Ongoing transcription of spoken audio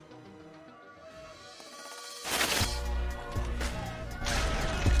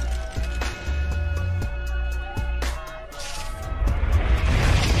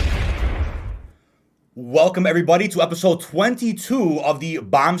Welcome, everybody, to episode 22 of the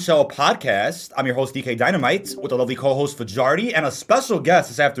Bombshell Podcast. I'm your host, DK Dynamite, with a lovely co-host, Fajardi, and a special guest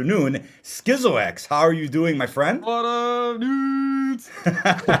this afternoon, SchizoX. How are you doing, my friend? What up, dudes?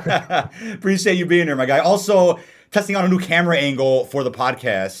 Appreciate you being here, my guy. Also, testing out a new camera angle for the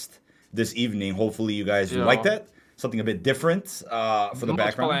podcast this evening. Hopefully, you guys like that. Something a bit different for the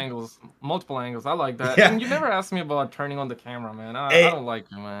background. Multiple angles. I like that. Yeah. And you never asked me about turning on the camera, man. I don't like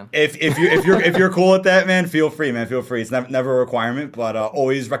you, man. If you're cool with that, man, feel free, man. Feel free. It's never a requirement, but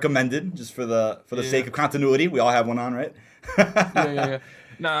always recommended, just for the sake of continuity. We all have one on, right? Yeah.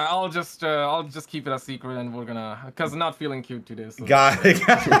 Nah, I'll just keep it a secret, and we're gonna, cause I'm not feeling cute today. So. Got it.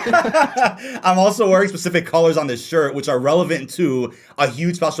 I'm also wearing specific colors on this shirt, which are relevant to a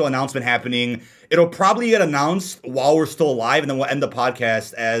huge special announcement happening. It'll probably get announced while we're still alive, and then we'll end the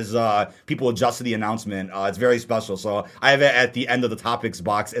podcast as people adjust to the announcement. It's very special, so I have it at the end of the topics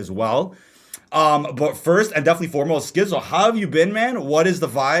box as well. But first and definitely foremost, Skizzo, how have you been, man? What is the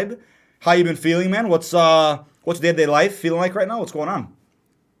vibe? How you been feeling, man? What's day-to-day life feeling like right now? What's going on?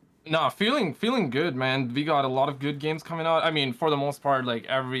 Nah, feeling good, man. We got a lot of good games coming out. I mean, for the most part, like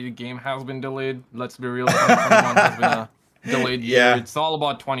every game has been delayed. Let's be real, 2021 has been a delayed year. Yeah. It's all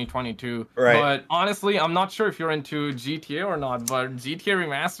about 2022. Right. But honestly, I'm not sure if you're into GTA or not, but GTA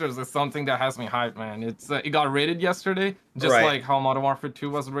Remasters is something that has me hyped, man. It got rated yesterday, just like how Modern Warfare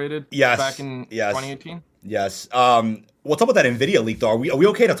 2 was rated back in 2018. Yes. What's up with that NVIDIA leak, though? Are we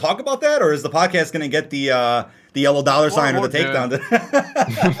okay to talk about that, or is the podcast going to get the yellow dollar sign or the takedown?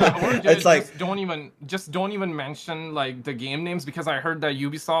 It's like just don't even mention like the game names, because I heard that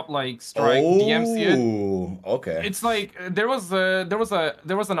Ubisoft like strike DMCA. Okay. It's like there was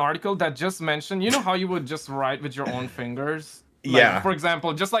an article that just mentioned, you know how you would just write with your own fingers. Like, for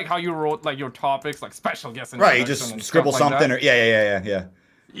example, just like how you wrote like your topics, like special guest. Right. You just scribble something or yeah.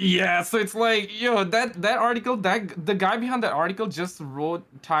 Yeah, so it's like, that article, the guy behind that article just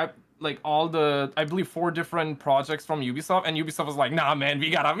typed like all the, I believe, 4 different projects from Ubisoft, and Ubisoft was like, nah, man, we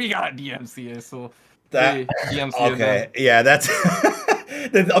gotta DMCA. So that DMCA. Okay, yeah, that's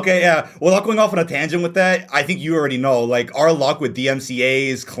okay. Yeah, without going off on a tangent with that, I think you already know, like, our luck with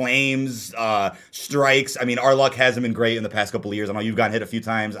DMCA's claims, strikes. I mean, our luck hasn't been great in the past couple of years. I know you've gotten hit a few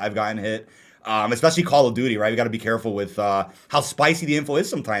times. I've gotten hit. Especially Call of Duty, right? We got to be careful with how spicy the info is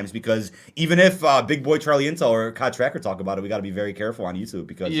sometimes, because even if Big Boy Charlie Intel or COD Tracker talk about it, we got to be very careful on YouTube,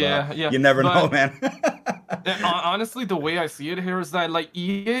 because you never know, man. Honestly, the way I see it here is that like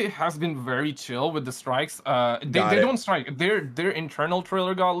EA has been very chill with the strikes. They don't strike. Their internal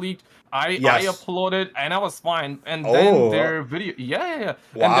trailer got leaked. I uploaded and I was fine, and then their video, and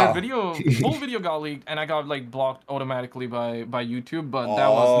their full video got leaked, and I got like blocked automatically by YouTube, but that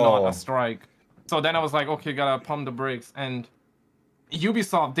was not a strike. So then I was like, okay, gotta pump the brakes. And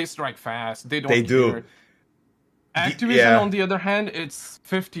Ubisoft, they strike fast. They care. Do. Activision, on the other hand, it's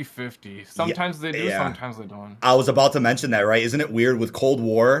 50-50. Sometimes they do, sometimes they don't. I was about to mention that, right? Isn't it weird with Cold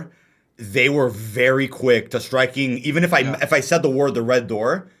War? They were very quick to striking, even if I said the word "the red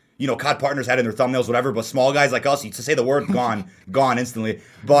door." COD partners had in their thumbnails, whatever, but small guys like us, you to say the word gone instantly.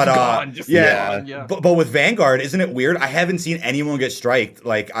 But But with Vanguard, isn't it weird? I haven't seen anyone get striked.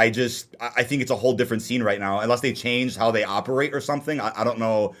 Like, I think it's a whole different scene right now, unless they changed how they operate or something. I don't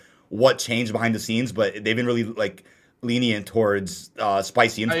know what changed behind the scenes, but they've been really like lenient towards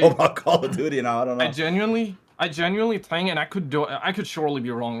spicy info about Call of Duty. I don't know. I genuinely think, and I could surely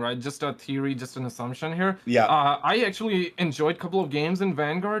be wrong, right? Just a theory, just an assumption here. Yeah. I actually enjoyed a couple of games in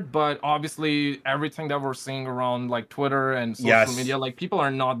Vanguard, but obviously everything that we're seeing around like Twitter and social media, like people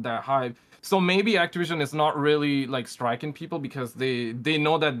are not that hyped. So maybe Activision is not really like striking people because they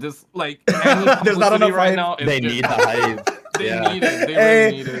know that this like there's not enough right hype. Now. They need the hype. They need it. They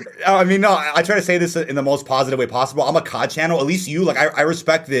really need it. I mean, no, I try to say this in the most positive way possible. I'm a COD channel. At least you, like, I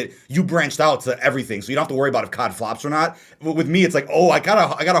respect that you branched out to everything, so you don't have to worry about if COD flops or not. But with me, it's like, I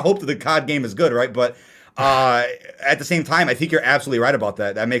gotta hope that the COD game is good, right? But at the same time, I think you're absolutely right about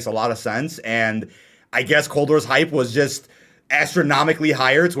that. That makes a lot of sense. And I guess Cold War's hype was just astronomically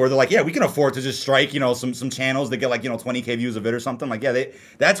higher to where they're like, yeah, we can afford to just strike, some channels that get like 20K views of it or something. Like,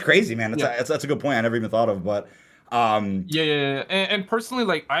 that's crazy, man. That's a good point I never even thought of, but. And personally,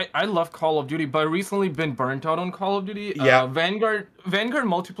 like I love Call of Duty, but I recently been burnt out on Call of Duty. Vanguard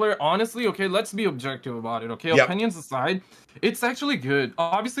multiplayer, honestly, okay, let's be objective about it, okay? Opinions aside, it's actually good.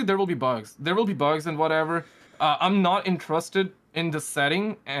 Obviously there will be bugs and whatever. I'm not interested in the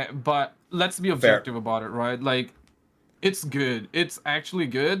setting, but let's be objective about it, right? Like, it's good. It's actually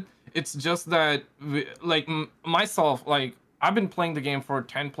good. It's just that myself, like, I've been playing the game for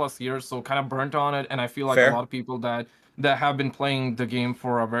 10 plus years, so kind of burnt on it, and I feel like a lot of people that have been playing the game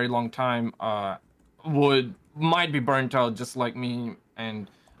for a very long time might be burnt out just like me and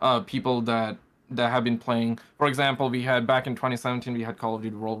people that have been playing. For example, we had back in 2017 we had Call of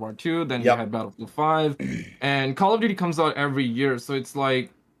Duty World War II, then we Yep. had Battlefield 5, and Call of Duty comes out every year, so it's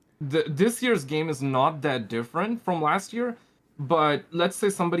like this year's game is not that different from last year. But let's say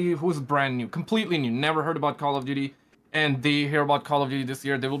somebody who's brand new, completely new, never heard about Call of Duty, and they hear about Call of Duty this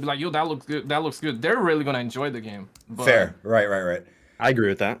year, they will be like, "Yo, that looks good. That looks good." They're really gonna enjoy the game. But Fair. Right. I agree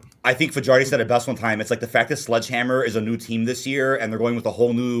with that. I think Fajardi said it best one time. It's like the fact that Sledgehammer is a new team this year and they're going with a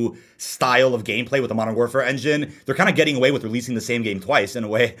whole new style of gameplay with the Modern Warfare engine. They're kind of getting away with releasing the same game twice in a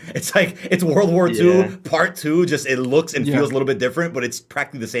way. It's like it's World War II Part 2. Just it looks and feels a little bit different, but it's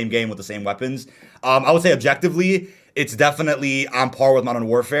practically the same game with the same weapons. I would say objectively, it's definitely on par with Modern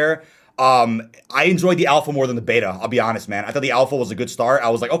Warfare. I enjoyed the alpha more than the beta. I'll be honest, man. I thought the alpha was a good start. I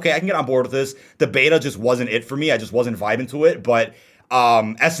was like, okay, I can get on board with this. The beta just wasn't it for me. I just wasn't vibing to it, but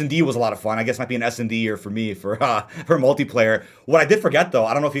S&D was a lot of fun. I guess might be an S&D year for me for multiplayer. What I did forget though,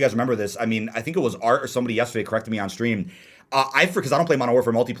 I don't know if you guys remember this. I mean, I think it was Art or somebody yesterday corrected me on stream. Because I don't play Modern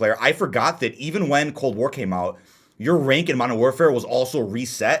Warfare multiplayer, I forgot that even when Cold War came out, your rank in Modern Warfare was also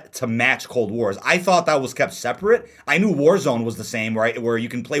reset to match Cold War's. I thought that was kept separate. I knew Warzone was the same, right? Where you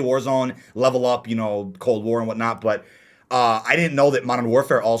can play Warzone, level up, Cold War and whatnot. But I didn't know that Modern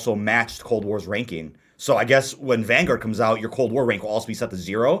Warfare also matched Cold War's ranking. So I guess when Vanguard comes out, your Cold War rank will also be set to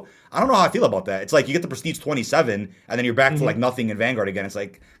 0. I don't know how I feel about that. It's like you get the Prestige 27, and then you're back to like nothing in Vanguard again. It's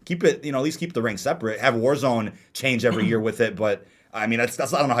like keep it, at least keep the rank separate. Have Warzone change every year with it, but I mean that's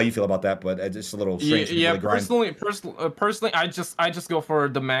I don't know how you feel about that, but it's just a little strange. Yeah, personally, I just go for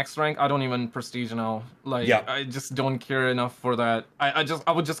the max rank. I don't even prestige now. Like I just don't care enough for that. I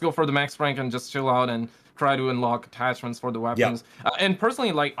would just go for the max rank and just chill out and try to unlock attachments for the weapons. And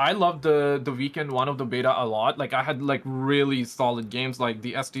personally, like I love the weekend one of the beta a lot. Like I had like really solid games, like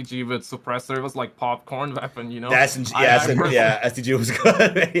the STG with suppressor was like popcorn weapon. The STG was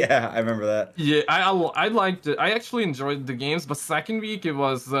good. Yeah, I remember that. Yeah, I liked it. I actually enjoyed the games, but second week it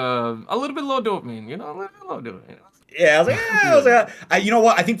was a little bit low dopamine. A little bit low dopamine. Yeah, I was like, you know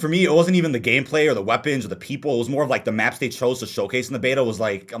what? I think for me, it wasn't even the gameplay or the weapons or the people. It was more of like the maps they chose to showcase in the beta. Was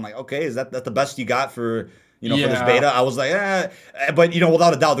like, I'm like, okay, is that the best you got for for this beta? I was like, but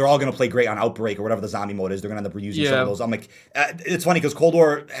without a doubt, they're all gonna play great on Outbreak or whatever the zombie mode is. They're gonna end up reusing some of those. I'm like, it's funny because Cold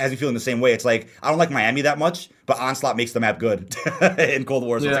War has me feeling the same way. It's like I don't like Miami that much, but Onslaught makes the map good in Cold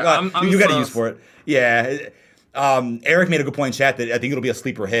War. So it's like, you got a use for it. Yeah. Eric made a good point in chat that I think it'll be a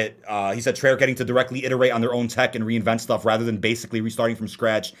sleeper hit. He said Treyarch getting to directly iterate on their own tech and reinvent stuff rather than basically restarting from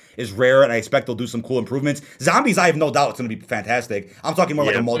scratch is rare, and I expect they'll do some cool improvements. Zombies, I have no doubt it's going to be fantastic. I'm talking more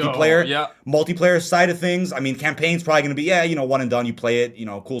like a multiplayer side of things. I mean, campaign's probably going to be, one and done. You play it,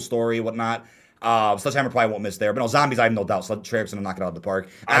 cool story, whatnot. Sledgehammer probably won't miss there. But no, Zombies, I have no doubt. Treyarch's going to knock it out of the park.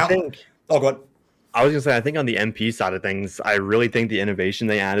 I think... Oh, go ahead. I was going to say, I think on the MP side of things, I really think the innovation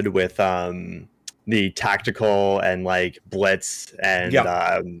they added with... the tactical and like blitz and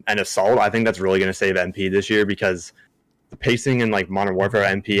assault, I think that's really going to save MP this year, because the pacing in like Modern Warfare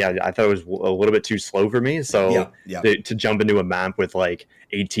MP, I thought it was a little bit too slow for me. So to jump into a map with like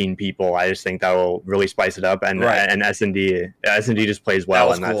 18 people, I just think that will really spice it up. And S&D just plays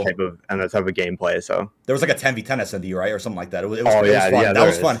well in that type of gameplay. So there was like a 10v10 S&D, right, or something like that. It was fun. That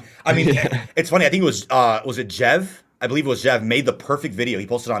was fun. I mean, it's funny. I think it was it Jev? I believe it was Jev made the perfect video. He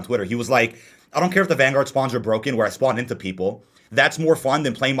posted on Twitter. He was like, I don't care if the Vanguard spawns are broken where I spawn into people. That's more fun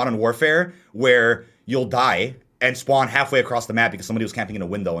than playing Modern Warfare where you'll die and spawn halfway across the map because somebody was camping in a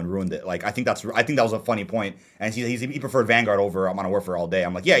window and ruined it. Like I think that was a funny point. And he preferred Vanguard over Modern Warfare all day.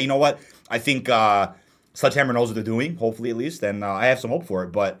 I'm like, yeah, you know what? I think Sledgehammer knows what they're doing, hopefully at least, and I have some hope for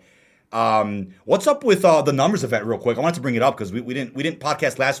it. But what's up with the numbers event real quick? I wanted to bring it up because we didn't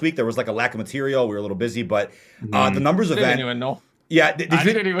podcast last week. There was like a lack of material. We were a little busy, but the numbers event. I didn't even know. Yeah, I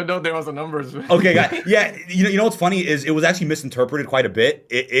didn't even know there was a numbers. Okay, guys. Yeah, you know what's funny is it was actually misinterpreted quite a bit.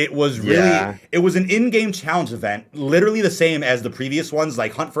 It was really it was an in-game challenge event, literally the same as the previous ones,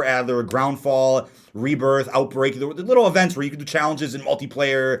 like Hunt for Adler, Groundfall, Rebirth, Outbreak. There were little events where you could do challenges in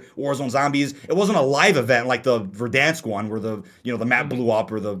multiplayer, Warzone Zombies. It wasn't a live event like the Verdansk one where the map blew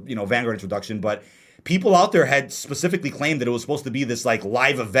up or the Vanguard introduction, but people out there had specifically claimed that it was supposed to be this like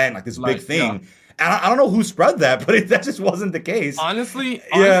live event, like this big thing. Yeah. And I don't know who spread that, but that just wasn't the case. Honestly,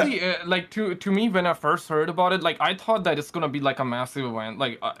 like to me, when I first heard about it, like I thought that it's gonna be like a massive event.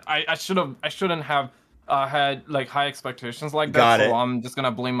 Like I shouldn't have had like high expectations like that. So I'm just gonna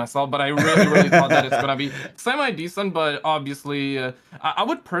blame myself. But I really thought that it's gonna be semi decent. But obviously, I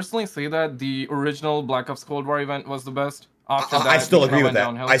would personally say that the original Black Ops Cold War event was the best. After I that, still it agree kinda with went that.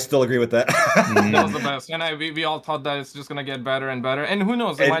 downhill. I still agree with that. That was the best, and we all thought that it's just gonna get better and better. And who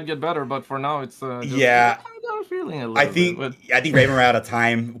knows, it might get better, but for now, it's just Yeah. kind of feeling a I little think bit. Raven ran out of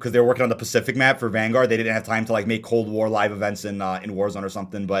time because they were working on the Pacific map for Vanguard. They didn't have time to like make Cold War live events in Warzone or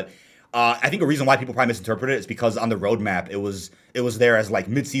something. But I think a reason why people probably misinterpreted it is because on the roadmap it was there as like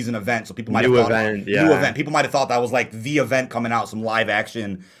mid-season event, so people might have thought new event. People might have thought that was like the event coming out, some live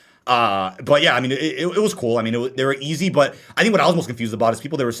action. But yeah, I mean, it was cool. I mean, they were easy, but I think what I was most confused about is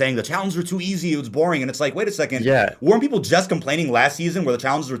people that were saying the challenges were too easy, it was boring, and it's like, wait a second, weren't people just complaining last season where the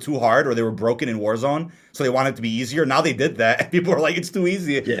challenges were too hard or they were broken in Warzone, so they wanted it to be easier? Now they did that, and people were like, it's too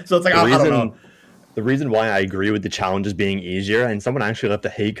eeasy. Yeah. So it's like, I don't know. The reason why I agree with the challenges being easier, and someone actually left a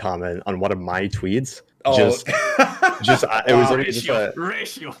hate comment on one of my tweets. Oh. It was literally just a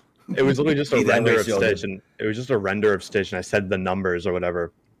ratio. It was literally just a render of Stitch, and it was just a render of Stitch, and I said the numbers or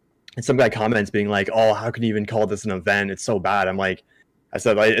whatever. And some guy comments being like, "Oh, how can you even call this an event? It's so bad." I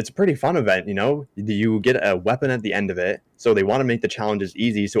said, it's a pretty fun event, you know? You get a weapon at the end of it, so they want to make the challenges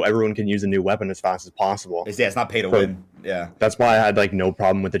easy so everyone can use a new weapon as fast as possible. Yeah, it's not pay to win. Yeah. That's why I had like no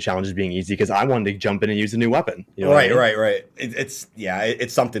problem with the challenges being easy, because I wanted to jump in and use a new weapon. You know right. It's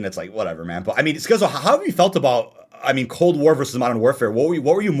something that's like, whatever, man. But I mean, Skizzo, how have you felt about, I mean, Cold War versus Modern Warfare? What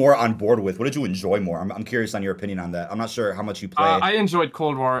were you more on board with? What did you enjoy more? I'm curious on your opinion on that. I'm not sure how much you play. I enjoyed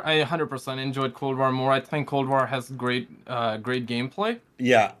Cold War. I 100% enjoyed Cold War more. I think Cold War has great gameplay.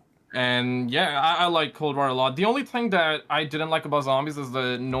 Yeah. And yeah, I like Cold War a lot. The only thing that I didn't like about Zombies is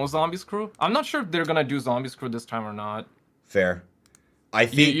the no Zombies crew. I'm not sure if they're gonna do Zombies crew this time or not. Fair. I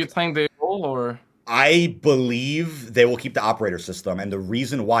think you think they will, or I believe they will keep the operator system, and the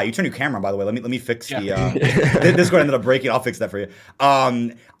reason why, you turn your camera on, by the way. Let me fix the Discord ended up breaking. I'll fix that for you.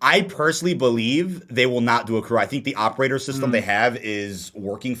 I personally believe they will not do a crew. I think the operator system they have is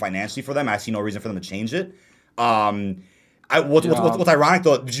working financially for them. I see no reason for them to change it. What's ironic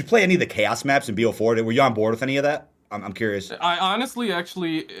though, did you play any of the Chaos maps in BO4? Were you on board with any of that? I'm curious. I honestly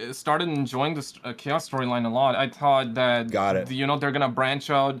actually started enjoying this Chaos storyline a lot. I thought that they're gonna branch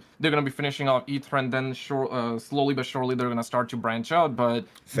out. They're gonna be finishing off Ether, and then slowly but surely they're gonna start to branch out. But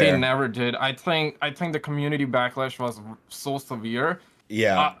they never did. I think the community backlash was so severe.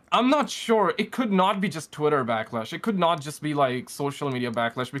 Yeah. I'm not sure. It could not be just Twitter backlash. It could not just be like social media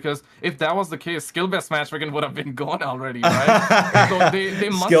backlash, because if that was the case, skill-based matchmaking would have been gone already, right? So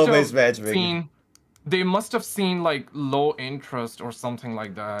they must have seen like low interest or something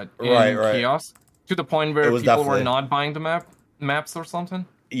like that in Chaos, to the point where people were not buying the maps or something.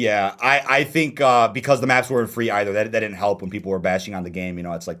 Yeah, I think because the maps weren't free either, that didn't help when people were bashing on the game. You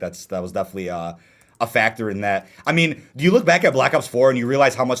know, it's like that was definitely a factor in that. I mean, do you look back at Black Ops 4 and you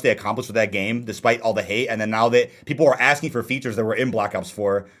realize how much they accomplished with that game despite all the hate? And then now that people are asking for features that were in Black Ops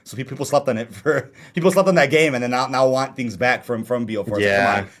 4, so people slept on it people slept on that game, and then now want things back from BO4.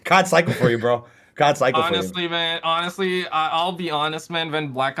 Yeah, so come on, COD cycle for you, bro. COD cycle honestly, man. Honestly, I'll be honest, man. When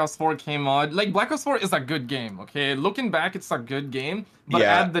Black Ops 4 came out, like, Black Ops 4 is a good game. Okay, looking back, it's a good game. But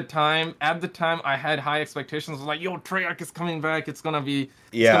at the time, I had high expectations. I was like, yo, Treyarch is coming back. It's gonna be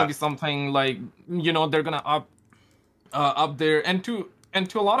something like, you know, they're gonna up there. And to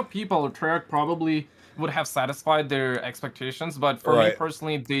a lot of people, Treyarch probably would have satisfied their expectations, but for me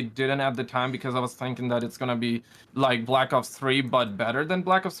personally, they didn't at the time, because I was thinking that it's gonna be like Black Ops 3 but better than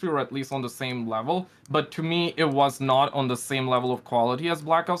Black Ops 3, or at least on the same level. But to me, it was not on the same level of quality as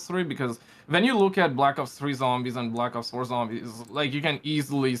Black Ops 3, because when you look at Black Ops 3 zombies and Black Ops 4 zombies, like, you can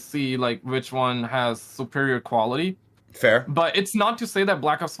easily see like which one has superior quality. Fair. But it's not to say that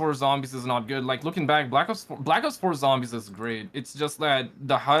Black Ops 4 Zombies is not good. Like, looking back, Black Ops 4 Zombies is great. It's just that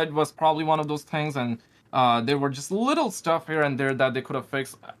the HUD was probably one of those things, and there were just little stuff here and there that they could have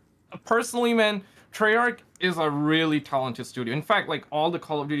fixed. Personally, man, Treyarch is a really talented studio. In fact, like, all the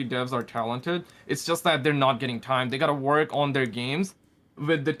Call of Duty devs are talented. It's just that they're not getting time. They gotta work on their games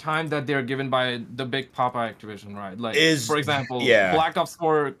with the time that they're given by the big Papa Activision, right? Like, for example, Black Ops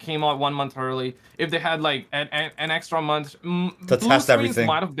 4 came out 1 month early. If they had like an extra month to test everything,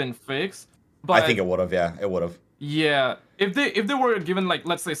 might have been fixed. But I think it would have. Yeah, it would have. Yeah, if they were given, like,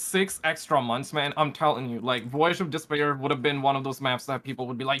 let's say 6 extra months, man, I'm telling you, like, Voyage of Despair would have been one of those maps that people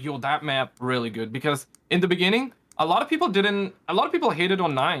would be like, yo, that map really good. Because in the beginning, a lot of people hated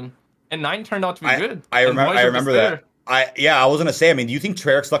on 9, and 9 turned out to be good. I remember that. I was gonna say, I mean, do you think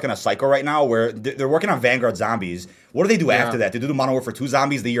Treyarch's stuck in a cycle right now where they're working on Vanguard Zombies? What do they do after that? They do the Modern Warfare 2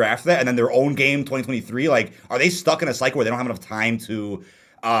 Zombies the year after that, and then their own game 2023. Like, are they stuck in a cycle where they don't have enough time to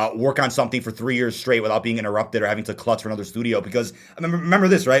work on something for 3 years straight without being interrupted or having to clutch for another studio? Because remember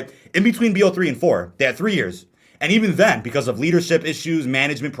this, right? In between BO3 and 4, they had 3 years. And even then, because of leadership issues,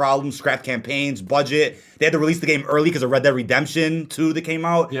 management problems, scrap campaigns, budget, they had to release the game early because of Red Dead Redemption 2 that came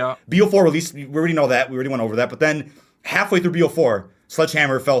out. Yeah. BO4 released, we already know that. We already went over that. But then halfway through BO4,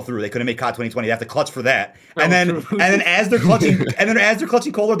 Sledgehammer fell through. They couldn't make COD 2020. They have to clutch for that. And then as they're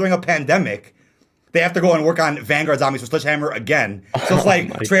clutching Cold War during a pandemic, they have to go and work on Vanguard Zombies for Sledgehammer again. So it's like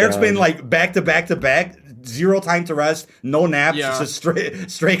Treyarch's been like back to back to back, zero time to rest, no naps, just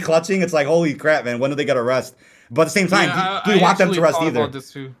straight clutching. It's like, holy crap, man, when do they get a rest? But at the same time, do you want them to rest either? About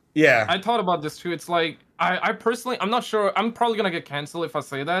this too. Yeah. I thought about this too. It's like, I personally, I'm not sure. I'm probably going to get canceled if I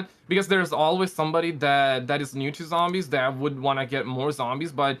say that, because there's always somebody that is new to zombies that would want to get more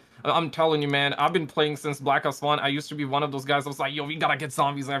zombies. But I'm telling you, man, I've been playing since Black Ops 1. I used to be one of those guys that was like, yo, we got to get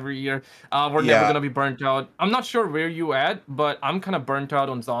zombies every year. We're never going to be burnt out. I'm not sure where you at, but I'm kind of burnt out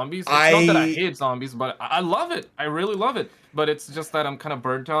on zombies. It's not that I hate zombies, but I love it. I really love it. But it's just that I'm kind of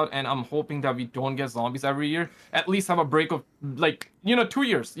burnt out, and I'm hoping that we don't get zombies every year. At least have a break of, like, 2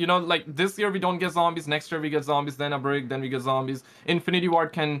 years. Like, this year we don't get zombies, next year we get zombies, then a break, then we get zombies. Infinity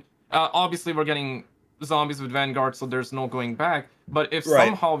Ward can, obviously we're getting zombies with Vanguard, so there's no going back. But if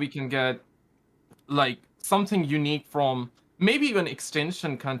somehow we can get, like, something unique from, maybe even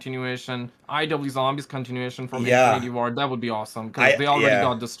Extinction continuation, IW Zombies continuation from Infinity Ward, that would be awesome, because they already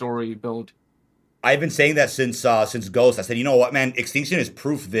got the story built. I've been saying that since Ghost. I said, you know what, man? Extinction is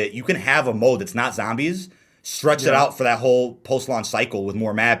proof that you can have a mode that's not zombies, stretch it out for that whole post-launch cycle with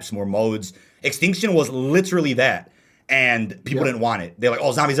more maps, more modes. Extinction was literally that, and people didn't want it. They're like,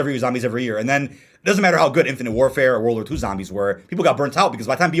 oh, zombies every year. And then it doesn't matter how good Infinite Warfare or World War II zombies were. People got burnt out because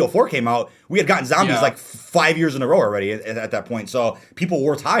by the time BO4 came out, we had gotten zombies like 5 years in a row already at that point. So people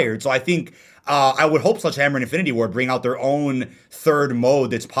were tired. So I think I would hope Sledgehammer and Infinity Ward bring out their own third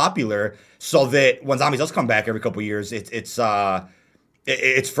mode that's popular, so that when zombies does come back every couple of years, it's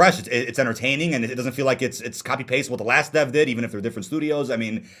fresh, it's entertaining, and it doesn't feel like it's copy paste what the last dev did, even if they're different studios. I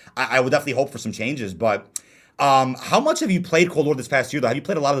mean, I would definitely hope for some changes. But how much have you played Cold War this past year, though? Have you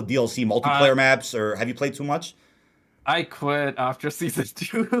played a lot of the DLC multiplayer maps, or have you played too much? I quit after season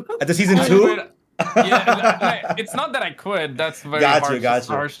 2. At the season 2? Yeah, it's not that I quit. That's very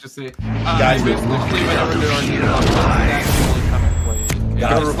harsh to say. I basically whenever there are new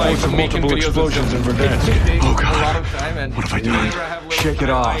Gotta report some multiple explosions in Verdansk. Oh god. A lot of time, and what have I done? Shake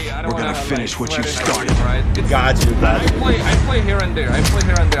it off. We're gonna finish what you started. Got you. I play here and there. I would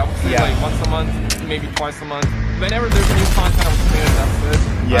say like once a month, maybe twice a month. Whenever there's new content, I would play it. That's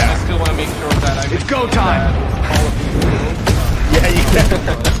it. Yeah. I still want to make sure that it's go time.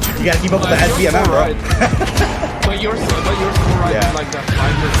 You gotta keep up with the SBMM, bro. But you're so right. Like that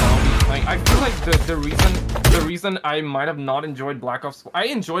 5-year zombie. Like, I feel like the reason I might have not enjoyed Black Ops 4, I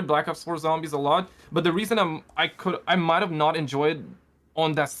enjoyed Black Ops 4 Zombies a lot, but the reason I might have not enjoyed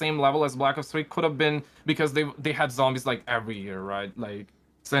on that same level as Black Ops 3 could have been because they had zombies like every year, right? Like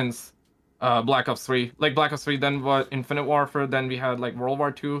since Black Ops 3, then what, Infinite Warfare, then we had like World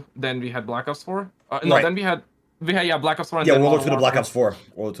War 2, then we had Black Ops 4. Then we had Black Ops 4 and then World War 2 to Black Ops 4. World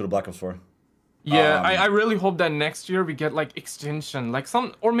War 2 to Black Ops 4. Yeah, I really hope that next year we get like Extinction, like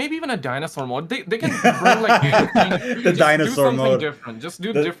or maybe even a dinosaur mode. They can bring like the dinosaur mode. Different. Just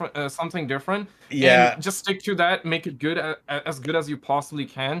do something different. Yeah. And just stick to that. Make it good, as good as you possibly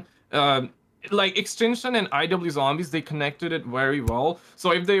can. Like Extinction and IW Zombies, they connected it very well.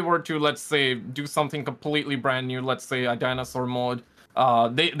 So if they were to, let's say, do something completely brand new, let's say a dinosaur mode,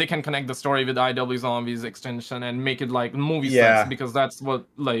 they can connect the story with IW Zombies, Extinction, and make it like movie sets, because that's what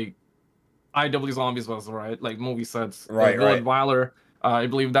like IW Zombies was, right? Like movie sets. Right. Willard Wyler, I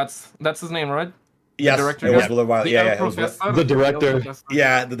believe that's his name, right? Yes, the director. It was Willard Wyler. The director.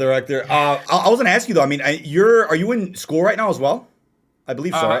 Yeah, the director. I was gonna ask you though. I mean, are you in school right now as well? I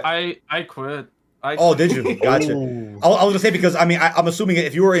believe so. Right? I quit. Oh, did you? Gotcha. I was gonna say, because I mean, I'm assuming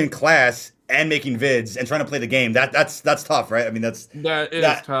if you were in class and making vids and trying to play the game, that's tough, right? I mean, that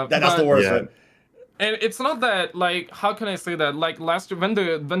is tough. That's the worst. Right? And it's not that, like, how can I say that? Like last year when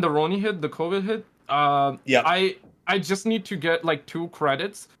the Roni hit, the COVID hit, I just need to get like 2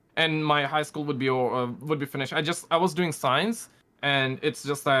 credits and my high school would be finished. I was doing science, and it's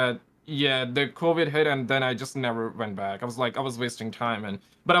just that the COVID hit, and then I just never went back. I was wasting time,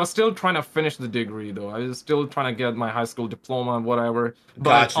 but I was still trying to finish the degree though. I was still trying to get my high school diploma and whatever.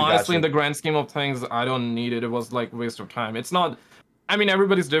 But honestly, in the grand scheme of things, I don't need it. It was like a waste of time. It's not. I mean,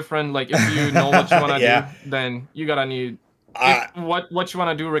 everybody's different. Like, if you know what you want to do, then you gotta need. What you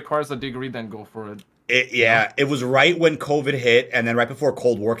want to do requires a degree, then go for it. It was right when COVID hit, and then right before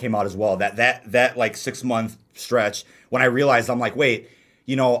Cold War came out as well. That like 6-month stretch when I realized, I'm like, wait,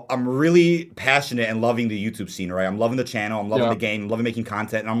 you know, I'm really passionate and loving the YouTube scene, right? I'm loving the channel, I'm loving the game, I'm loving making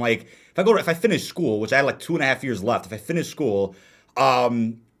content, and I'm like, if I finish school, which I had like 2.5 years left, if I finish school,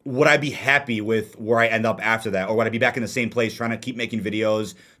 would I be happy with where I end up after that? Or would I be back in the same place trying to keep making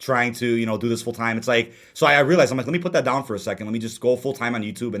videos, trying to, you know, do this full time? It's like, so I realized, I'm like, let me put that down for a second. Let me just go full time on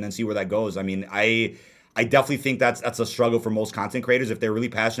YouTube and then see where that goes. I mean, I definitely think that's a struggle for most content creators if they're really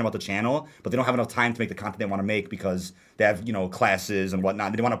passionate about the channel, but they don't have enough time to make the content they want to make because they have, you know, classes and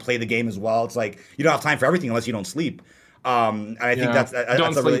whatnot. They want to play the game as well. It's like, you don't have time for everything unless you don't sleep. And I think that's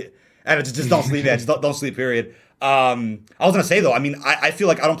a really, and just don't sleep. Yeah, just don't sleep, period. I was gonna say though, I mean, I feel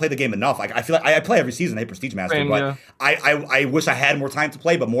like I don't play the game enough. Like I feel like I play every season, I hate Prestige Master, but I wish I had more time to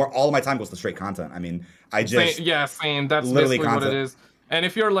play, but all of my time goes to straight content. I mean, I just same. That's literally what it is. And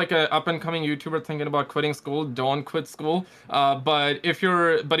if you're like a up and coming YouTuber thinking about quitting school, don't quit school. But if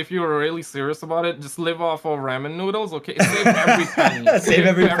you're really serious about it, just live off of ramen noodles. Okay, save every penny. Save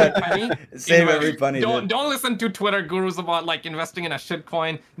every penny. Save every penny. Don't listen to Twitter gurus about like investing in a shit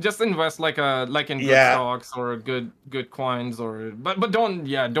coin. Just invest like in good stocks or good coins but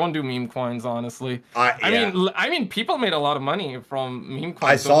don't do meme coins. Honestly, I mean people made a lot of money from meme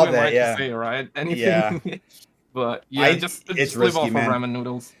coins. I saw that. To say, right? Anything. Yeah. But just risky, live off of ramen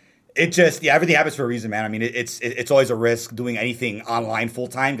noodles. It just everything happens for a reason, man. I mean, it's always a risk doing anything online full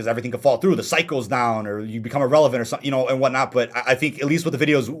time because everything could fall through. The site goes down, or you become irrelevant, or something, you know, and whatnot. But I think at least with the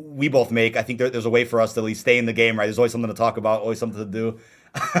videos we both make, I think there's a way for us to at least stay in the game, right? There's always something to talk about, always something to do.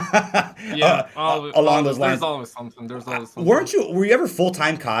 Along those lines. There's always something. Were you ever full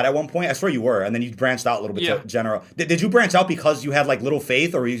time COD at one point? I swear you were, and then you branched out a little bit to general. Did you branch out because you had like little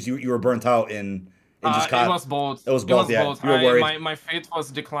faith, or you were burnt out in? It was both. It was both. You were worried. My faith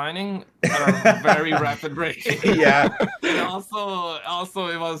was declining at a very rapid rate. Yeah. And also,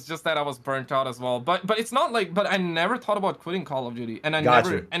 it was just that I was burnt out as well. But it's not like. But I never thought about quitting Call of Duty, and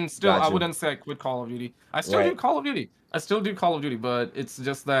I wouldn't say I quit Call of Duty. I still do Call of Duty. But it's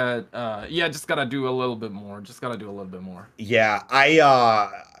just that, just gotta do a little bit more. Yeah,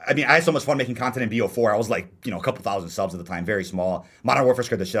 I mean, I had so much fun making content in BO4. I was like, you know, a couple thousand subs at the time, very small. Modern Warfare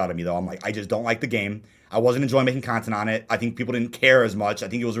scared the shit out of me, though. I'm like, I just don't like the game. I wasn't enjoying making content on it. I think people didn't care as much. I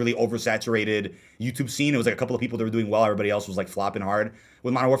think it was really oversaturated YouTube scene. It was like a couple of people that were doing well. Everybody else was like flopping hard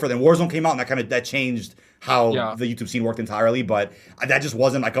with Modern Warfare. Then Warzone came out, and that changed how the YouTube scene worked entirely. But that just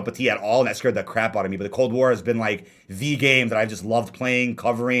wasn't my cup of tea at all, and that scared the crap out of me. But the Cold War has been like the game that I've just loved playing,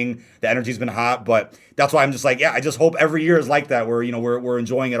 covering. The energy's been hot, but that's why I'm just like, I just hope every year is like that, where, you know, we're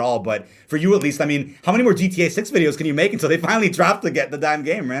enjoying it all. But for you at least, I mean, how many more GTA 6 videos can you make until they finally drop the damn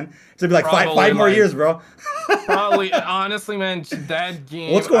game, man? It's gonna be like five more years, bro. Probably, honestly, man, that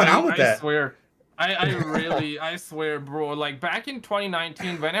game. What's going on with that? I swear. I swear, bro. Like back in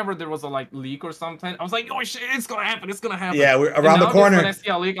 2019, whenever there was a like leak or something, I was like, "Oh shit, it's gonna happen! Yeah, we're around the corner. When I see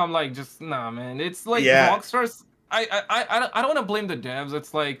a leak, I'm like, just nah, man. It's like Rockstar's. I don't want to blame the devs.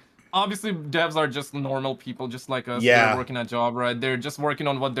 It's like obviously devs are just normal people, just like us. Yeah. They're working a job, right? They're just working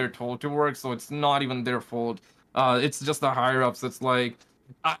on what they're told to work, so it's not even their fault. It's just the higher ups. It's like.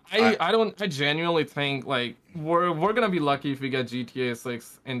 I genuinely think like we're gonna be lucky if we get GTA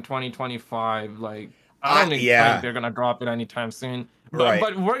 6 in 2025. Like I don't think they're gonna drop it anytime soon.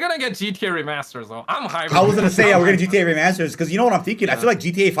 But we're gonna get GTA remasters though. I'm hyped. I was gonna say we're gonna get GTA remasters because you know what I'm thinking. I feel like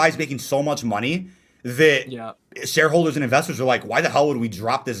GTA 5 is making so much money that shareholders and investors are like, why the hell would we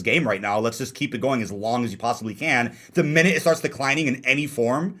drop this game right now? Let's just keep it going as long as you possibly can. The minute it starts declining in any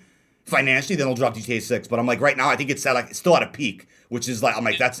form financially, then they'll drop GTA 6. But I'm like, right now, I think it's still at a peak, which is like, I'm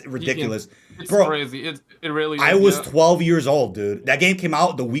like, that's ridiculous. It's crazy. It really is. I was 12 years old, dude. That game came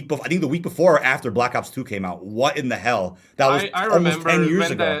out the week before. I think the week before or after Black Ops 2 came out. What in the hell? That was almost 10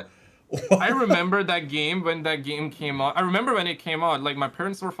 years ago. I remember that game when that game came out. I remember when it came out. Like my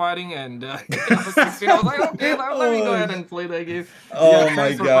parents were fighting, and I was 16. I was like, okay, let me go ahead and play that game. Oh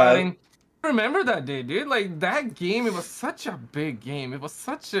my god! I remember that day, dude. Like that game, it was such a big game. It was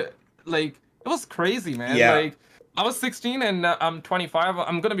such a it was crazy, man. Yeah. Like I was 16 and I'm 25.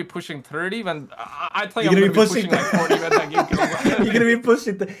 I'm gonna be pushing 30 when I tell you, I'm gonna be pushing like 40 when that game comes out. You're gonna be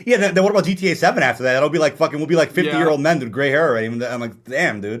pushing. Then what about GTA 7 after that? It'll be like we'll be like 50-year-old men with gray hair already. I'm like,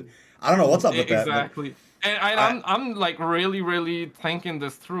 damn, dude. I don't know what's up with that. Exactly. And I'm like really thinking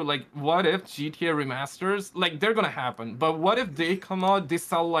this through. Like, what if GTA remasters, like they're gonna happen, but what if they come out, they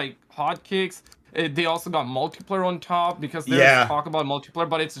sell like hotcakes? They also got multiplayer on top because there's talk about multiplayer,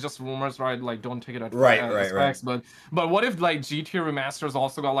 but it's just rumors, right? Like, don't take it at facts. But what if like GTA remasters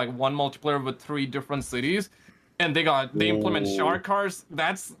also got like one multiplayer with 3 different cities, and they implement shark cars.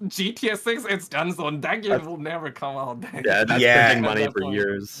 That's GTA 6. It's done. So that game will never come out. Yeah, that's printing money for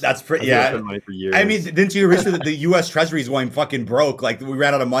years. That's pretty. Yeah, money for years. I mean, didn't you recently the U.S. Treasury is going fucking broke? Like we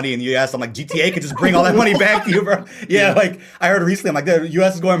ran out of money in the U.S. I'm like, GTA could just bring all that money back to you, bro. Yeah, like I heard recently, I'm like, the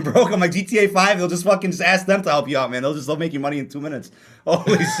U.S. is going broke. I'm like, GTA 5, they'll just fucking just ask them to help you out, man. They'll make you money in 2 minutes.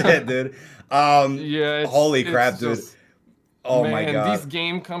 Holy shit, dude. Yeah. Holy crap, dude. Oh man, my god! These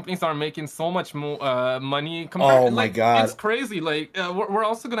game companies are making so much more money. Oh my god! It's crazy. Like we're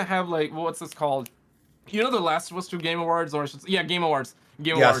also gonna have like what's this called? You know, the Last of Us 2 Game Awards, or Game Awards.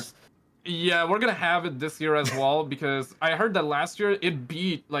 Awards. Yeah, we're gonna have it this year as well because I heard that last year it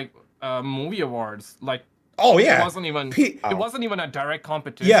beat like movie awards. Like it wasn't even a direct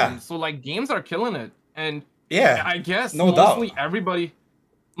competition. Yeah. So like games are killing it, and yeah, I guess no doubt.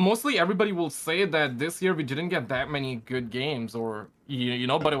 Mostly everybody will say that this year we didn't get that many good games, or you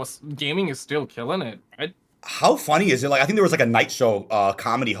know, but gaming is still killing it, right? How funny is it? Like I think there was like a night show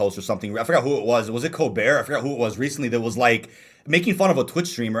comedy host or something. I forgot who it was. Was it Colbert? I forgot who it was recently that was like making fun of a Twitch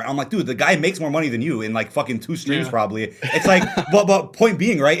streamer. I'm like, dude, the guy makes more money than you in like fucking 2 streams probably. It's like, but point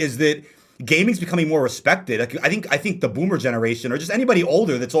being, right, is that gaming's becoming more respected. Like, I think the boomer generation or just anybody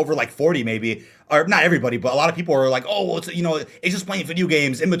older that's over like 40 maybe, or not everybody, but a lot of people are like, oh, well, it's, you know, it's just playing video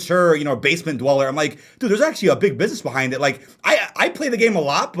games, immature, you know, basement dweller. I'm like, dude, there's actually a big business behind it. Like I play the game a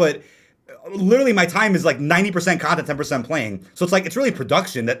lot, but literally my time is like 90% content, 10% playing. So it's like, it's really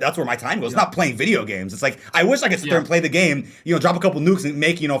production. That's where my time goes. It's not playing video games. It's like, I wish I could sit there and play the game, you know, drop a couple nukes and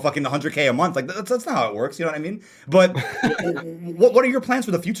make, you know, fucking 100K a month. Like that's not how it works. You know what I mean? But what are your plans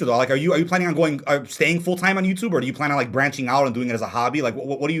for the future though? Like, are you planning on staying full time on YouTube, or do you plan on like branching out and doing it as a hobby? Like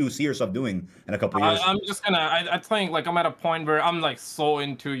what do you see yourself doing in a couple years? I'm just gonna, I think like I'm at a point where I'm like so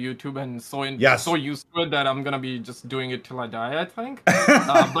into YouTube and so used to it that I'm gonna be just doing it till I die, I think.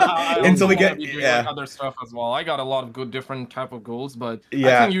 But until we get like other stuff as well. I got a lot of good different type of goals, but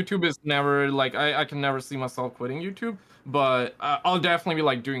I think YouTube is never like I can never see myself quitting YouTube. But I'll definitely be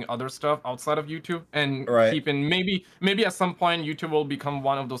like doing other stuff outside of YouTube and keeping maybe at some point YouTube will become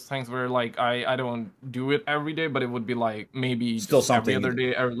one of those things where like I don't do it every day, but it would be like maybe still something every other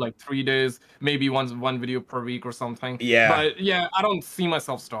day or like 3 days, maybe one video per week or something. Yeah. But yeah, I don't see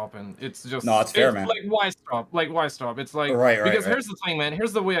myself stopping. It's just it's fair, man. Like why stop? It's like because here's the thing, man.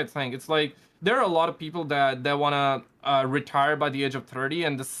 Here's the way I think. It's like there are a lot of people that want to retire by the age of 30,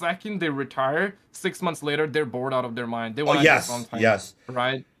 and the second they retire, 6 months later, they're bored out of their mind. They want to do something. Yes.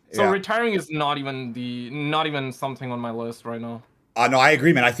 Right? So retiring is not even something on my list right now. No, I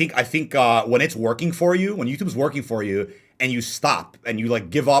agree, man. I think when it's working for you, when YouTube's working for you, and you stop and you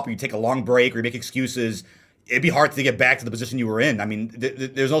like give up, or you take a long break, or you make excuses, it'd be hard to get back to the position you were in. I mean,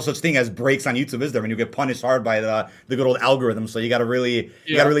 there's no such thing as breaks on YouTube, is there? When you get punished hard by the good old algorithm. So you got to really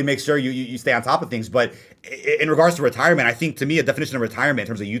make sure you stay on top of things. But in regards to retirement, I think to me a definition of retirement in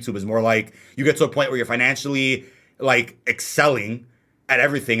terms of YouTube is more like you get to a point where you're financially like excelling at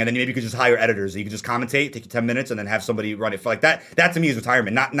everything, and then maybe you could just hire editors. You could just commentate, take you 10 minutes, and then have somebody run it for like that. That to me is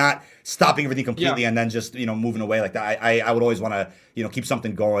retirement, not stopping everything completely and then just moving away like that. I would always want to keep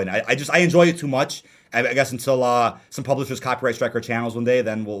something going. I enjoy it too much. I guess until some publishers copyright strike our channels one day,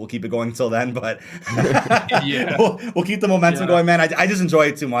 then we'll keep it going until then. But we'll keep the momentum going, man. I just enjoy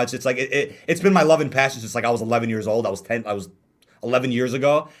it too much. It's like it's been my love and passion since like I was 11 years old. I was 11 years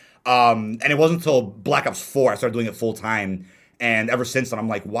ago, and it wasn't until Black Ops 4 I started doing it full time. And ever since then, I'm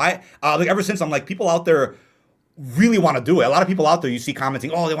like, why? Ever since I'm like, people out there really want to do it. A lot of people out there you see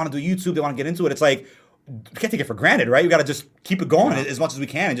commenting, oh, they want to do YouTube, they want to get into it. It's like, we can't take it for granted, right? We got to just keep it going as much as we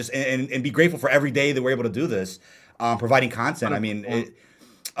can, and just and be grateful for every day that we're able to do this, providing content. I mean,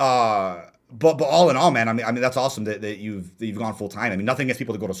 but all in all, man, I mean that's awesome that you've gone full time. I mean, nothing gets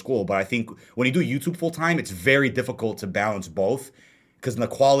people to go to school, but I think when you do YouTube full time, it's very difficult to balance both, because the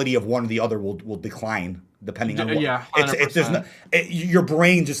quality of one or the other will decline depending on what. Your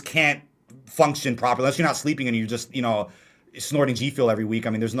brain just can't function properly unless you're not sleeping and you're just snorting G Fuel every week. I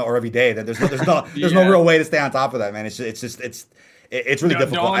mean, or every day. There's no real way to stay on top of that, man. It's really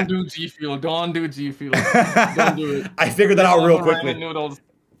difficult. Don't do G Fuel. Don't do G Fuel. Don't do it. I figured that out real quickly. Ramen noodles.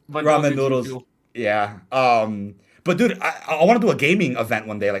 But ramen noodles. Yeah. But dude, I want to do a gaming event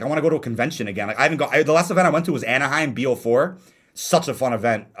one day. Like I want to go to a convention again. Like I haven't gone. The last event I went to was Anaheim BO4. Such a fun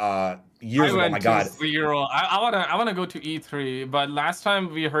event. Years ago, my God. I wanna go to E3, but last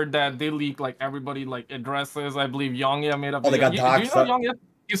time we heard that they leaked like everybody like addresses. I believe Yongya made up. Oh, they got doxed. Do you know Yongya?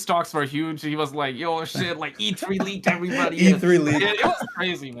 His stocks were huge. He was like, "Yo, shit!" Like E3 leaked everybody. E3 leaked. It was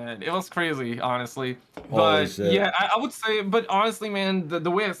crazy, man. It was crazy, honestly. But yeah, I would say. But honestly, man,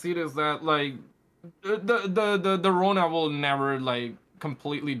 the way I see it is that like the Rona will never like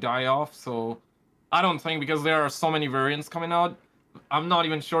completely die off. So I don't think, because there are so many variants coming out. I'm not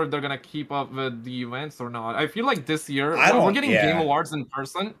even sure if they're gonna keep up with the events or not. I feel like this year we're getting Game Awards in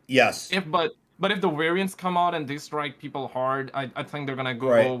person. Yes. But if the variants come out and they strike people hard, I think they're gonna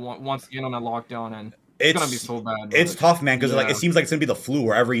go once again on a lockdown, and it's gonna be so bad. It's tough, man, because like it seems like it's gonna be the flu,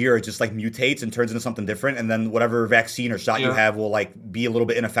 where every year it just like mutates and turns into something different, and then whatever vaccine or shot you have will like be a little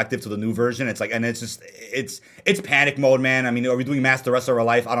bit ineffective to the new version. It's like, and it's just it's panic mode, man. I mean, are we doing masks the rest of our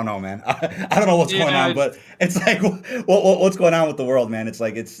life? I don't know, man. I don't know what's going on, but it's like what's going on with the world, man. It's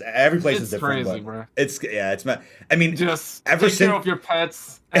like every place is different. Crazy, but bro. It's I mean, just take care of your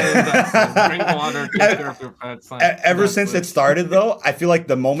pets. And drink water, take care of your pets. Ever since it started, though, I feel like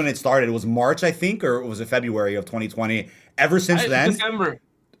the moment it started, it was March, I think, or was it February of 2020? Ever since then,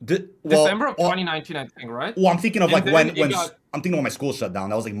 December of 2019, I think, right? Well, I'm thinking of like when I'm thinking when my school shut down.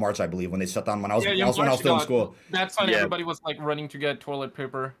 That was like March, I believe, when they shut down when I was still in school. That's when everybody was like running to get toilet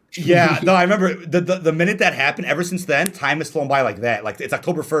paper. Yeah, no, I remember the minute that happened. Ever since then, time has flown by like that. Like it's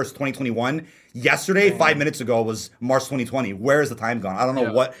October 1st, 2021. Yesterday, 5 minutes ago, was March 2020. Where is the time gone? I don't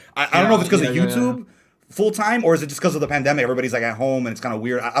know what. I don't know if it's because of YouTube full time, or is it just because of the pandemic? Everybody's like at home and it's kind of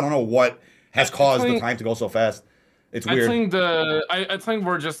weird. I don't know what has caused the time to go so fast. It's weird. I think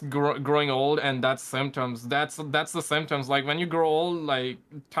we're just growing old, and that's symptoms. That's the symptoms. Like when you grow old, like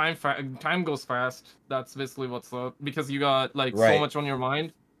time goes fast. That's basically what's up, because you got like so much on your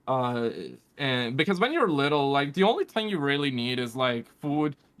mind. And because when you're little, like the only thing you really need is like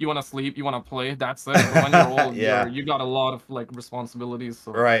food. You want to sleep, you want to play. That's it. But when you're old, you got a lot of like responsibilities.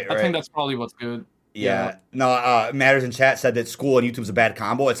 So I think that's probably what's good. Yeah. No. Matters in chat said that school and YouTube's a bad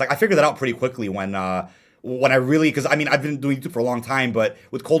combo. It's like I figured that out pretty quickly when I really, because I mean I've been doing YouTube for a long time, but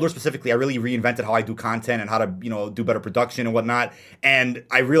with Cold War specifically, I really reinvented how I do content and how to do better production and whatnot. And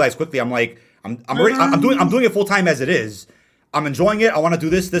I realized quickly, I'm like I'm doing it full time as it is. I'm enjoying it. I want to do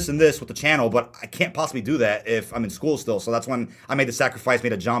this, and this with the channel, but I can't possibly do that if I'm in school still. So that's when I made the sacrifice,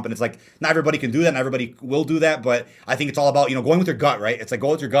 made a jump, and it's like not everybody can do that, not everybody will do that, but I think it's all about going with your gut, right? It's like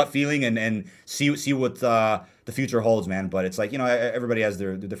go with your gut feeling and see what the future holds, man. But it's like everybody has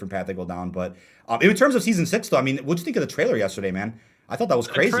their different path they go down. But in terms of season 6, though, I mean, what'd you think of the trailer yesterday, man? I thought that was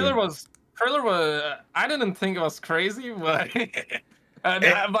crazy. The trailer was. I didn't think it was crazy, but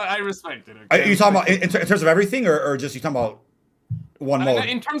but I respect it. Okay? Are you talking about in terms of everything, or just you talking about one mode?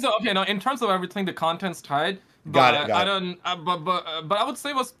 In terms of everything, the content's tied. Got it. I don't. But I would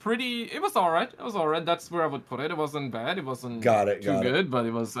say it was pretty. It was all right. It was all right. That's where I would put it. It wasn't bad. It wasn't too good. But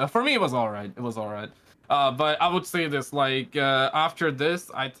it was for me. It was all right. It was all right. But I would say this, like after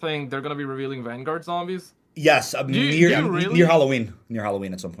this, I think they're gonna be revealing Vanguard zombies. Yes, near Halloween. Near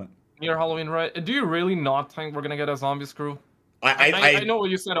Halloween at some point. Near Halloween, right? Do you really not think we're gonna get a zombies crew? I know what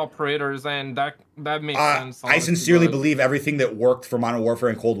you said, operators, and that makes sense. I sincerely believe everything that worked for Modern Warfare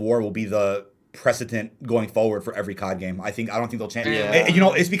and Cold War will be the precedent going forward for every COD game. I don't think they'll change. Yeah.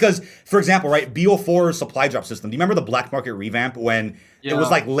 It's because, for example, right, BO4's supply drop system. Do you remember the Black Market revamp when it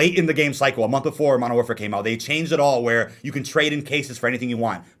was like late in the game cycle, a month before Modern Warfare came out? They changed it all where you can trade in cases for anything you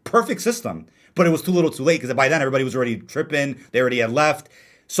want. Perfect system, but it was too little too late because by then everybody was already tripping. They already had left.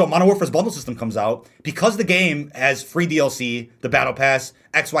 So Modern Warfare's bundle system comes out. Because the game has free DLC, the Battle Pass,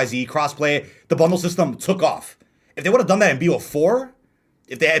 XYZ, crossplay, the bundle system took off. If they would have done that in BO4,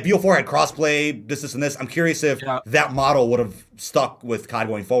 if BO4 had crossplay, this, and this, I'm curious if that model would have stuck with COD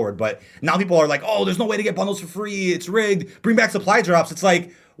going forward. But now people are like, oh, there's no way to get bundles for free. It's rigged. Bring back supply drops. It's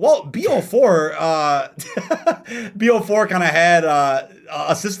like, well, BO4 kind of had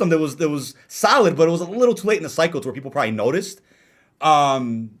a system that was solid, but it was a little too late in the cycle to where people probably noticed. I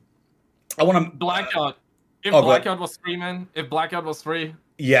want to Blackout. If Blackout was free, man. If Blackout was free,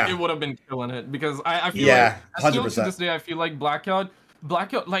 it would have been killing it. Because I feel like, 100%. To this day, I feel like Blackout,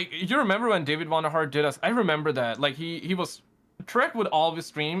 like you remember when David Vonderhaar did us? I remember that. Like he was, Trek would always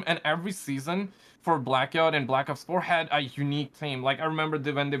stream, and every season for Blackout and Black Ops 4 had a unique theme. Like I remember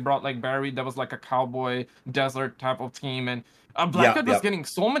when they brought like Barry, that was like a cowboy desert type of team, and Blackout was getting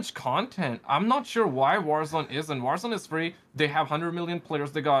so much content. I'm not sure why Warzone isn't. Warzone is free. They have 100 million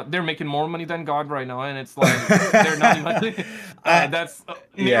players. They're making more money than God right now, and it's like they're not even. That's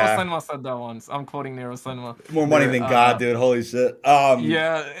Nero Cinema said that once. I'm quoting Nero Cinema. More money than God, dude. Holy shit.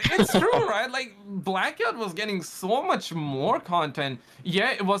 Yeah, it's true, right? Like Blackout was getting so much more content.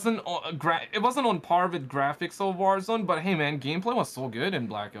 Yeah, it wasn't on par with graphics of Warzone, but hey, man, gameplay was so good in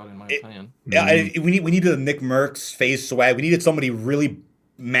Blackout, in my opinion. Yeah, we needed a Nick Merckx phase swag. We needed somebody really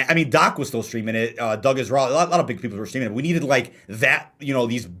I mean, Doc was still streaming it. Doug is raw. A lot of big people were streaming it. We needed like that,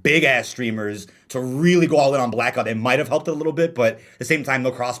 these big ass streamers to really go all in on Blackout. It might have helped it a little bit, but at the same time,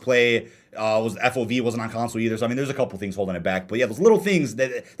 no crossplay. Was FOV wasn't on console either. So I mean, there's a couple things holding it back. But yeah, those little things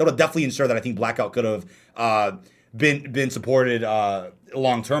that would definitely ensure that I think Blackout could have been supported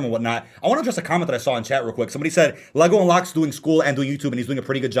long term and whatnot. I want to address a comment that I saw in chat real quick. Somebody said Lego Unlock's doing school and doing YouTube, and he's doing a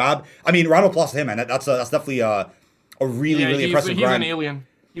pretty good job. I mean, round of applause to him, man. That's definitely a really impressive grind. He's an alien.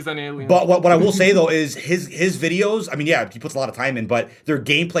 He's an alien. But what I will say though is his videos, I mean, yeah, he puts a lot of time in, but they're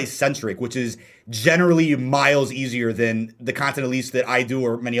gameplay centric, which is generally miles easier than the content, at least that I do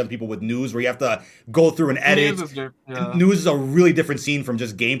or many other people with news, where you have to go through and edit. News is a really different scene from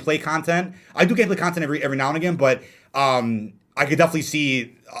just gameplay content. I do gameplay content every now and again, but I could definitely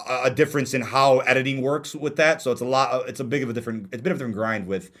see a difference in how editing works with that. So it's a bit of a different grind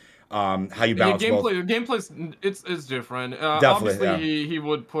with how you balance gameplay's it's different. Definitely, obviously he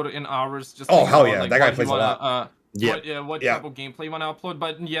would put in hours just hell yeah, like, that guy plays a lot. What type of gameplay you want to upload,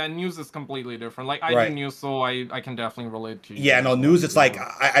 but yeah, news is completely different. Like I do news, so I can definitely relate to you. Yeah, no, news, it's like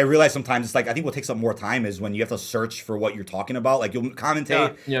I realize sometimes it's like I think what takes up more time is when you have to search for what you're talking about. Like you'll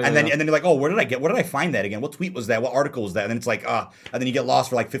commentate and then you're like, oh, where did I find that again? What tweet was that? What article was that? And then it's like and then you get lost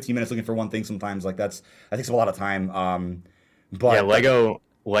for like 15 minutes looking for one thing sometimes. Like that takes up a lot of time. But yeah,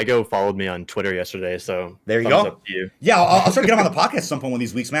 Lego followed me on Twitter yesterday, so there you go. Yeah, I'll start getting him on the podcast at some point one of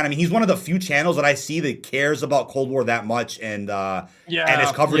these weeks, man. I mean, he's one of the few channels that I see that cares about Cold War that much and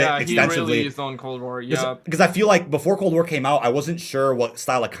has covered it extensively. He really is on Cold War, because I feel like before Cold War came out, I wasn't sure what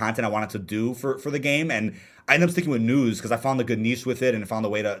style of content I wanted to do for the game, and I ended up sticking with news because I found a good niche with it and found a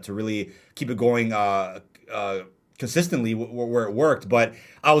way to really keep it going consistently where it worked. But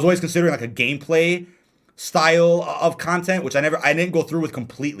I was always considering like a gameplay style of content, which I didn't go through with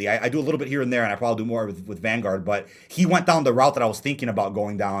completely. I do a little bit here and there, and I probably do more with Vanguard, but he went down the route that I was thinking about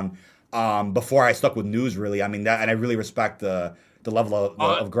going down before I stuck with news, really. I mean, that, and I really respect the level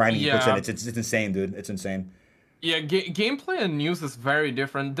of grinding he puts in. It's insane, dude. It's insane. Yeah, gameplay and news is very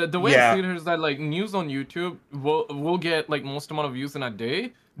different. The way I see it is that like news on YouTube will get like most amount of views in a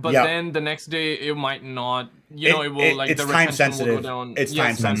day, but then the next day it might not. It will like it's the time sensitive. Will go down. It's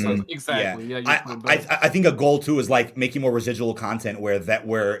time sensitive. Exactly. Yeah. I think a goal too is like making more residual content it's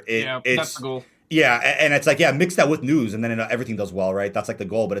that's the goal. Yeah, and it's like mix that with news, and then everything does well, right? That's like the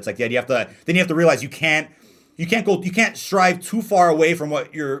goal. But it's like you have to realize you can't strive too far away from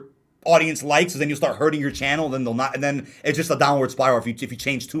what your audience likes, and then you start hurting your channel. Then they'll not, and then it's just a downward spiral if you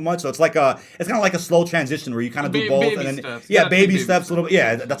change too much. So it's kind of like a slow transition where you kind of do both, and then steps. baby steps a little bit.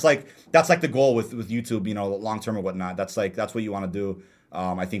 Yeah, that's like the goal with YouTube, long term or whatnot. That's what you want to do.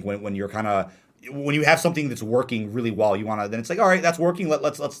 I think when you're when you have something that's working really well, you want to, then it's like, all right, that's working.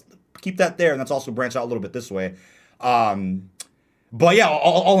 Let's keep that there, and let's also branch out a little bit this way. But yeah,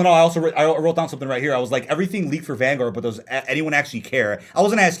 all in all, I wrote down something right here. I was like, everything leaked for Vanguard, but does anyone actually care? I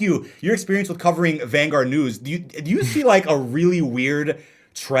was gonna ask you your experience with covering Vanguard news. Do you see like a really weird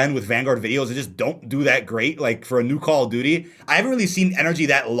trend with Vanguard videos that just don't do that great? Like for a new Call of Duty, I haven't really seen energy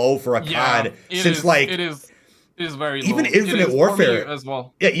that low for a COD since it is very even low. Infinite Warfare as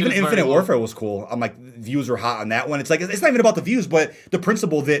well. Yeah, even Infinite Warfare was cool. I'm like, views were hot on that one. It's like it's not even about the views, but the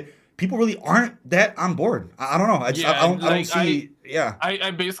principle that people really aren't that on board. I don't know. I don't see.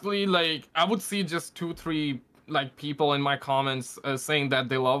 I basically like I would see just 2-3 like people in my comments saying that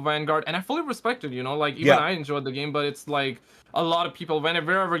they love Vanguard, and I fully respect it. Like even I enjoyed the game, but it's like a lot of people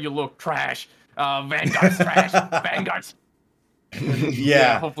wherever you look, trash. Vanguard's trash. Vanguard's.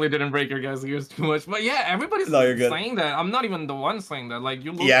 Hopefully it didn't break your guys' ears too much, but yeah, everybody's saying that. I'm not even the one saying that. Like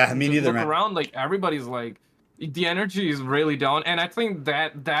you look, me neither, look around, like everybody's like. The energy is really down, and I think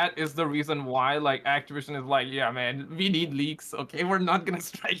that is the reason why like Activision is like, yeah, man, we need leaks. Okay, we're not gonna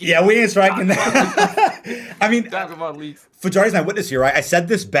strike. Yeah, we ain't striking that. I mean, talk about leaks. Fajari's my witness here, right? I said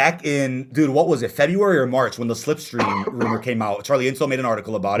this back in, dude, what was it, February or March, when the Slipstream rumor came out. Charlie Intel made an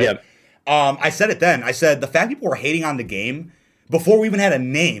article about it. I said it then. I said the fact people were hating on the game before we even had a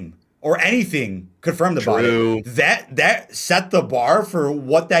name or anything confirmed about it. That set the bar for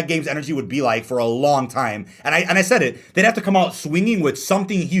what that game's energy would be like for a long time. And I said it. They'd have to come out swinging with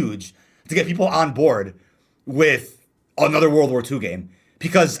something huge to get people on board with another World War II game.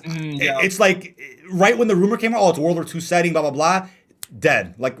 Because it's like, right when the rumor came out, it's World War II setting, blah, blah, blah,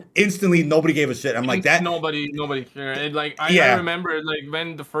 dead. Like, instantly, nobody gave a shit. I'm like, that... Nobody cared. And, like, I remember, like,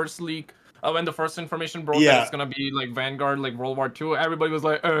 when the first leak... when the first information broke that it's gonna be like Vanguard, like World War II, everybody was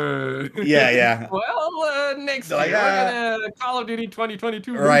like, Well, next year we're gonna Call of Duty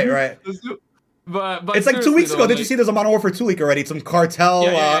 2022. Right. But it's like 2 weeks ago. Did you see there's a Modern Warfare 2 leak already? Some cartel.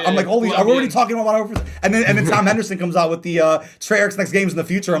 I'm like, holy, are we already talking about Modern Warfare? And then Tom Henderson comes out with the Treyarch's next games in the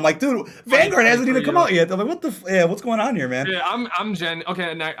future. I'm like, dude, Vanguard hasn't even come out yet. I'm like, what's going on here, man? Yeah,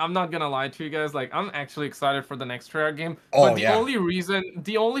 okay, I'm not gonna lie to you guys. Like, I'm actually excited for the next Treyarch game. Oh, but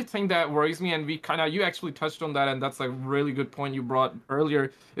the only thing that worries me, and you actually touched on that, and that's a really good point you brought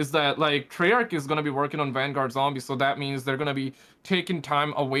earlier, is that like Treyarch is gonna be working on Vanguard Zombies, so that means they're gonna be taking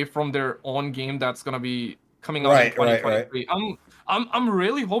time away from their own game that's gonna be coming out in 2023. Right. I'm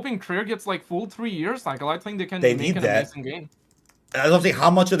really hoping Treyarch gets like full 3 year cycle. I think they can make an amazing game. I was gonna say,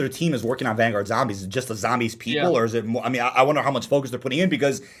 how much of their team is working on Vanguard Zombies? Is it just the Zombies people, or is it more, I mean, I wonder how much focus they're putting in,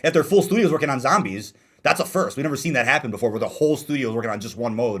 because if their full studio is working on Zombies, that's a first. We've never seen that happen before, where the whole studio is working on just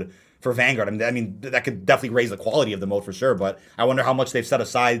one mode for Vanguard. I mean, that could definitely raise the quality of the mode for sure, but I wonder how much they've set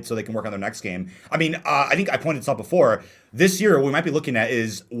aside so they can work on their next game. I mean, I think I pointed this out before. This year, what we might be looking at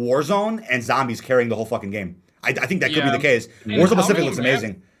is Warzone and Zombies carrying the whole fucking game. I think that could be the case. Warzone Pacific looks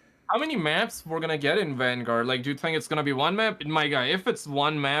amazing. How many maps we're gonna get in Vanguard? Like, do you think it's gonna be one map? My guy, if it's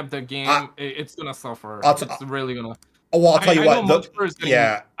one map, the game it's gonna suffer. It's really gonna. Oh, well, I'll tell you what. I know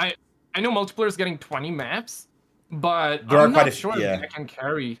multiplayer is getting 20 maps, but I'm not sure if I can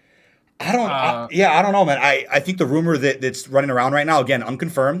carry. I don't know, man. I think the rumor that's running around right now, again,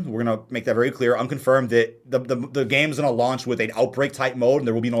 unconfirmed. We're gonna make that very clear. Unconfirmed that the game's gonna launch with an outbreak type mode, and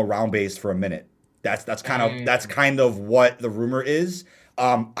there will be no round base for a minute. That's kind of what the rumor is.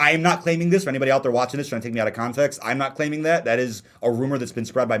 I am not claiming this. For anybody out there watching this trying to take me out of context, I'm not claiming that. That is a rumor that's been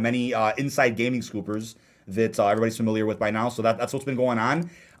spread by many inside gaming scoopers that everybody's familiar with by now. So that's what's been going on.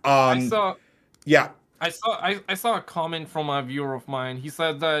 I saw a comment from a viewer of mine. He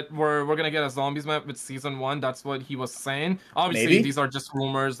said that we're gonna get a zombies map with season 1. That's what he was saying. Obviously, these are just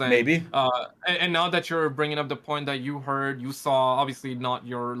rumors. And, and now that you're bringing up the point that you saw, obviously not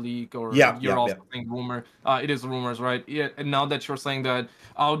your leak or you're also saying rumor. It is rumors, right? Yeah. And now that you're saying that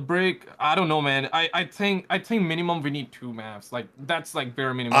outbreak, I don't know, man. I think minimum we need 2 maps. Like, that's like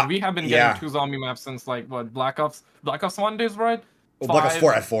bare minimum. We have been getting 2 zombie maps since like what, Black Ops 1 days, right? Well, Black Ops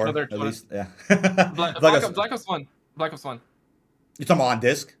 4 at 4, at least. Yeah. Black Ops 1. You're talking about on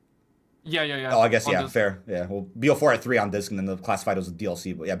disc? Yeah. Oh, I guess, fair. Yeah, well, BO4 at 3 on disc, and then the classified was a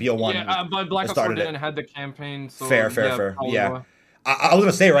DLC, but yeah, BO1. Yeah, but Black Ops 4 didn't have the campaign, so... Fair. Yeah. I was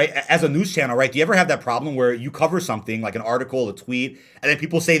going to say, right, as a news channel, right, do you ever have that problem where you cover something, like an article, a tweet, and then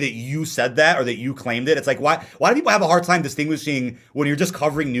people say that you said that or that you claimed it? It's like, why do people have a hard time distinguishing when you're just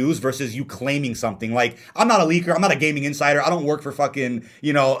covering news versus you claiming something? Like, I'm not a leaker, I'm not a gaming insider, I don't work for fucking,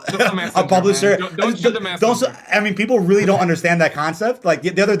 a publisher. I mean, people really don't understand that concept. Like,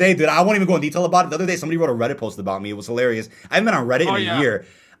 the other day, dude, I won't even go in detail about it. The other day, somebody wrote a Reddit post about me. It was hilarious. I haven't been on Reddit in a year.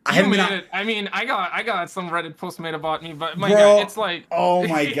 I mean, I got some Reddit posts made about me, but God, it's like, oh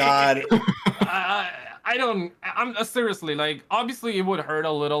my God. I'm seriously, like, obviously it would hurt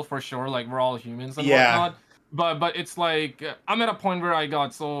a little for sure. Like, we're all humans and whatnot, but it's like, I'm at a point where I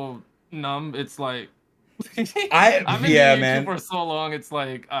got so numb. It's like, I've been doing for so long. It's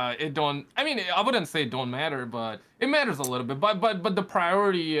like, it don't, I mean, I wouldn't say it don't matter, but it matters a little bit. But the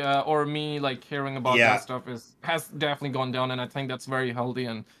priority or me like caring about that stuff has definitely gone down, and I think that's very healthy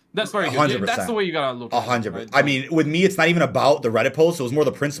and that's very good. 100%. That's the way you gotta look at 100%. Right? I mean, with me, it's not even about the Reddit post. It was more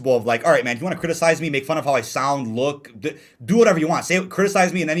the principle of like, all right, man, if you want to criticize me, make fun of how I sound, look, do whatever you want.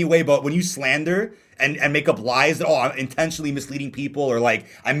 Criticize me in any way, but when you slander and make up lies that, I'm intentionally misleading people or like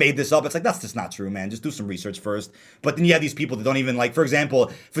I made this up, it's like, that's just not true, man. Just do some research first. But then you have these people that don't even, like, for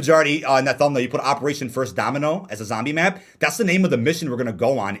example, Fajardi, in that thumbnail, you put Operation First Domino as a zombie map. That's the name of the mission we're gonna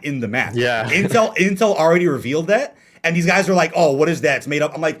go on in the map. Yeah. Intel already revealed that, and these guys are like, oh, what is that? It's made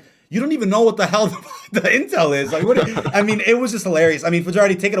up. I'm like, you don't even know what the hell the intel is. Like, I mean, it was just hilarious. I mean,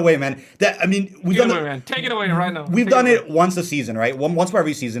 Fajardi, take it away, man. We've done it, man. Take it away right now. We've done it once a season, right? Once per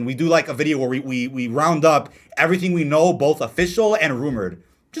every season. We do like a video where we round up everything we know, both official and rumored,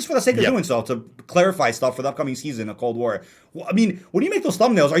 just for the sake of doing so, to clarify stuff for the upcoming season of Cold War. Well, I mean, when you make those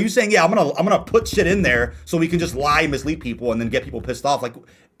thumbnails, are you saying, I'm gonna put shit in there so we can just lie, mislead people, and then get people pissed off? Like,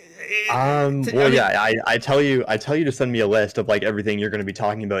 I tell you to send me a list of like everything you're going to be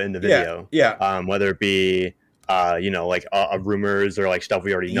talking about in the video. Whether it be like rumors or like stuff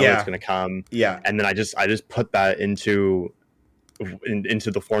we already know that's going to come. And then I just put that into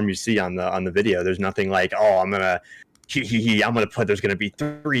the form you see on the video. There's nothing like, I'm gonna put there's gonna be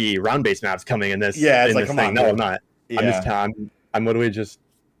 3 round-based maps coming in this. It's like, come on, no, I'm not. I'm literally just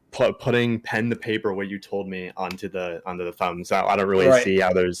putting pen to paper what you told me onto the thumb. So I don't really see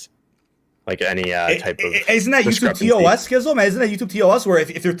how there's like any type of. Isn't that YouTube TOS, Skizzle? Man, isn't that YouTube TOS where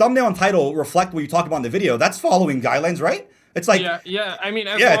if your thumbnail and title reflect what you talk about in the video, that's following guidelines, right? It's like yeah. I mean,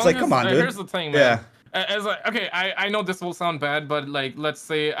 it's like come on, dude. Here's the thing, man. As okay, I know this will sound bad, but like, let's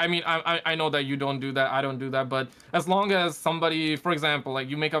say, I mean, I know that you don't do that, I don't do that, but as long as somebody, for example, like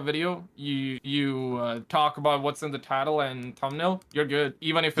you make a video, you talk about what's in the title and thumbnail, you're good.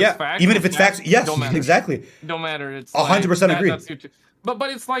 Even if it's facts. Even if it's facts, yes, exactly. Don't matter. It's 100% agree. That's YouTube. But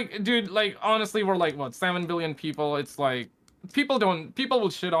it's like, dude, like honestly, we're like what 7 billion people. It's like people will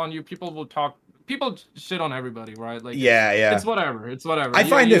shit on you. People shit on everybody, right? Like it's whatever. It's whatever. I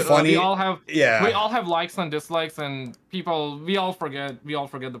find it funny. We all have likes and dislikes, and we all forget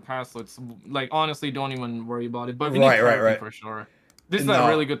the past. So it's like honestly, don't even worry about it. But we need therapy for sure. This is a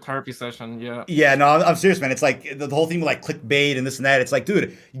really good therapy session. Yeah, no, I'm serious, man. It's like the whole thing with like clickbait and this and that. It's like,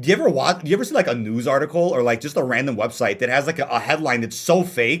 dude, do you ever see like a news article or like just a random website that has like a headline that's so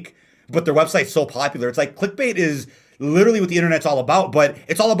fake, but their website's so popular? It's like clickbait is literally what the internet's all about, but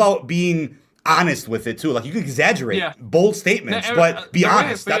it's all about being honest with it too. Like you can exaggerate bold statements, but be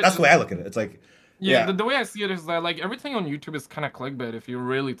honest. That's the way I look at it. It's like the way I see it is that like everything on YouTube is kind of clickbait if you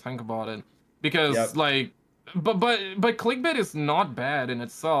really think about it, because like but clickbait is not bad in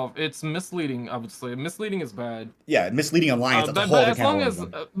itself. It's misleading, I would say. Misleading is bad. Yeah, misleading online is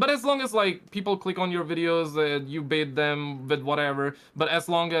but as long as like people click on your videos, you bait them with whatever. But as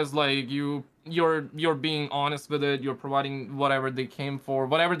long as like you're being honest with it, you're providing whatever they came for,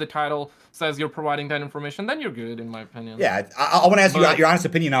 whatever the title says, you're providing that information, then you're good, in my opinion. Yeah, I want to ask you your honest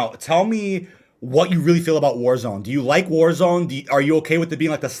opinion now. Tell me what you really feel about Warzone. Do you like Warzone? Are you okay with it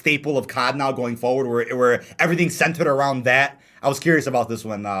being like the staple of COD now going forward, where everything's centered around that? I was curious about this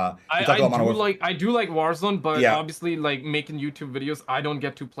one. I do like Warzone, but obviously, like making YouTube videos, I don't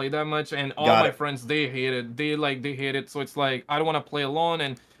get to play that much, and all my friends, they hate it. They hate it. So it's like I don't want to play alone,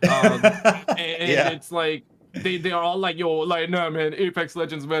 and it's like they are all like, yo, like, no man, Apex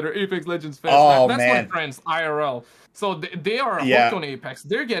Legends better, Apex Legends faster. Oh, that's man. my friends IRL. So they are hooked on Apex.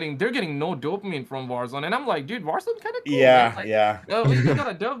 They're getting no dopamine from Warzone, and I'm like, dude, Warzone kind of cool. We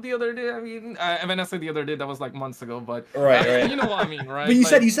got a dub the other day. I mean, when I say the other day, that was like months ago, but right. You know what I mean, right? But you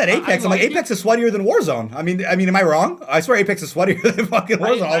said Apex. I'm like, Apex is sweatier than Warzone. I mean, am I wrong? I swear Apex is sweatier than fucking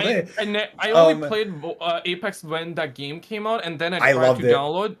Warzone all day. I only played Apex when that game came out, and then I tried to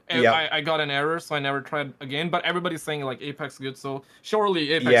download, and I got an error, so I never tried again. But everybody's saying like Apex is good, so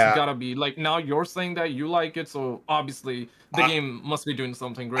surely Apex gotta be like. Now you're saying that you like it, so obviously the game must be doing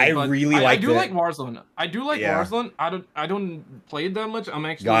something great. I do like Warzone. I do like Warzone. I don't play it that much. I'm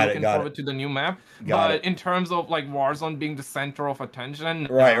actually looking forward to the new map. But in terms of like Warzone being the center of attention,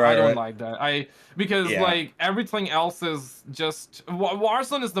 I don't like that. Because like everything else is just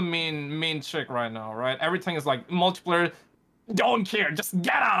Warzone is the main chick right now, right? Everything is like multiplayer. Don't care, just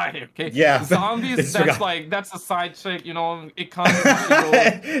get out of here, okay? Yeah. Zombies, that's a side chick, you know. It comes,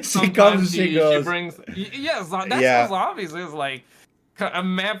 she goes. She brings. Yes, that's what zombies is like. A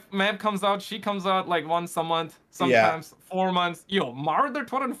map comes out, she comes out like once a month, sometimes 4 months. Yo, Marauder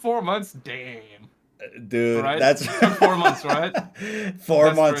 12 in 4 months, damn. Dude, right? that's 4 months, right?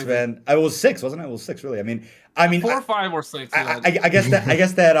 4 months, crazy. Man. It was 6, wasn't it? It was 6, really. I mean, 4 or 5 or 6. I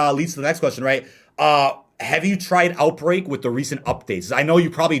guess that leads to the next question, right? Have you tried Outbreak with the recent updates? I know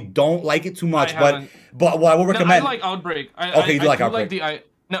you probably don't like it too much, but what I would recommend. I like Outbreak. You do like Outbreak.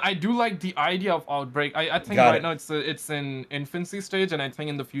 I do like the idea of Outbreak. I think right now it's in infancy stage, and I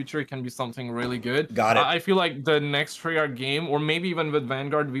think in the future it can be something really good. Got it. I feel like the next Treyarch game, or maybe even with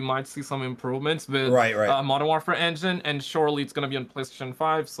Vanguard, we might see some improvements with Modern Warfare engine, and surely it's gonna be on PlayStation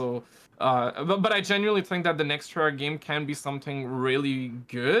 5. So, but I genuinely think that the next Treyarch game can be something really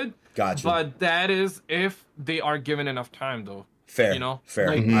good. Gotcha. But that is if they are given enough time, though. Fair. You know,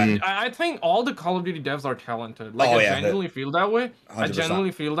 fair. Like, I think all the Call of Duty devs are talented. Like I genuinely feel that way. 100%. I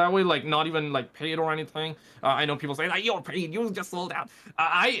genuinely feel that way. Like not even like paid or anything. I know people say like you're paid, you just sold out.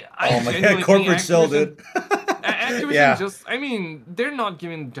 I my God, corporate sell, dude. Activision just, I mean, they're not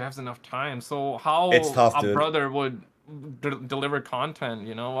giving devs enough time. So how it's tough, a dude. brother would deliver content,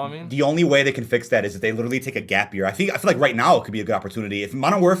 you know what I mean? The only way they can fix that is if they literally take a gap year. I feel like right now it could be a good opportunity. If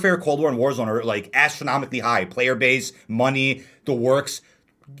Modern Warfare, Cold War, and Warzone are like astronomically high, player base, money, the works,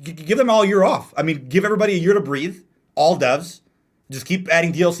 give them all a year off. I mean, give everybody a year to breathe. All devs, just keep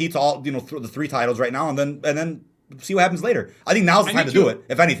adding DLC to all the 3 titles right now, and then see what happens later. I think now's the time to do it.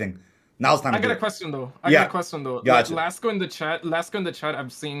 If anything. Now's the time. I got a question though. Gotcha. Lasco in the chat.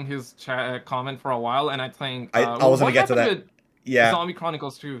 I've seen his chat comment for a while, and I think I was gonna get to that. Zombie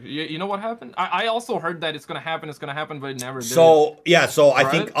Chronicles 2. You know what happened? I also heard that it's gonna happen, but it never did. So I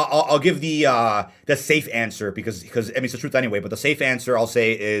think I'll give the safe answer because I mean it's the truth anyway. But the safe answer I'll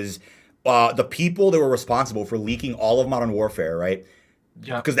say is the people that were responsible for leaking all of Modern Warfare, right?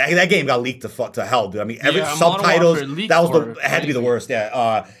 Yeah, because that game got leaked to hell, dude. I mean, every subtitles that was had to be the worst.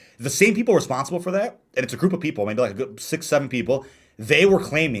 Yeah, the same people responsible for that, and it's a group of people, maybe like a good 6-7 people. They were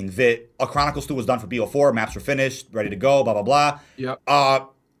claiming that a Chronicles 2 was done for BO4, maps were finished, ready to go, blah blah blah. Yeah.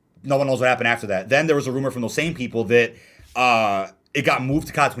 No one knows what happened after that. Then there was a rumor from those same people that it got moved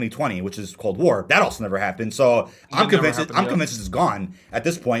to COD 2020, which is Cold War. That also never happened. So I'm convinced it's gone at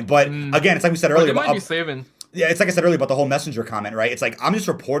this point. But again, it's like we said earlier. It might be saving. Yeah, it's like I said earlier about the whole Messenger comment, right? It's like I'm just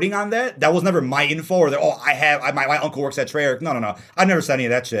reporting on that. That was never my info, or that my uncle works at Treyarch. No. I never said any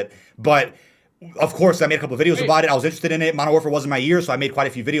of that shit. But of course, I made a couple of videos about it. I was interested in it. Modern Warfare wasn't my year, so I made quite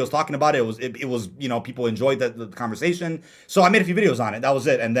a few videos talking about it. It was people enjoyed the conversation, so I made a few videos on it. That was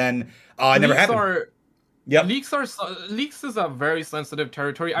it, and then it never happened. Yep. Leaks is a very sensitive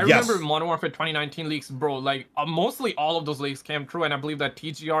territory. I remember Modern Warfare 2019 leaks, bro. Like mostly all of those leaks came true, and I believe that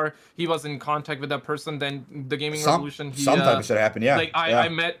TGR, he was in contact with that person. Then the Gaming Revolution, some type of shit happened. Yeah. Like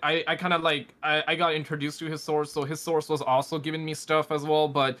I kind of like I got introduced to his source, so his source was also giving me stuff as well,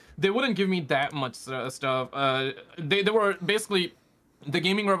 but they wouldn't give me that much stuff. They were basically. The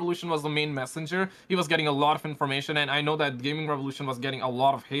Gaming Revolution was the main messenger. He was getting a lot of information, and I know that Gaming Revolution was getting a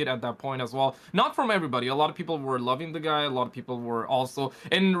lot of hate at that point as well. Not from everybody. A lot of people were loving the guy. A lot of people were also...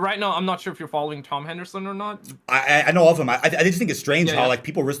 And right now, I'm not sure if you're following Tom Henderson or not. I know of him. I just think it's strange how like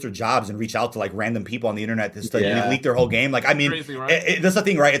people risk their jobs and reach out to like random people on the internet to leak their whole game. Like, I mean, crazy, right? That's the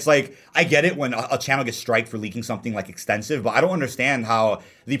thing, right? It's like, I get it when a channel gets striked for leaking something like extensive, but I don't understand how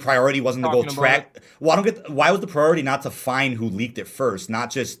the priority wasn't to go track... Well, I don't get... Why was the priority not to find who leaked it first? Not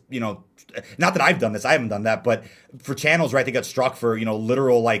just... not that I've done this, I haven't done that, but for channels, right, they got struck for,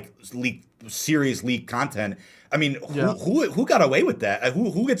 literal, like, serious leak content. I mean, who got away with that?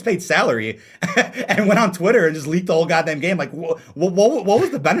 Who gets paid salary and went on Twitter and just leaked the whole goddamn game? Like, what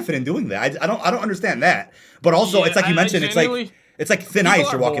was the benefit in doing that? I don't understand that. But also, it's like you mentioned, it's like thin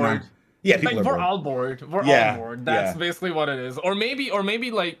ice you're walking on. Yeah, people like, are we're all bored. We're all bored. That's basically what it is. Or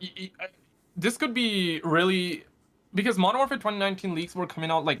maybe like this could be really. Because Modern Warfare 2019 leaks were coming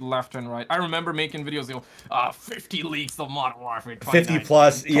out like left and right. I remember making videos, 50 leaks of Modern Warfare 2019. 50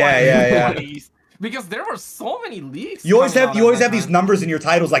 plus, yeah. Because there were so many leaks. You always have these numbers in your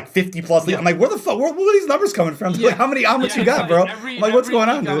titles, like 50 plus. Yeah. I'm like, where are these numbers coming from? Yeah. Like, how much you got, bro? I'm like, what's going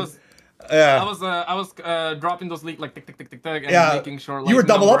on, dude? I was dropping those leaks like tick and making sure. Like, you were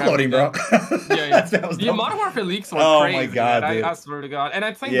double uploading, bro. Yeah. Modern Warfare leaks were crazy. Oh my god, dude. I swear to God. And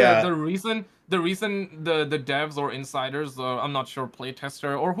I think that the reason the devs or insiders, I'm not sure,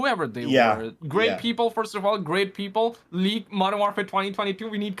 playtester or whoever they were, great people, leak Modern Warfare 2022.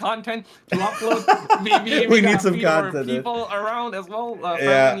 We need content to upload. Maybe we need some content. People around as well.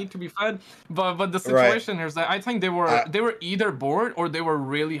 Family need to be fed. But the situation here is that I think they were either bored or they were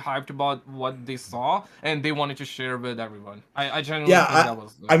really hyped about what they saw and they wanted to share with everyone. I genuinely think that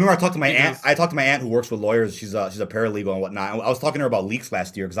was. I remember I talked to my aunt. I talked to my aunt who works with lawyers. She's a paralegal and whatnot. I was talking to her about leaks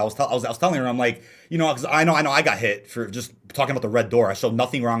last year because I was telling her, I'm like, because I know I got hit for just talking about the red door. I showed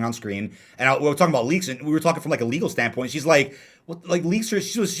nothing wrong on screen, and we were talking about leaks, and we were talking from like a legal standpoint. She's like, "What? Like leaks are?"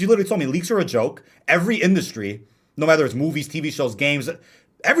 She literally told me leaks are a joke. Every industry, no matter it's movies, TV shows, games,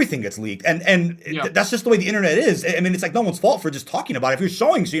 everything gets leaked, and that's just the way the internet is. I mean, it's like no one's fault for just talking about it. If you're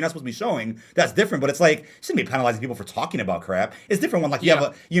showing shit you're not supposed to be showing, that's different. But it's like you shouldn't be penalizing people for talking about crap. It's different when like you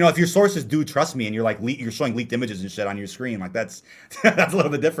have if your sources do trust me and you're like you're showing leaked images and shit on your screen, like that's a little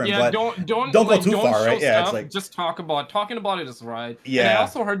bit different. Yeah, but don't go too far, right? Yeah, it's like just talking about it is right. Yeah. And I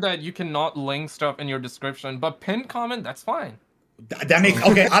also heard that you cannot link stuff in your description, but pinned comment, that's fine. That makes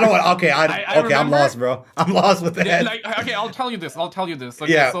okay. I don't want. Okay, I'm lost, bro. I'm lost with that. Okay, I'll tell you this.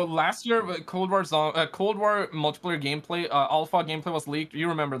 Okay, so last year, Cold War multiplayer gameplay, alpha gameplay was leaked. You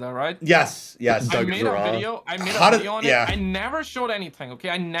remember that, right? Yes. I made a video on it. I never showed anything. Okay,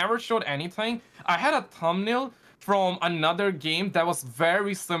 I never showed anything. I had a thumbnail from another game that was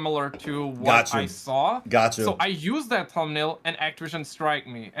very similar to what I saw. Gotcha. So I used that thumbnail and Activision strike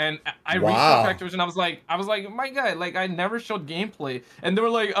me. And I reached out to Activision. I was like, my guy, like I never showed gameplay. And they were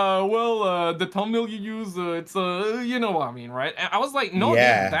like, the thumbnail you use, it's you know what I mean, right? And I was like, no, dude,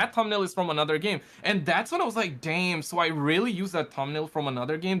 that thumbnail is from another game. And that's when I was like, damn, so I really used that thumbnail from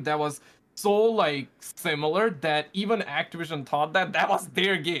another game that was so like similar that even Activision thought that was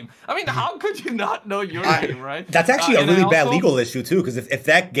their game. I mean, how could you not know your game, right? That's actually a really bad legal issue too, because if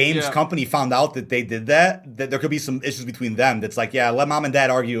that game's company found out that they did that there could be some issues between them. That's like, let mom and dad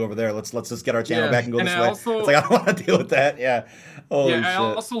argue over there. Let's just get our channel back and go this way. It's like I don't want to deal with that. Yeah. Holy shit. I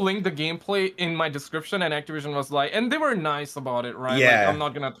also linked the gameplay in my description, and Activision was like, and they were nice about it, right? Yeah. Like, I'm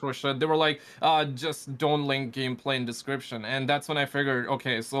not gonna throw shit. They were like, just don't link gameplay in description, and that's when I figured,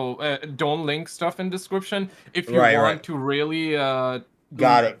 okay, so don't link stuff in description if you want to really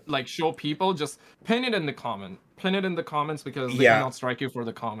Got it. like show people, just pin it in the comments because they cannot strike you for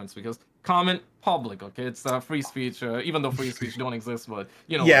the comments because comment public, okay? It's free speech, even though free speech don't exist, but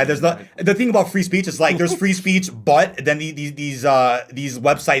you know. Yeah, there's not. Right? The thing about free speech is like there's free speech, but then these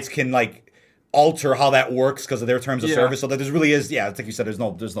websites can like alter how that works because of their terms of service. So that there really is, it's like you said, there's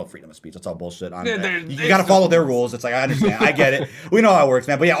no freedom of speech. It's all bullshit. You got to follow their rules. It's like, I understand, I get it. We know how it works,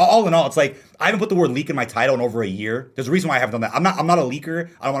 man. But yeah, all in all, it's like I haven't put the word leak in my title in over a year. There's a reason why I haven't done that. I'm not a leaker.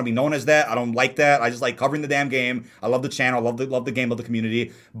 I don't want to be known as that. I don't like that. I just like covering the damn game. I love the channel. I love the game, love the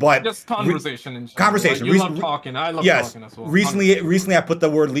community. But just conversation. Conversation. Like, you love talking. I love talking as well. Recently, I put the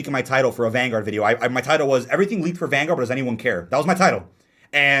word leak in my title for a Vanguard video. My title was everything leaked for Vanguard, but does anyone care? That was my title.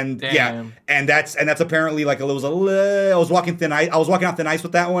 And Damn. and that's apparently like I was walking on thin ice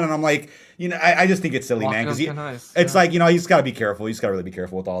with that one, and I'm like, I just think it's silly, man, because it's like, you just got to be careful. You just got to really be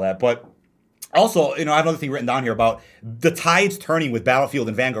careful with all that. But also, I have another thing written down here about the tides turning with Battlefield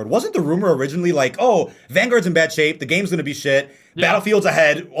and Vanguard. Wasn't the rumor originally like, oh, Vanguard's in bad shape, the game's gonna be shit, Battlefield's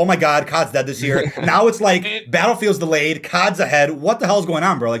ahead, oh my god, COD's dead this year. Now it's like Battlefield's delayed, COD's ahead. What the hell's going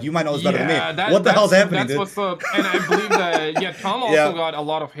on, bro? Like, you might know this better than me. What the hell's happening, dude? That's what's up. And I believe that Tom also got a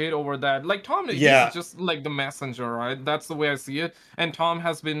lot of hate over that. Like, Tom he's just like the messenger, right? That's the way I see it. And Tom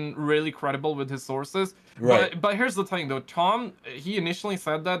has been really credible with his sources. Right. But here's the thing though, Tom, he initially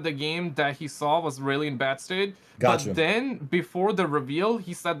said that the game that he saw was really in bad state. Gotcha. But then before the reveal,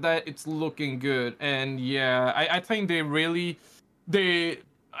 he said that it's looking good. And I think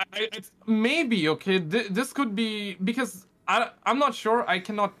maybe, okay, this could be, because I'm not sure, I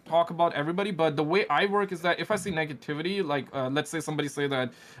cannot talk about everybody, but the way I work is that if I see negativity, like let's say somebody say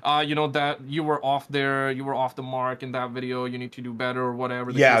that that you were off the mark in that video, you need to do better or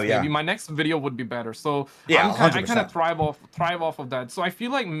whatever the case may be, my next video would be better. So I kind of thrive off of that. So I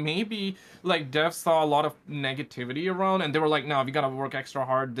feel like maybe like devs saw a lot of negativity around and they were like, no, we gotta work extra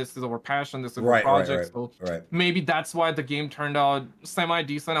hard, this is our passion, this is our project. So maybe that's why the game turned out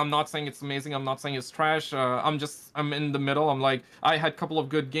semi-decent. I'm not saying it's amazing, I'm not saying it's trash, I'm in the middle. I'm like, I had a couple of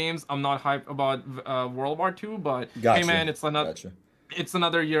good games. I'm not hyped about World War II, but hey man, it's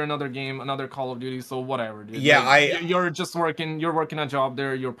another year, another game, another Call of Duty, so whatever, dude. Yeah, like, you're working a job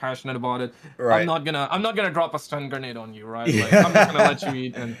there, you're passionate about it. Right. I'm not gonna drop a stun grenade on you, right? Like, I'm just gonna let you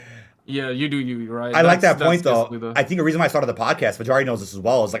eat and you do you, right? I like that point though. I think the reason why I started the podcast, Vajari knows this as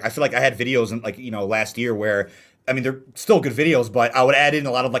well, is like I feel like I had videos in like last year where, I mean, they're still good videos, but I would add in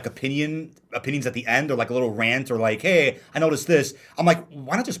a lot of like opinions at the end, or like a little rant, or like, hey, I noticed this. I'm like,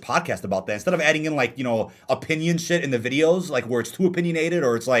 why not just podcast about that instead of adding in like, opinion shit in the videos, like where it's too opinionated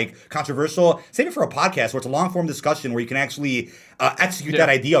or it's like controversial. Save it for a podcast where it's a long form discussion where you can actually execute that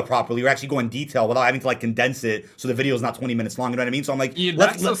idea properly, or actually go in detail without having to like condense it so the video is not 20 minutes long. You know what I mean? So I'm like,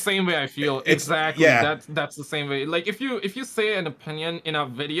 that's the same way I feel. Exactly. Yeah. That's the same way. Like if you say an opinion in a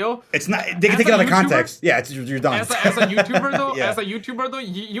video, it's not, they can take it out of context. Yeah, you're done. As a YouTuber though,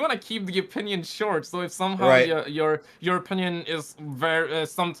 you want to keep the opinion short. So if somehow your opinion is very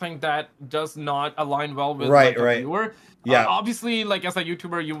something that does not align well with a viewer, obviously, like as a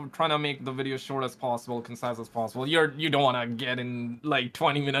YouTuber, you're trying to make the video short as possible, concise as possible. You don't want to get in like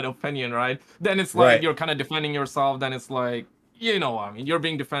 20-minute opinion, right? Then it's like you're kind of defending yourself. Then it's like, I mean, you're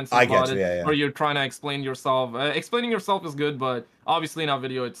being defensive about it, or you're trying to explain yourself. Explaining yourself is good, but obviously in a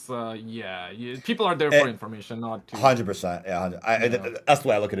video, it's people are there for information, not to. 100%, that's the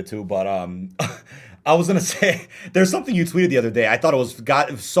way I look at it too. But I was gonna say, there's something you tweeted the other day. I thought it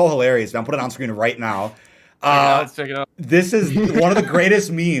was so hilarious. I'm putting it on screen right now. Let's check it out. This is one of the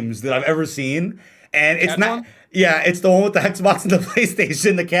greatest memes that I've ever seen, and it's not. Yeah, it's the one with the Xbox and the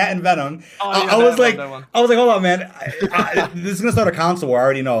PlayStation, the cat and Venom. I was like, hold on, man. This is gonna start a console war. I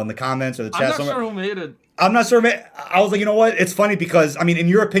already know in the comments or the chat. I'm not sure who made it. I'm not sure, man. I was like, you know what? It's funny because, I mean, in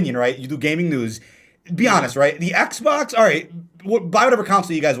your opinion, right? You do gaming news. Be honest, right? The Xbox, all right, buy whatever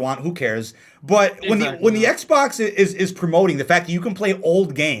console you guys want. Who cares? But when the Xbox is promoting the fact that you can play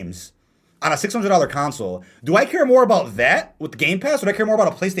old games on a $600 console, do I care more about that with the Game Pass, or do I care more about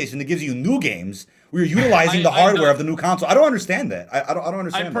a PlayStation that gives you new games where you're utilizing the hardware of the new console? I don't understand that. I don't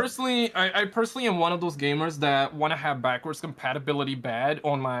understand. I personally am one of those gamers that want to have backwards compatibility bad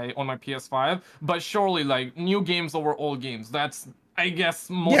on my PS5, but surely like new games over old games. That's, I guess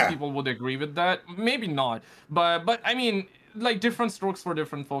most people would agree with that. Maybe not, but I mean, like different strokes for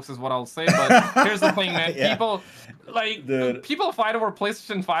different folks is what I'll say. But here's the thing, man. People fight over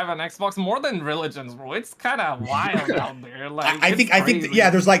PlayStation 5 and Xbox more than religions, bro. It's kind of wild out there. Like I think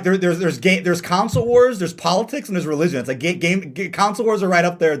there's console wars, there's politics, and there's religion. It's like console wars are right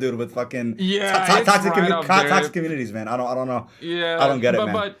up there, dude, with fucking toxic communities, man. I don't know. Yeah, I don't get it,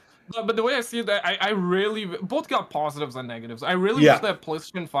 man. But the way I see it, I really both got positives and negatives. I really wish that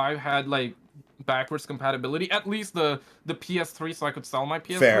PlayStation 5 had like backwards compatibility, at least the PS3, so I could sell my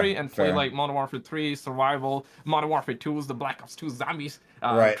PS3 and play like Modern Warfare 3, Survival, Modern Warfare 2's, the Black Ops 2 Zombies,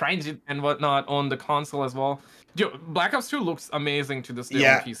 Transient and whatnot on the console as well. Yo, Black Ops 2 looks amazing to this day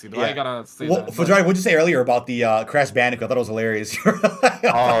on PC, though. I gotta say that. Fajari, what'd you say earlier about the Crash Bandicoot? I thought it was hilarious.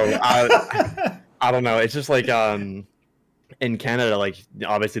 I don't know. It's just like in Canada, like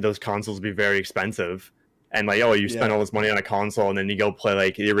obviously those consoles be very expensive. And like, oh, you spend all this money on a console, and then you go play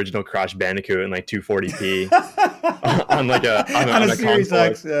like the original Crash Bandicoot in like 240p on like a Series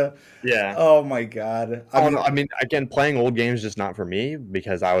X. Yeah. Oh my god. I mean, again, playing old games just not for me,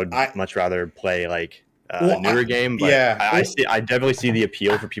 because I would much rather play like a newer game. But I definitely see the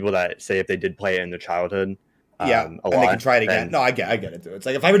appeal for people that say if they did play it in their childhood. And they can try it again. No, I get it, dude. It's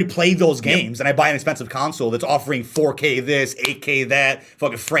like if I already played those games and I buy an expensive console that's offering 4K this, 8K that,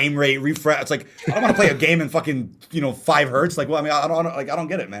 fucking frame rate refresh. It's like I don't want to play a game in fucking 5 hertz. Like, well, I mean, I don't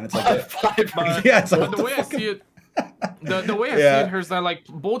get it, man. It's like 5 hertz. Yeah, it's like, the way I see it. The way I see it here is that like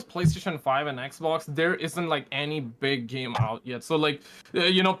both PlayStation 5 and Xbox, there isn't like any big game out yet. So like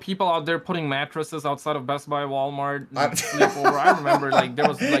people out there putting mattresses outside of Best Buy, Walmart, sleepover. I remember like there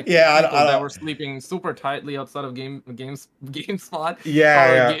was like people that were sleeping super tightly outside of GameSpot. GameStop.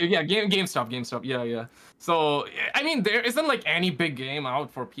 Yeah. So I mean, there isn't like any big game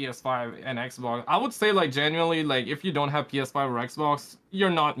out for PS5 and Xbox. I would say like genuinely, like if you don't have PS5 or Xbox, you're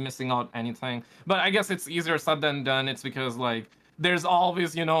not missing out anything. But I guess it's easier said than done. It's because like there's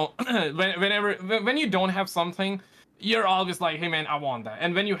always when you don't have something, you're always like, hey man, I want that.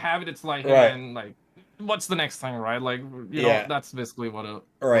 And when you have it, it's like, hey man, like what's the next thing, right? Like know, that's basically what's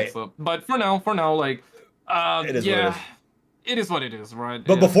up. But for now, like it is what it is. It is what it is, right?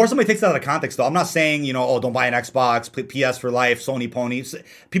 But before somebody takes that out of context, though, I'm not saying, don't buy an Xbox, PS for life, Sony pony.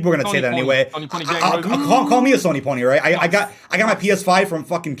 People are going to say that anyway. Call me a Sony pony, right? I got my PS5 from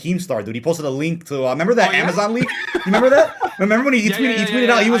fucking Keemstar, dude. He posted a link to, remember that Amazon leak? You remember that? Remember when he tweeted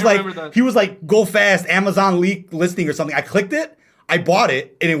out, he was like, go fast, Amazon leak listing or something. I clicked it. I bought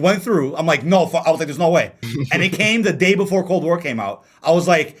it, and it went through. I'm like, no. I was like, there's no way. And it came the day before Cold War came out. I was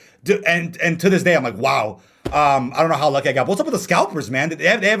like, and to this day, I'm like, wow. I don't know how lucky I got. But what's up with the scalpers, man? They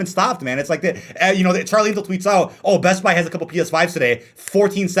haven't stopped, man. It's like Charlie Intel tweets out, "Oh, Best Buy has a couple PS5s today.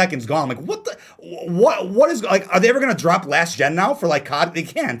 14 seconds gone." I'm like, what is like? Are they ever gonna drop last gen now for like COD? They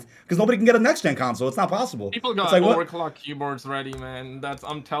can't because nobody can get a next gen console. It's not possible. People got like, overclock keyboards ready, man.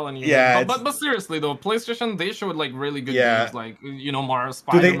 I'm telling you. Yeah. But seriously though, PlayStation, they showed like really good games, like Mario,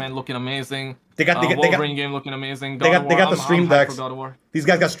 Spider-Man looking amazing. They got Wolverine game looking amazing. They got the Stream Decks. These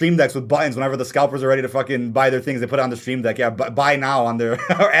guys got Stream Decks with buttons. Whenever the scalpers are ready to fucking buy their things, they put it on the Stream Deck. Yeah, buy now on their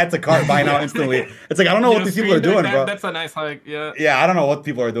or add to cart, buy now instantly. It's like I don't know what these people are doing, bro. That's a nice hike. Yeah. Yeah, I don't know what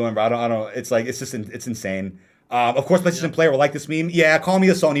people are doing, bro. I don't. It's like it's insane. Of course, PlayStation Player will like this meme. Yeah, call me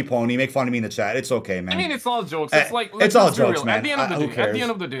a Sony pony. Make fun of me in the chat. It's okay, man. I mean, it's all jokes. It's like it's all jokes, man. At the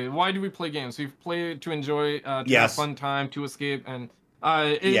end of the day, why do we play games? We play to enjoy, to have fun time, to escape, and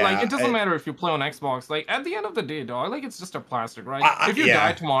it doesn't matter if you play on Xbox. Like at the end of the day, dog, like it's just a plastic, right? If you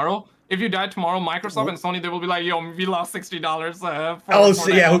die tomorrow, Microsoft and Sony, they will be like, "Yo, we lost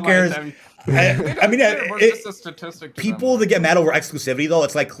 $60." Who cares? I mean, just a statistic. People that get mad over exclusivity, though,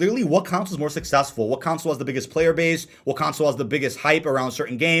 it's like clearly what console is more successful, what console has the biggest player base, what console has the biggest hype around a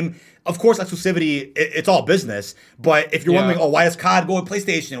certain game. Of course, exclusivity, it's all business. But if you're wondering, why does COD go with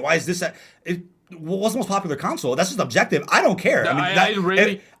PlayStation? Why is this? What's the most popular console? That's just objective. I don't care. I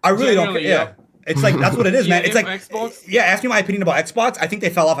really don't care. Yeah. It's like that's what it is, man. It's like Xbox? Ask me my opinion about Xbox. I think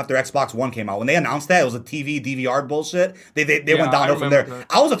they fell off after Xbox One came out. When they announced that, it was a TV DVR bullshit. They went downhill from there. That.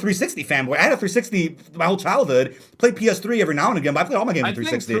 I was a 360 fanboy. I had a 360 my whole childhood. Played PS3 every now and again, but I played all my games on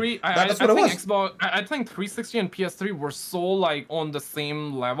 360. That's what it was. I think 360 and PS3 were so like on the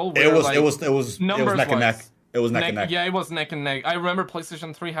same level. It was neck and neck. It was neck and neck. Yeah, it was neck and neck. I remember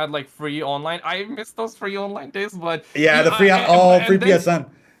PlayStation 3 had like free online. I missed those free online days, but free PSN.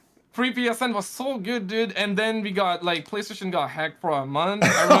 Free PSN was so good, dude. And then we got like PlayStation got hacked for a month.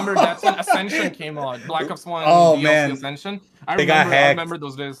 I remember that's when Ascension came out. Black Ops 1. Man, Ascension. I remember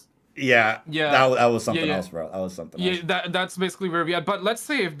those days. Yeah. That was something else, bro. That was something else. Yeah, that's basically where we are. But let's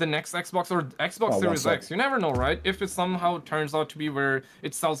say if the next Xbox or Xbox Series X, you never know, right? If it somehow turns out to be where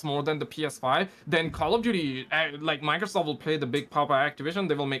it sells more than the PS5, then Call of Duty, like Microsoft will pay the big papa Activision.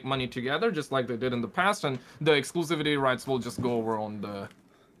 They will make money together, just like they did in the past, and the exclusivity rights will just go over on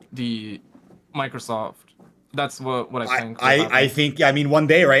the Microsoft. That's what I think. I think. I mean, one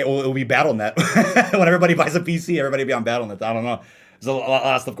day, right? It'll be BattleNet. When everybody buys a PC, everybody will be on BattleNet. I don't know. There's a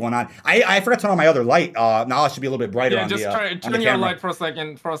lot of stuff going on. I forgot to turn on my other light. Now I should be a little bit brighter. Yeah, on just the, turn your light for a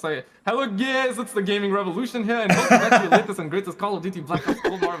second. Hello, guys, it's the Gaming Revolution here, and welcome back to the latest and greatest Call of Duty Black Ops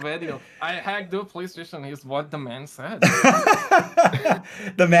Cold War video. I hacked the PlayStation. Is what the man said.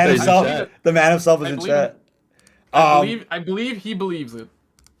 The man himself is in chat. I believe he believes it.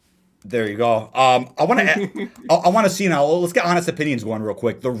 There you go. I want to see now. Let's get honest opinions going real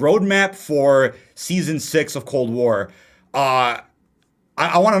quick. The roadmap for season 6 of Cold War.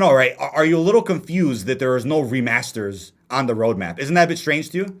 I want to know, right? Are you a little confused that there is no remasters on the roadmap? Isn't that a bit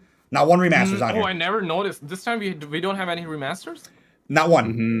strange to you? Not one remaster's on here. Oh, I never noticed. This time we don't have any remasters? Not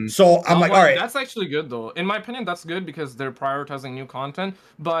one. Mm-hmm. So I'm like, all right. That's actually good, though. In my opinion, that's good because they're prioritizing new content.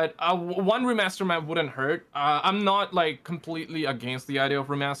 But one remaster map wouldn't hurt. I'm not like completely against the idea of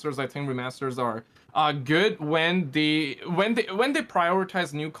remasters. I think remasters are good when they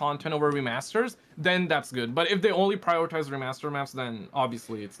prioritize new content over remasters. Then that's good. But if they only prioritize remaster maps, then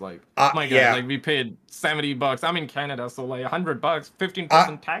obviously it's like, my God, like we paid $70. I'm in Canada, so like $100,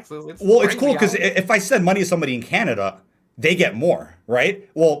 15% taxes. It's cool because if I send money to somebody in Canada, they get more, right?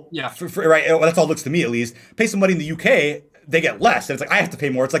 Well, yeah, right. Well, that's all it looks to me, at least. Pay somebody in the UK, they get less. And it's like, I have to pay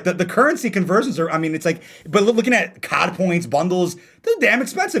more. It's like the currency conversions are, I mean, it's like, but looking at COD points, bundles, they're damn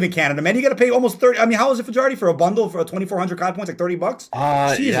expensive in Canada, man. You got to pay almost 30. I mean, how is it majority for a bundle for a 2,400 COD points, like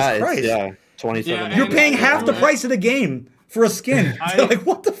 $30? Jesus Christ. Yeah, 27. You're paying half the price of the game for a skin. Like,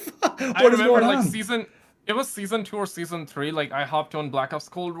 what the fuck? What is going on? It was season 2 or season 3. Like I hopped on Black Ops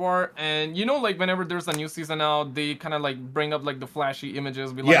Cold War, and you know, like whenever there's a new season out, they kind of like bring up like the flashy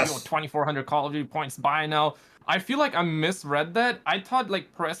images, be like, yes. 2,400 Call of Duty points buy now. I feel like I misread that. I thought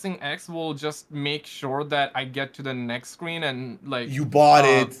like pressing X will just make sure that I get to the next screen and like you bought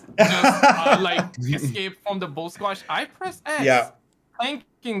it, just like escape from the bull squash. I pressed X,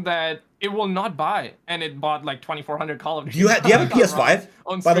 thinking that it will not buy, and it bought like 2,400 Call of Duty. Do you have a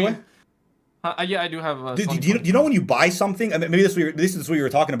PS5 by the way? Yeah, I do have. Do you know when you buy something? I mean, maybe this is what you were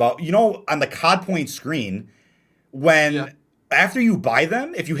talking about. You know, on the COD point screen, when after you buy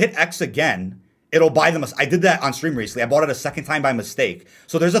them, if you hit X again, it'll buy them. I did that on stream recently. I bought it a second time by mistake.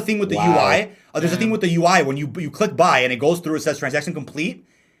 So there's a thing with the UI. There's a thing with the UI when you click buy and it goes through. It says transaction complete.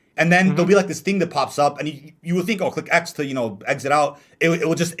 And then there'll be like this thing that pops up, and you would think, oh, click X to exit out. It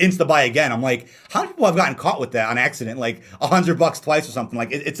will just insta buy again. I'm like, how many people have gotten caught with that on accident, like $100 twice or something?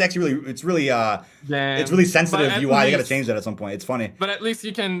 Like it's actually really sensitive UI. They got to change that at some point. It's funny. But at least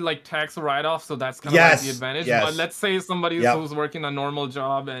you can like tax a write off, so that's kind of like the advantage. Yes. But let's say somebody who's working a normal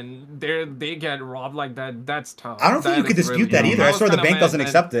job and they get robbed like that. That's tough. I don't think you could dispute that either. I swear the bank doesn't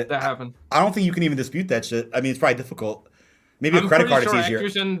accept it. That happened. I don't think you can even dispute that shit. I mean, it's probably difficult. Maybe a credit card is easier.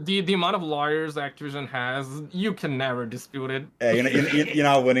 Activision, the amount of lawyers Activision has, you can never dispute it. Yeah, you're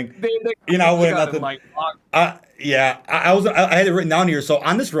not winning. You're not winning nothing. Like, I had it written down here. So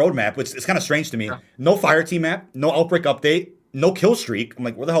on this roadmap, which is kind of strange to me, no fire team map, no outbreak update, no kill streak. I'm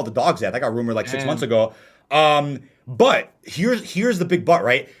like, where the hell are the dogs at? That got rumored like 6 months ago. But here's the big but,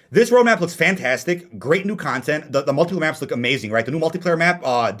 right? This roadmap looks fantastic. Great new content. The multiplayer maps look amazing, right? The new multiplayer map,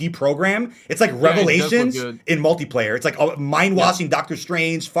 Deprogram, it's like Revelations in multiplayer. It's like mind-washing Doctor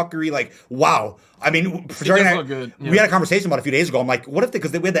Strange fuckery. Like, wow. I mean, for Jordan and I, we had a conversation about a few days ago. I'm like, what if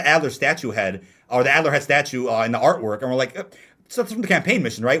because we had the Adler statue head, or the Adler head statue in the artwork, and we're like, it's from the campaign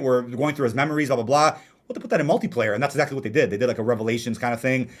mission, right? We're going through his memories, blah, blah, blah. What to put that in multiplayer, and that's exactly what they did. They did like a Revelations kind of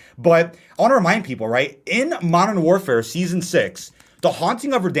thing. But I want to remind people, right? In Modern Warfare Season 6, the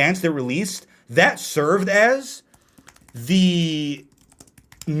Haunting of Verdansk they released, that served as the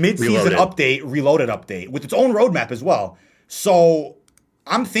mid-season reloaded update with its own roadmap as well. So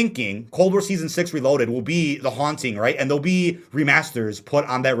I'm thinking Cold War Season 6 Reloaded will be the Haunting, right? And there'll be remasters put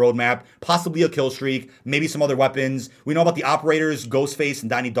on that roadmap, possibly a kill streak, maybe some other weapons. We know about the Operators, Ghostface, and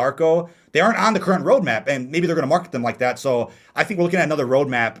Donnie Darko. They aren't on the current roadmap, and maybe they're going to market them like that. So I think we're looking at another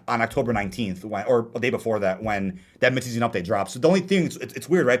roadmap on October 19th, or a day before that, when that mid-season update drops. So the only thing, it's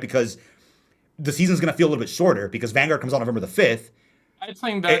weird, right? Because the season's going to feel a little bit shorter because Vanguard comes out November the 5th. I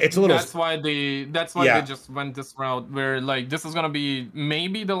think that that's why they just went this route where like this is gonna be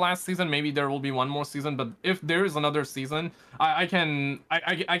maybe the last season, maybe there will be one more season, but if there is another season, I can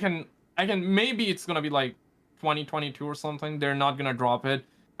maybe it's gonna be like 2022 or something. They're not gonna drop it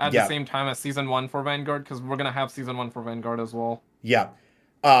at the same time as season 1 for Vanguard because we're gonna have season 1 for Vanguard as well. Yeah,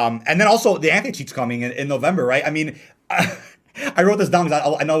 and then also the anti-cheat's coming in November, right? I mean, I wrote this down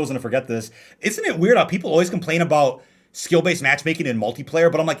because I know I was gonna forget this. Isn't it weird how people always complain about skill-based matchmaking in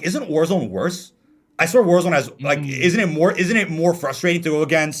multiplayer, but I'm like, isn't Warzone worse? I swear Warzone has like, isn't it more frustrating to go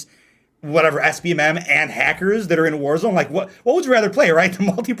against whatever SBMM and hackers that are in Warzone. Like, what would you rather play, right? The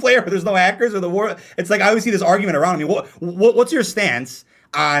multiplayer where there's no hackers, or the war? It's like I always see this argument around me. What's your stance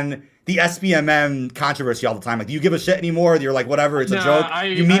on the SBMM controversy all the time? Like, do you give a shit anymore? You're like, whatever, it's a joke.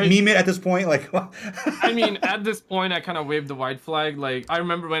 You meme it at this point, like. I mean, at this point, I kind of waved the white flag. Like, I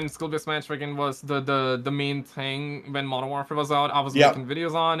remember when skill-based matchmaking was the main thing when Modern Warfare was out. I was making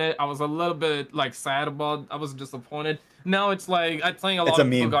videos on it. I was a little bit like sad about. I was disappointed. Now it's like I think a lot of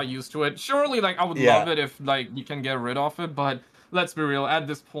people got used to it. Surely, like I would love it if like you can get rid of it, but. Let's be real. At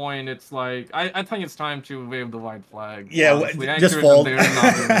this point, it's like I think it's time to wave the white flag. Yeah, just fold.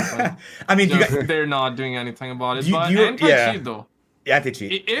 I mean, they're not doing anything about it. But anti-cheat though.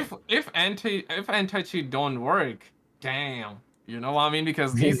 Anti-cheat. If anti-cheat don't work, damn. You know what I mean?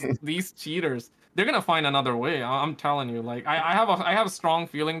 Because these cheaters, they're gonna find another way. I'm telling you. Like I have a strong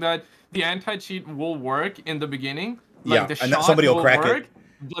feeling that the anti-cheat will work in the beginning. Like the shot somebody will crack it.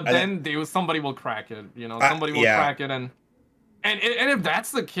 But then somebody will crack it. You know, somebody will crack it And if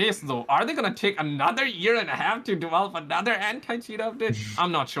that's the case, though, are they gonna take another year and a half to develop another anti-cheat update?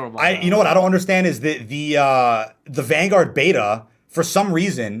 I'm not sure about that. You know what I don't understand is the Vanguard beta, for some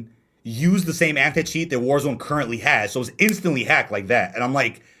reason, used the same anti-cheat that Warzone currently has, so it was instantly hacked like that. And I'm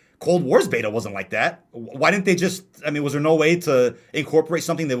like, Cold War's beta wasn't like that. Why didn't they just? I mean, was there no way to incorporate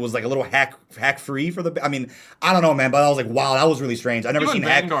something that was like a little hack free for the? I mean, I don't know, man. But I was like, wow, that was really strange. I've never seen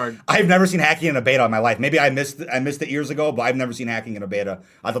I've never seen hacking in a beta in my life. Maybe I missed it years ago, but I've never seen hacking in a beta.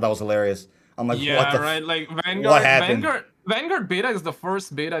 I thought that was hilarious. I'm like, what the? Right. Like Vanguard. What happened? Vanguard beta is the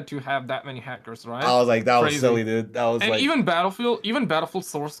first beta to have that many hackers, right? I was like, that was silly, dude. That was even Battlefield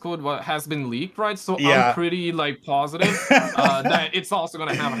source code has been leaked, right? So I'm pretty like positive that it's also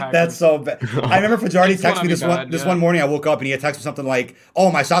gonna have hackers. That's so bad. I remember Fajardi texted me this one morning. I woke up and he had texted me something like,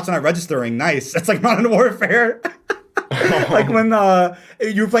 "Oh, my shots are not registering. Nice." That's like Modern Warfare. Like when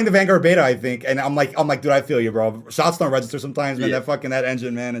you were playing the Vanguard beta, I think, and I'm like, dude, I feel you, bro. Shots don't register sometimes, man. That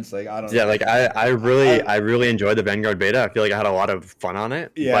engine, man. It's like, I don't know. Yeah, like I really enjoyed the Vanguard beta. I feel like I had a lot of fun on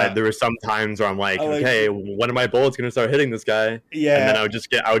it. Yeah. But there were some times where I'm like, okay, when are my bullets gonna start hitting this guy? Yeah. And then I would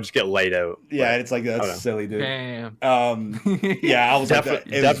just get laid out. Yeah, it's like that's silly, dude. Damn. Yeah, I was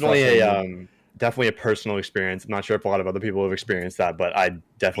definitely a personal experience. I'm not sure if a lot of other people have experienced that, but I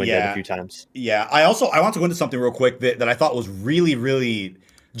definitely did a few times. Yeah, I want to go into something real quick that I thought was really, really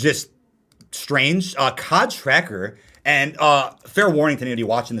just strange. COD Tracker, and fair warning to anybody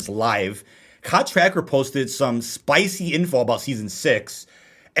watching this live, COD Tracker posted some spicy info about Season 6,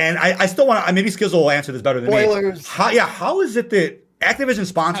 and I still want to, maybe Skizzle will answer this better than me. How is it that Activision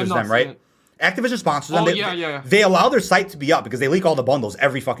sponsors them, right? Activision sponsors them. They allow their site to be up because they leak all the bundles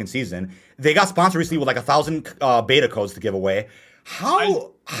every fucking season. They got sponsored recently with like 1,000 beta codes to give away.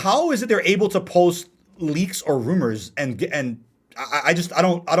 How is it they're able to post leaks or rumors and I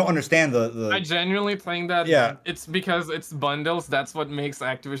don't understand the. I genuinely think that it's because it's bundles. That's what makes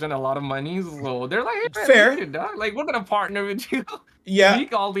Activision a lot of money. So they're like, hey, fair. Like we're gonna partner with you. Yeah.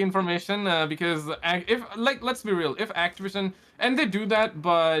 Leak all the information because if let's be real, if Activision, and they do that,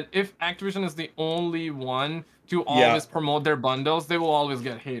 but if Activision is the only one to always promote their bundles, they will always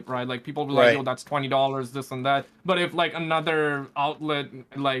get hate, right? Like people will be like, oh, that's $20, this and that. But if like another outlet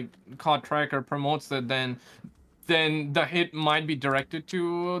like COD Tracker promotes it, then the hit might be directed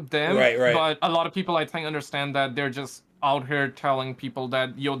to them. Right. But a lot of people, I think, understand that they're just out here telling people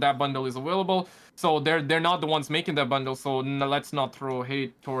that that bundle is available. So they're not the ones making that bundle. So let's not throw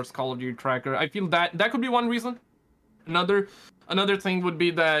hate towards Call of Duty Tracker. I feel that could be one reason. Another thing would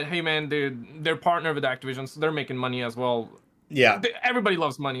be that, hey man, they're partnered with Activision, so they're making money as well. Yeah, everybody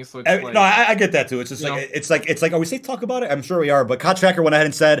loves money, so it's no, I get that too. It's just it's like are we safe to talk about it? I'm sure we are. But COD Tracker went ahead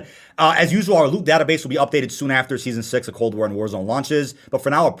and said, as usual, our loot database will be updated soon after Season 6 of Cold War and Warzone launches. But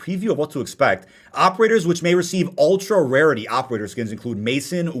for now, a preview of what to expect. Operators which may receive ultra rarity operator skins include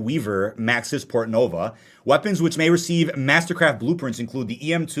Mason, Weaver, Maxis, Portnova. Weapons which may receive Mastercraft blueprints include the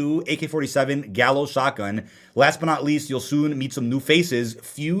EM2, AK-47, Gallo shotgun. Last but not least, you'll soon meet some new faces,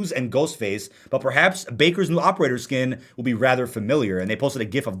 Fuse and Ghostface, but perhaps Baker's new operator skin will be rather familiar. And they posted a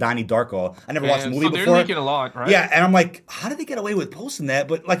gif of Donnie Darko. I never watched the movie before. They're leaking a lot, right? Yeah, and I'm like, how did they get away with posting that?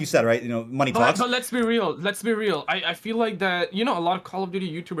 But like you said, right, money talks. But let's be real. I feel like that, a lot of Call of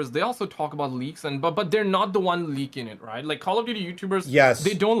Duty YouTubers, they also talk about leaks, but they're not the one leaking it, right? Like Call of Duty YouTubers,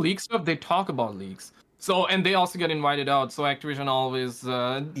 they don't leak stuff, they talk about leaks. So, and they also get invited out. So Activision always,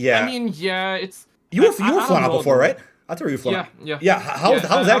 I mean, it's... You were flying out before, right? I thought you were flying. Yeah. How was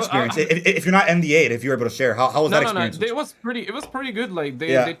that experience? If you're not NDA'd, if you're able to share, how was that experience? No, it was pretty good. Like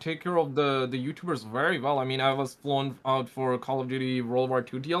they take care of the YouTubers very well. I mean, I was flown out for Call of Duty World War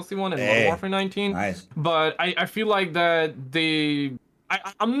II DLC 1 and Modern Warfare 19. Nice. But I feel like that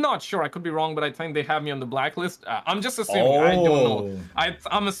I'm not sure. I could be wrong, but I think they have me on the blacklist. I'm just assuming. I don't know.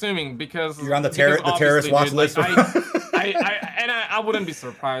 I'm assuming because you're on the terrorist watch list. I wouldn't be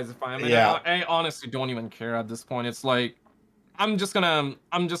surprised if I am. I honestly don't even care at this point. It's like I'm just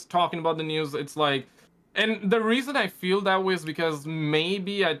talking about the news. It's like, and the reason I feel that way is because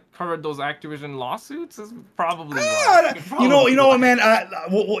maybe I covered those Activision lawsuits is probably why. You know what, man.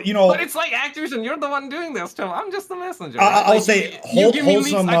 But it's like Activision, you're the one doing this, Tim. I'm just the messenger. I'll say you give me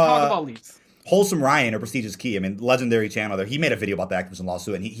leaks, I talk about leaks. Wholesome Ryan or Prestigious Key, I mean, legendary channel there. He made a video about the Activision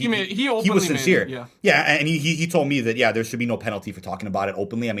lawsuit, and he was sincere. And he told me that there should be no penalty for talking about it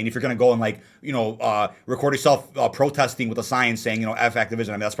openly. I mean, if you're gonna go and record yourself protesting with a sign saying F Activision,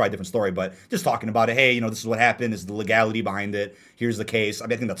 I mean that's probably a different story. But just talking about it, hey, this is what happened. This is the legality behind it. Here's the case. I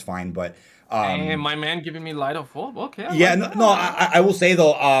mean, I think that's fine, but. Hey, my man giving me light of hope. Okay. I will say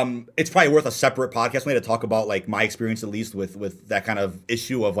though, it's probably worth a separate podcast maybe to talk about like my experience at least with that kind of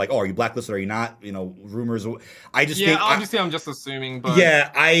issue of like, oh, are you blacklisted or are you not? Rumors. I just think obviously I'm just assuming, but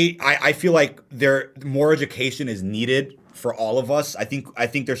I feel like more education is needed for all of us. I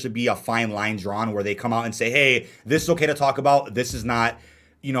think there should be a fine line drawn where they come out and say, hey, this is okay to talk about. This is not.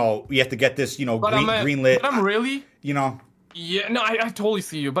 We have to get this greenlit. But I'm really. Yeah, no, I totally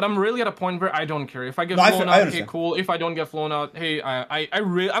see you, but I'm really at a point where I don't care if I get flown out. Okay, cool. If I don't get flown out, hey,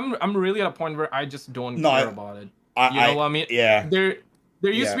 I'm really at a point where I just don't care about it. What I mean? Yeah. There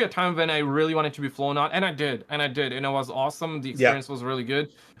used to be a time when I really wanted to be flown out, and I did, and it was awesome. The experience was really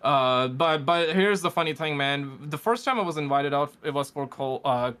good. But here's the funny thing, man. The first time I was invited out, it was for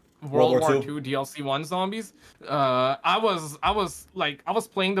World War II DLC 1 zombies. I was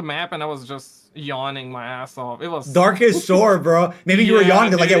playing the map and I was just yawning my ass off. It was Darkest Shore, bro. Maybe you were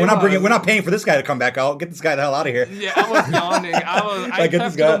yawning. Like, we're not paying for this guy to come back out. Get this guy the hell out of here. Yeah, I was yawning. I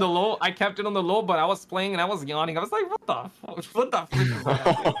kept it on the low. I kept it on the low, but I was playing and I was yawning. I was like, what the fuck is that?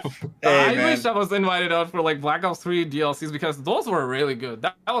 I wish I was invited out for like Black Ops 3 DLCs because those were really good.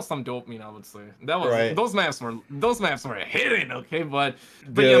 That was some dopamine, I would say. That was those maps were hitting, okay? But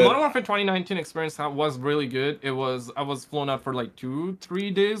yeah, Modern Warfare 2019 experience was really good. I was flown out for like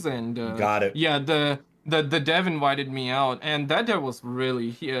 2-3 days and got it. Yeah, the dev invited me out, and that dev was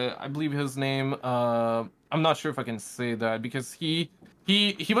really I believe his name. I'm not sure if I can say that because he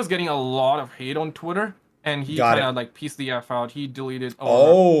was getting a lot of hate on Twitter, and he kind of like pieced the F out. He deleted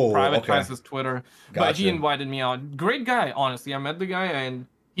or privatized his Twitter, but he invited me out. Great guy, honestly. I met the guy, and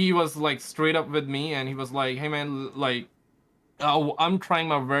he was like straight up with me, and he was like, "Hey man, like." I'm trying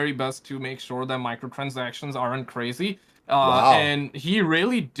my very best to make sure that microtransactions aren't crazy. Wow. And he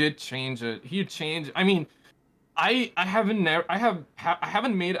really did change it. He changed. I mean, I haven't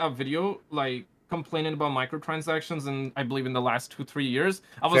made a video like complaining about microtransactions in I believe in the last 2-3 years.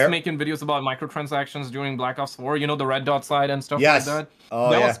 I was making videos about microtransactions during Black Ops 4. The red dot side and stuff like that. Oh,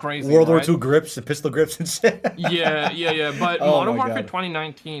 that was crazy. World War II grips and pistol grips and shit. Yeah. But Modern Warfare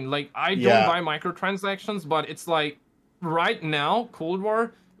 2019, like I don't buy microtransactions, but it's like. Right now, Cold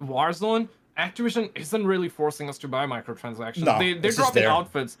War, Warzone, Activision isn't really forcing us to buy microtransactions. No, they're dropping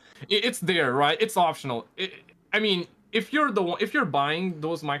outfits. It's there, right? It's optional. I mean, if you're buying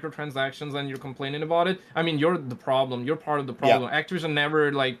those microtransactions and you're complaining about it, I mean, you're the problem. You're part of the problem. Yeah. Activision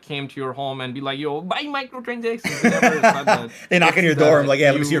never like came to your home and be like, "Yo, buy microtransactions." They never said that. They knock on your door and like,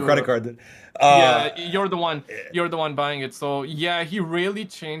 "Yeah, let me see your credit card." Yeah, you're the one buying it. So yeah, he really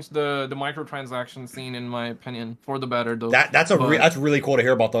changed the microtransaction scene, in my opinion, for the better. Though that's really cool to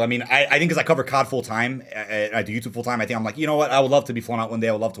hear about, though. I mean, I think because I cover COD full time, I do YouTube full time. I think I'm like, you know what? I would love to be flown out one day.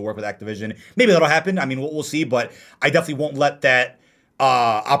 I would love to work with Activision. Maybe that'll happen. I mean, we'll see. But I definitely won't let that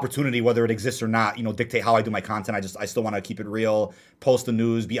opportunity, whether it exists or not, dictate how I do my content. I still want to keep it real, post the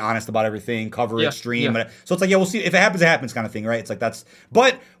news, be honest about everything, cover it, stream. Yeah. So it's like, we'll see. If it happens kind of thing, right? It's like that's.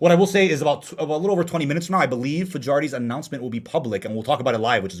 But what I will say is about a little over 20 minutes from now, I believe Fajarty's announcement will be public, and we'll talk about it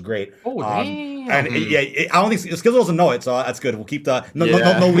live, which is great. Oh, damn. And I don't think Skizzle doesn't know it, so that's good. We'll keep the no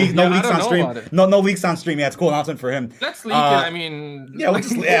leaks on stream. No leaks on stream. Yeah, it's a cool announcement for him. Let's leak it. I mean,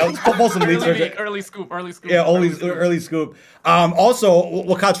 let's post some leaks. Early scoop. Yeah, early scoop. Also,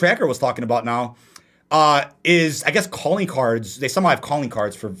 what COD Tracker was talking about now is, I guess, calling cards. They somehow have calling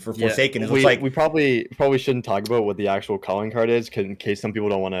cards for Forsaken. We probably shouldn't talk about what the actual calling card is, in case some people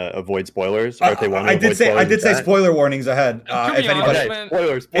don't want to avoid spoilers, or if they want to avoid spoilers. I did say spoiler warnings ahead. If anybody,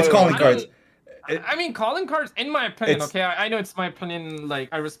 spoilers. It's calling cards. I mean, calling cards, in my opinion, okay, I know it's my opinion, like,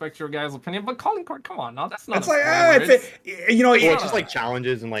 I respect your guys' opinion, but calling card, come on, no, that's not. It's like, it's just like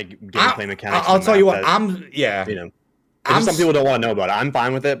challenges and like gameplay mechanics. I'll tell you what, some people don't want to know about it. I'm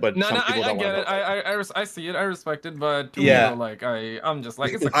fine with it, but some people don't want to know about it. I see it, I respect it, but to me, like, I'm just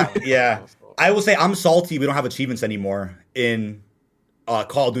like, it's a I will say I'm salty we don't have achievements anymore in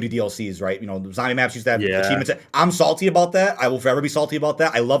Call of Duty DLCs, right? You know, zombie maps used to have achievements. I'm salty about that. I will forever be salty about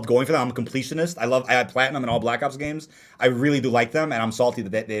that. I loved going for them. I'm a completionist. I had platinum in all Black Ops games. I really do like them, and I'm salty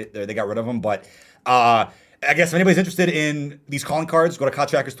that they got rid of them. But I guess if anybody's interested in these calling cards, go to COD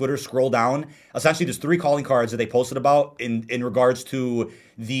Tracker's Twitter, scroll down. Essentially, there's 3 calling cards that they posted about in regards to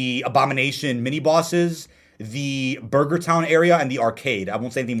the Abomination mini bosses, the Burger Town area, and the arcade. I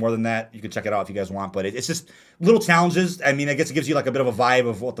won't say anything more than that. You can check it out if you guys want, but it's just little challenges. I mean, I guess it gives you like a bit of a vibe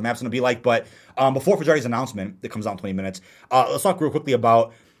of what the map's going to be like. But before Fajari's announcement that comes out in 20 minutes, let's talk real quickly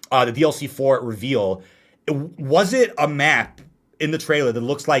about the DLC 4 reveal. Was it a map in the trailer that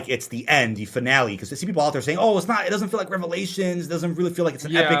looks like it's the end, the finale? Because I see people out there saying, "Oh, it's not. It doesn't feel like Revelations. It doesn't really feel like it's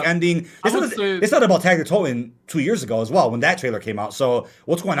an epic ending." It's not about Tag Toten 2 years ago as well when that trailer came out. So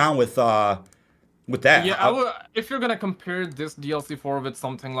what's going on with that? Yeah, if you're gonna compare this DLC 4 with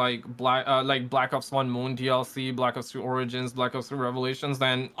something like Black Ops 1 Moon DLC, Black Ops 2 Origins, Black Ops 3 Revelations,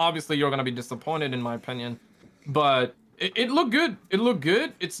 then obviously you're gonna be disappointed in my opinion. But it looked good. It looked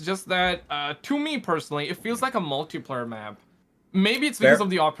good. It's just that to me personally, it feels like a multiplayer map. Maybe it's because of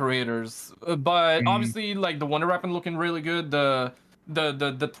the operators, but obviously like the Wonder Weapon looking really good. The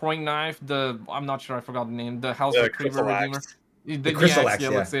throwing knife. I'm not sure. I forgot the name. The House Retriever Redeemer. The Crystal Axe,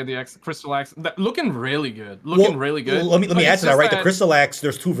 let's say the Crystal Axe. Looking really good. Really good. Let me add to that, right? The Crystal Axe,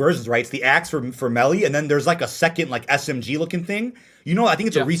 there's 2 versions, right? It's the axe for melee, and then there's like a second like SMG looking thing. You know, I think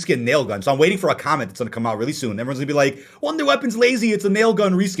it's a reskin nail gun. So I'm waiting for a comment that's gonna come out really soon. Everyone's gonna be like, Wonder Weapon's lazy. It's a nail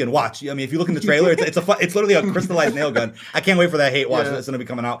gun reskin. Watch. I mean, if you look in the trailer, it's literally a crystallized nail gun. I can't wait for that hate watch. That's gonna be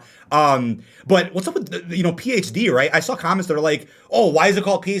coming out. But what's up with PhD, right? I saw comments that are like, oh, why is it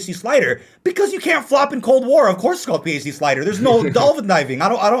called PhD Slider? Because you can't flop in Cold War. Of course it's called PhD Slider. There's no dolphin diving. I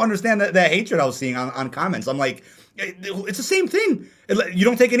don't understand that hatred I was seeing on comments. I'm like, it's the same thing. You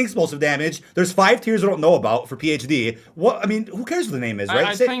don't take any explosive damage. There's 5 tiers I don't know about for PhD. What I mean, who cares what the name is,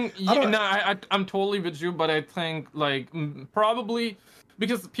 right? I'm totally with you, but I think like probably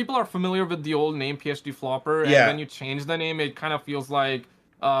because people are familiar with the old name PhD Flopper, and when you change the name, it kind of feels like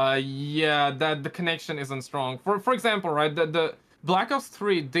that the connection isn't strong. For example, right, the Black Ops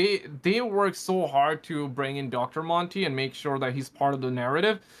 3, they work so hard to bring in Dr. Monty and make sure that he's part of the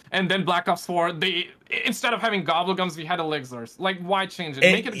narrative. And then Black Ops 4, instead of having Gobblegums, we had Elixirs. Like, why change it?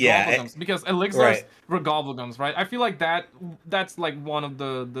 Make it Gobblegums, because Elixirs were Gobblegums, right? I feel like that's like one of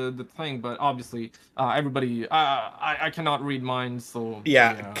the thing, but obviously everybody, I cannot read minds, so...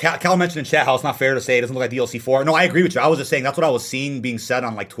 Yeah. Cal mentioned in chat how it's not fair to say it doesn't look like DLC 4. No, I agree with you. I was just saying that's what I was seeing being said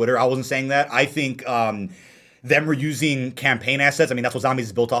on like Twitter. I wasn't saying that. I think... them reusing campaign assets. I mean, that's what Zombies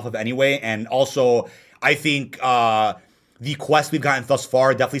is built off of anyway. And also, I think the quest we've gotten thus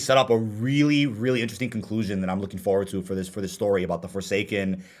far definitely set up a really, really interesting conclusion that I'm looking forward to for this story about the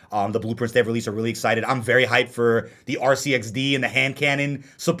Forsaken. The blueprints they've released are really excited. I'm very hyped for the RCXD and the hand cannon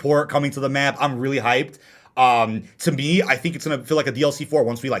support coming to the map. I'm really hyped. To me, I think it's gonna feel like a DLC 4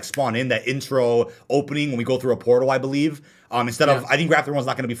 once we like spawn in that intro opening when we go through a portal, I believe. Instead of, I think Raptor 1's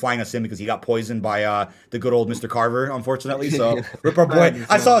not going to be flying us in because he got poisoned by the good old Mr. Carver, unfortunately. So, rip our boy.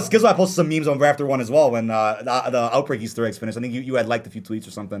 I saw Skizzo posted some memes on Raptor 1 as well when the Outbreak Easter eggs finished. I think you had liked a few tweets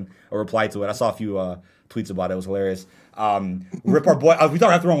or something or replied to it. I saw a few tweets about it. It was hilarious. Rip our boy. We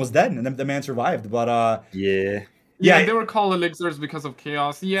thought Raptor 1 was dead and the man survived, but Yeah, they were called Elixirs because of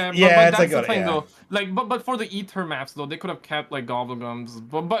chaos. Yeah, but that's the thing though. Like, but for the Ether maps though, they could have kept like Gobblegums.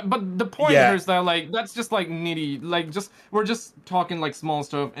 But the point here is that like that's just like nitty. Like we're just talking like small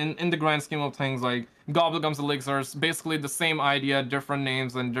stuff. In the grand scheme of things, like Gobblegums, Elixirs, basically the same idea, different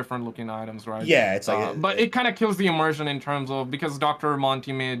names and different looking items, right? Yeah, it's like. But it kind of kills the immersion in terms of because Dr.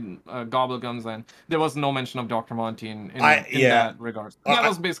 Monty made Gobblegums and there was no mention of Dr. Monty in that regard. That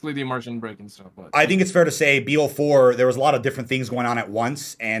was basically the immersion breaking stuff. But I think it's fair to say BO4 there was a lot of different things going on at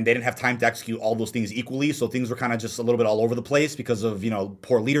once, and they didn't have time to execute all those things equally. So things were kind of just a little bit all over the place because of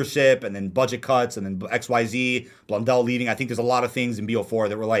poor leadership and then budget cuts and then XYZ Blundell leaving. I think there's a lot of things in BO4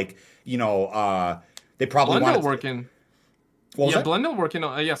 that were like they probably Blundell working. Blundell working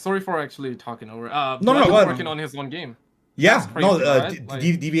on. Sorry for actually talking over. Blundell working on his own game. Yeah, crazy, right?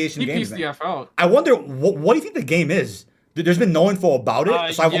 Deviation Games. He PCF out. I wonder what do you think the game is? There's been no info about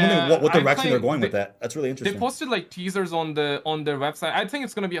it, so I'm wondering what direction they're going with that. That's really interesting. They posted like teasers on their website. I think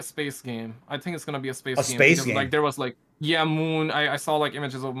it's gonna be a space game. Space game. Like there was like Moon. I saw like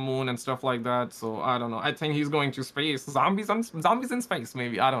images of Moon and stuff like that. So I don't know. I think he's going to space. Zombies in space,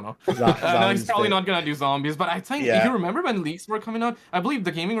 maybe. I don't know. No, he's probably not gonna do zombies. But I think you remember when leaks were coming out. I believe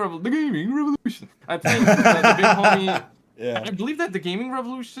the gaming revolution. I think the big homie. I believe that the Gaming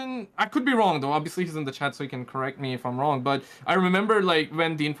Revolution, I could be wrong though, obviously he's in the chat so he can correct me if I'm wrong, but I remember like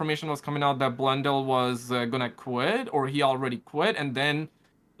when the information was coming out that Blundell was gonna quit, or he already quit, and then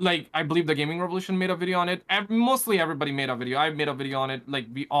like I believe the Gaming Revolution made a video on it. Mostly everybody made a video. I made a video on it. Like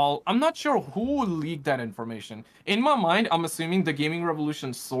I'm not sure who leaked that information. In my mind, I'm assuming the Gaming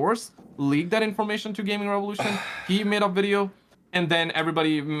Revolution source leaked that information to Gaming Revolution. He made a video, and then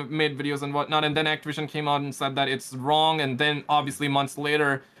everybody made videos and whatnot. And then Activision came out and said that it's wrong. And then obviously months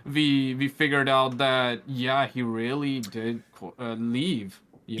later, we figured out that yeah, he really did leave.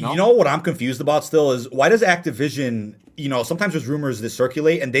 You know what I'm confused about still is why does Activision, sometimes there's rumors that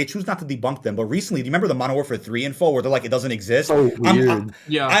circulate and they choose not to debunk them. But recently, do you remember the Modern Warfare 3 info where they're like, it doesn't exist? Oh, weird.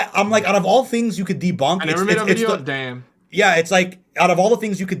 I'm like, out of all things you could debunk. I never made a video, damn. Yeah, it's like, out of all the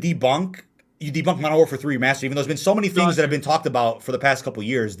things you could debunk, you debunk Modern Warfare 3 Remastered, even though there's been so many things that have been talked about for the past couple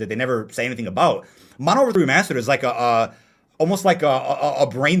years that they never say anything about. Modern Warfare 3 Remastered is like almost like a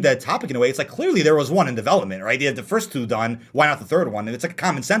brain dead topic in a way. It's like clearly there was one in development, right? They had the first two done. Why not the third one? And it's like a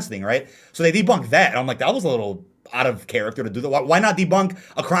common sense thing, right? So they debunked that. And I'm like, that was a little out of character to do that. Why not debunk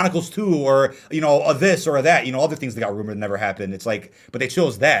a Chronicles 2 or, a this or a that? Other things that got rumored never happened. It's like, but they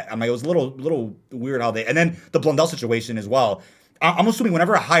chose that. I'm like, it was a little weird how they, and then the Blundell situation as well. I'm assuming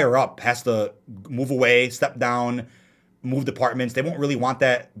whenever a higher up has to move away, step down, move departments, they won't really want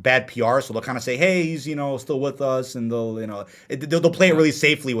that bad PR, so they'll kind of say, hey, he's, still with us, and they'll play it really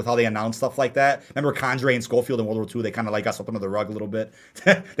safely with how they announce stuff like that. Remember Condrey and Schofield in World War II, they kind of like got swept under the rug a little bit.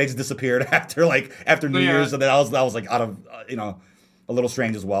 They just disappeared after New Year's, and that was like out of, a little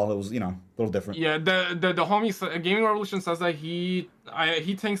strange as well. It was, a little different. Yeah, the homie Gaming Revolution says that he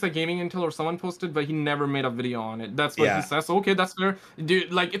thinks that Gaming Intel or someone posted, but he never made a video on it. That's what he says. So, okay, that's fair.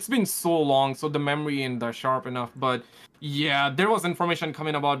 Dude, like, it's been so long, so the memory ain't that sharp enough. But yeah, there was information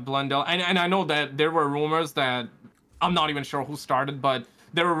coming about Blundell, and I know that there were rumors that I'm not even sure who started, but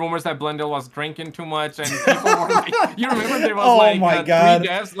there were rumors that Blundell was drinking too much, and people were like, you remember there was three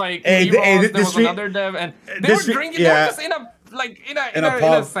devs, like there was another dev, and they were drinking. They were just in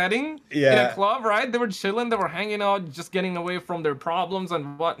a setting, in a club, right? They were chilling, they were hanging out, just getting away from their problems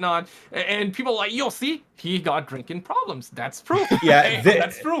and whatnot. And people like, yo, see, he got drinking problems. That's proof. Yeah,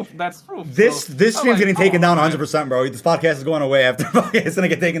 that's proof. That's proof. This stream's getting taken down 100%, bro. This podcast is going away after it's gonna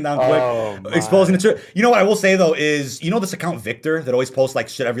get taken down quick. Exposing the truth. You know what I will say though is, this account Victor that always posts like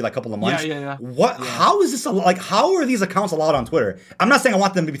shit every couple of months. Yeah. How is this how are these accounts allowed on Twitter? I'm not saying I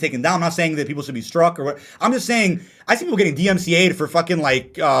want them to be taken down. I'm not saying that people should be struck or what. I'm just saying I see people getting DMCA'd for fucking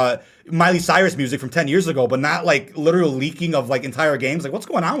Miley Cyrus music from 10 years ago, but not like literal leaking of like entire games. Like, what's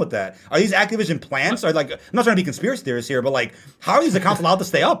going on with that? Are these Activision plants? Or like, I'm not trying to be conspiracy theorists here, but like, how are these accounts allowed to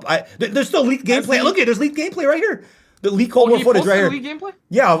stay up? There's still leaked gameplay. Look at there's leaked gameplay right here. The leaked Cold War footage right here. Gameplay?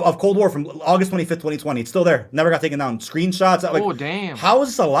 Yeah, of Cold War from August 25th, 2020. It's still there. Never got taken down. Screenshots. Like, damn. How is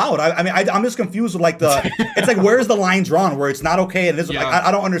this allowed? I'm just confused with like it's like, where's the line drawn where it's not okay and it is? Like, I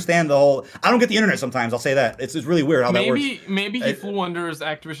don't understand the whole, I don't get the internet sometimes. I'll say that. It's really weird how that works. Maybe he flew under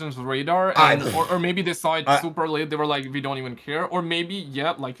Activision's radar, or maybe they saw it super late. They were like, we don't even care. Or maybe,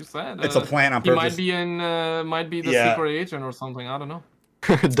 like you said. It's a plan on purpose. He might be the secret agent or something. I don't know.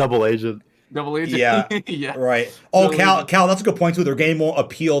 Double agent. Yeah, right. Oh, Cal, that's a good point too. Their game won't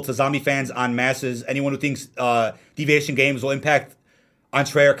appeal to zombie fans en masses. Anyone who thinks Deviation Games will impact on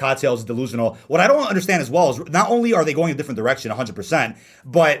Treyarch cocktails is delusional. What I don't understand as well is not only are they going a different direction 100%,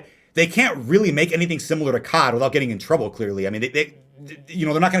 but they can't really make anything similar to COD without getting in trouble, clearly. I mean,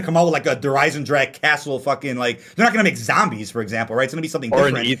 they're not going to come out with like a Horizon Drag Castle fucking, like, they're not going to make zombies, for example, right? It's going to be something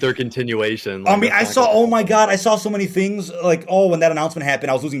different. Or an Ether continuation. Like, I mean, I saw so many things, like, when that announcement happened,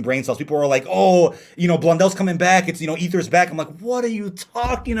 I was losing brain cells. People were like, Blundell's coming back. It's, Ether's back. I'm like, what are you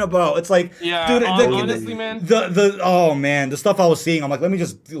talking about? It's like, dude, honestly, man. The stuff I was seeing, I'm like, let me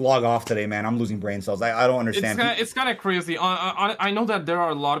just log off today, man. I'm losing brain cells. I don't understand. It's kind of crazy. I know that there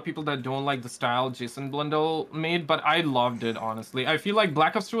are a lot of people that don't like the style Jason Blundell made, but I loved it, honestly. I feel like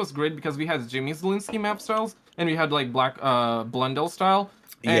Black Ops 2 was great because we had Jimmy Zielinski map styles and we had like Blundell style,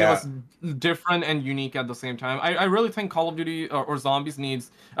 and it was different and unique at the same time. I really think Call of Duty or Zombies needs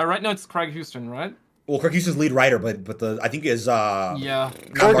right now it's Craig Houston, right? Well, Craig Houston's lead writer, but the I think is not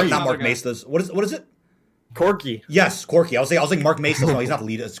Mark Mestas. What is it? Corky. Yes, Corky. I was like Mark Mestas. No, he's not the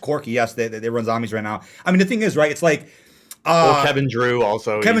lead. It's Corky. Yes, they run Zombies right now. I mean, the thing is, right? It's like. Kevin Drew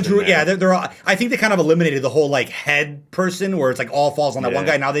also. Kevin Drew, yeah, they're all, I think they kind of eliminated the whole like head person where it's like all falls on that one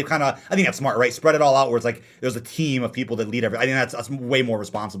guy. Now they've kind of, I think that's smart, right? Spread it all out where it's like there's a team of people that lead every. I think that's way more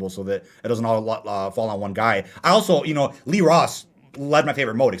responsible so that it doesn't all fall on one guy. I also, Lee Ross led my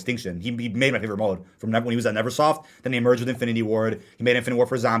favorite mode, Extinction. He made my favorite mode from when he was at Neversoft. Then he merged with Infinity Ward. He made Infinity War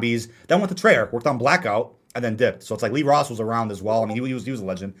for Zombies. Then went to Treyarch, worked on Blackout. and then dipped. So it's like Lee Ross was around as well. I mean, he was a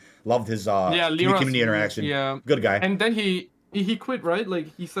legend. Loved his community interaction. Yeah, good guy. And then he quit, right? Like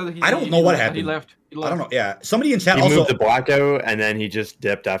he said I don't know what happened. He left. I don't know. Yeah, somebody in chat he also moved to Blackout, and then he just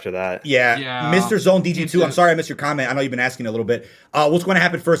dipped after that. Yeah. Mr. Zone DG2. I'm sorry I missed your comment. I know you've been asking a little bit. What's going to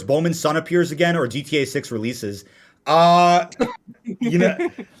happen first? Bowman's son appears again, or GTA 6 releases? I'm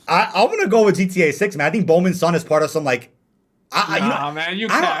gonna go with GTA 6, man. I think Bowman's son is part of some like. Man, you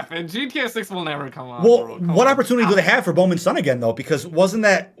capping. GTA 6 will never come out. Well, what opportunity do they have for Bowman's son again, though? Because wasn't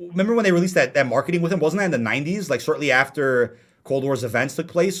that... Remember when they released that marketing with him? Wasn't that in the 90s? Like, shortly after Cold War's events took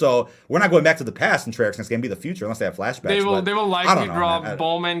place? So, we're not going back to the past in Treyarch. It's going to be the future, unless they have flashbacks. They will likely drop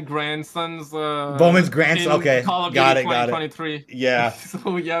Bowman grandson's... Bowman's grandson, okay. Call of got Duty it. 2023. Yeah.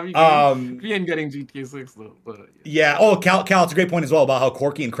 So, yeah, we ain't getting GTA 6, though. But, yeah. Oh, Cal, it's a great point as well about how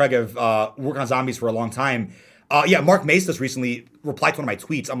Corky and Craig have worked on zombies for a long time. Mark Mestas recently replied to one of my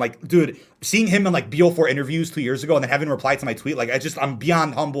tweets. I'm like, dude, seeing him in like BO4 interviews 2 years ago and then having him reply to my tweet, like I'm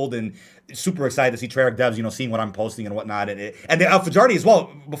beyond humbled and super excited to see Treyarch devs, seeing what I'm posting and whatnot. And Fajardi as well.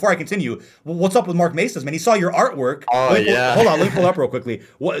 Before I continue, what's up with Mark Mestas, man? He saw your artwork. Oh, yeah. Hold on, let me pull it up real quickly.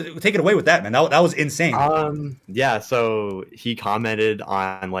 Take it away with that, man. That was insane. So he commented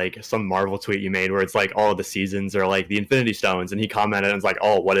on like some Marvel tweet you made where it's like, oh, the seasons are like the Infinity Stones, and he commented and was like,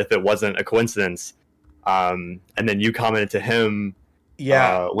 oh, what if it wasn't a coincidence? And then you commented to him,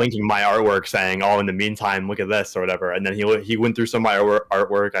 linking my artwork, saying, "Oh, in the meantime, look at this" or whatever. And then he went through some of my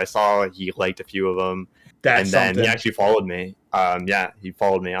artwork. I saw he liked a few of them, then he actually followed me. He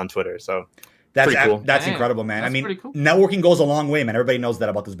followed me on Twitter. So that's pretty cool. That's incredible, man. I mean, cool. Networking goes a long way, man. Everybody knows that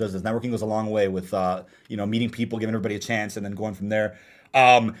about this business. Networking goes a long way with meeting people, giving everybody a chance, and then going from there.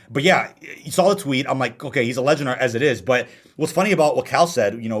 But yeah, you saw the tweet. I'm like, okay, he's a legend as it is. But what's funny about what Cal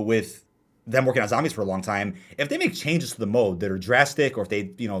said, with them working on zombies for a long time, if they make changes to the mode that are drastic, or if they,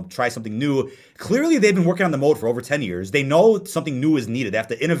 try something new, clearly they've been working on the mode for over 10 years. They know something new is needed. They have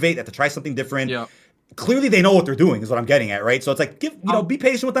to innovate. They have to try something different. Yeah. Clearly they know what they're doing is what I'm getting at, right? So it's like, be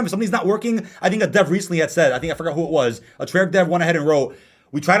patient with them. If something's not working, I think a dev recently had said, I forgot who it was, a Treyarch dev went ahead and wrote,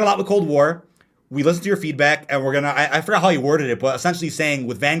 we tried a lot with Cold War. We listened to your feedback, and we're gonna. I forgot how he worded it, but essentially saying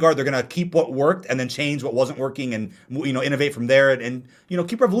with Vanguard, they're gonna keep what worked and then change what wasn't working, and innovate from there, and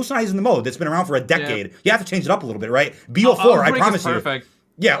keep revolutionizing the mode that's been around for a decade. Yeah. You have to change it up a little bit, right? BO4, I promise you. Perfect.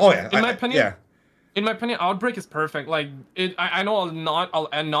 Yeah. Oh yeah. In my opinion. In my opinion, Outbreak is perfect. Like I know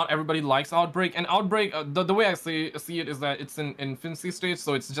not everybody likes Outbreak, and Outbreak, the way I see it is that it's in infancy stage,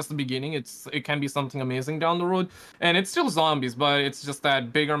 so it's just the beginning. It can be something amazing down the road, and it's still zombies, but it's just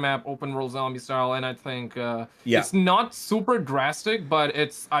that bigger map, open world zombie style, and I think it's not super drastic, but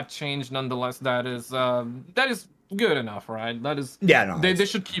it's a change nonetheless that is good enough, right? That is they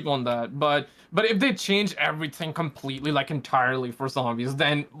should keep on that, but if they change everything completely, like entirely for zombies,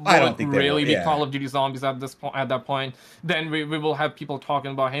 then I don't think really be Call of Duty zombies at that point. Then we will have people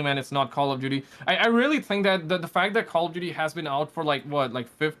talking about, hey man, it's not Call of Duty. I really think that the fact that Call of Duty has been out for like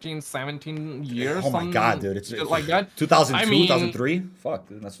 15, 17 years. Oh my god, dude, it's like that. 2002, 2003. Fuck,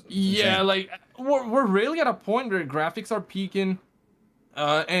 dude, that's insane. Like we're really at a point where graphics are peaking,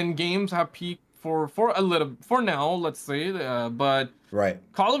 and games have peaked for now, let's say, but right.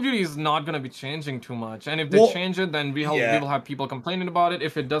 Call of Duty is not going to be changing too much, and if they change it, then we will have people complaining about it.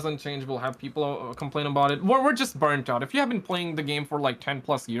 If it doesn't change, we'll have people complain about it. We're just burnt out. If you have been playing the game for like 10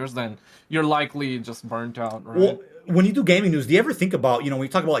 plus years, then you're likely just burnt out, right? Well, when you do gaming news, do you ever think about, when you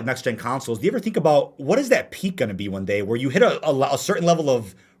talk about like next gen consoles, do you ever think about what is that peak going to be one day where you hit a certain level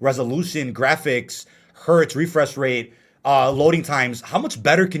of resolution, graphics, hertz, refresh rate, loading times? How much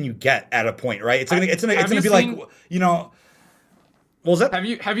better can you get at a point, right? It's gonna be like, what was that?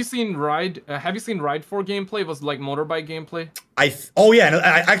 Have you seen Ride? Have you seen Ride 4 gameplay? It was like motorbike gameplay.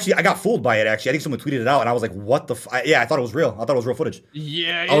 I got fooled by it. Actually, I think someone tweeted it out, and I was like, "What the?" I thought it was real. I thought it was real footage.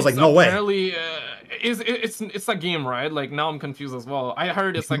 Yeah, I was like, "No way." Apparently, it's a game, right? Like now I'm confused as well. I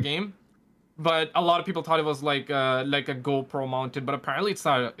heard it's a game, but a lot of people thought it was like a GoPro mounted, but apparently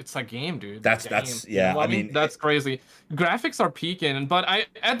it's a game, dude. That's yeah. I mean, that's crazy. Graphics are peaking, but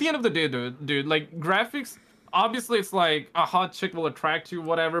at the end of the day, dude, like graphics. Obviously, it's like a hot chick will attract you,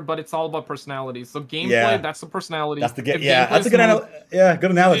 whatever, but it's all about personality. So gameplay, that's the personality. That's the that's a good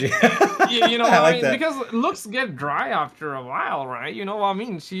good analogy. You know what I mean? That. Because looks get dry after a while, right? You know what I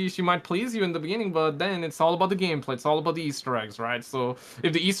mean? She might please you in the beginning, but then it's all about the gameplay. It's all about the Easter eggs, right? So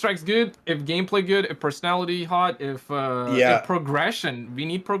if the Easter eggs good, if gameplay good, if personality hot, if progression, we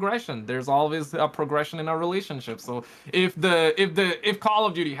need progression. There's always a progression in our relationship. So if Call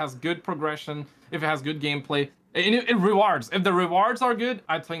of Duty has good progression, if it has good gameplay, And it rewards. If the rewards are good,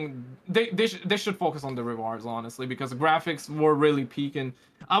 I think they should focus on the rewards, honestly, because the graphics were really peaking.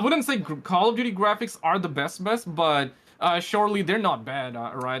 I wouldn't say Call of Duty graphics are the best, but surely they're not bad,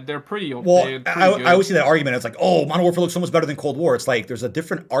 right? They're pretty okay. Well, I always see that argument. It's like, oh, Modern Warfare looks so much better than Cold War. It's like there's a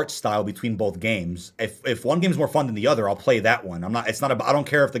different art style between both games. If one game's more fun than the other, I'll play that one. I don't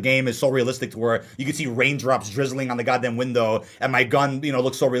care if the game is so realistic to where you can see raindrops drizzling on the goddamn window and my gun,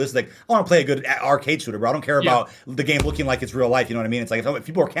 looks so realistic. I want to play a good arcade shooter, bro. I don't care about the game looking like it's real life. You know what I mean? It's like if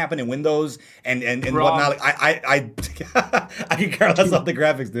people are camping in windows and whatnot, like I can care less about the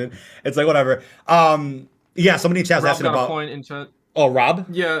graphics, dude. It's like whatever. Yeah, somebody in chat was asking about. Point in chat. Oh, Rob?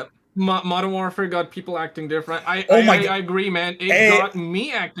 Yeah, Modern Warfare got people acting different. I agree, man. It got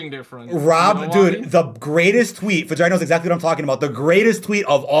me acting different. Rob, dude, the greatest tweet, Fajai knows exactly what I'm talking about. The greatest tweet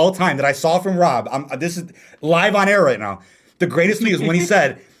of all time that I saw from Rob. This is live on air right now. The greatest tweet is when he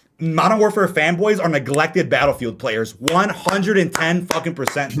said, Modern Warfare fanboys are neglected Battlefield players. 110 fucking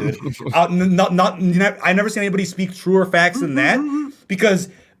 %, dude. I never seen anybody speak truer facts than that, because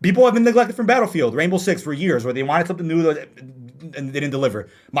people have been neglected from Battlefield, Rainbow Six, for years, where they wanted something new and they didn't deliver.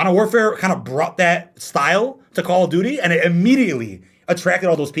 Modern Warfare kind of brought that style to Call of Duty, and it immediately attracted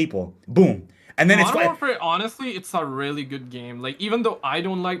all those people. Boom. And then Modern Warfare, honestly, it's a really good game. Like, even though I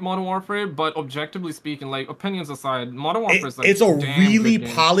don't like Modern Warfare, but objectively speaking, like, opinions aside, Modern Warfare is like it's a really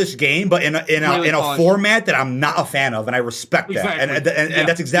polished game, but in a format that I'm not a fan of, and I respect that. And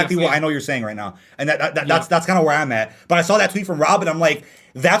that's exactly what I know you're saying right now. And that's kind of where I'm at. But I saw that tweet from Rob, and I'm like,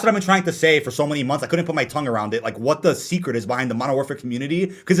 that's what I've been trying to say for so many months. I couldn't put my tongue around it, like what the secret is behind the Modern Warfare community,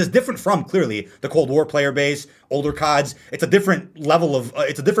 because it's different from, clearly, the Cold War player base, older CODs. It's a different level of,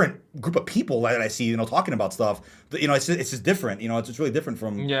 it's a different group of people that I see, talking about stuff. It's just different. It's just really different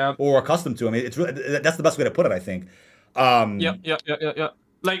from what we're accustomed to. I mean, it's really, that's the best way to put it, I think. Yeah.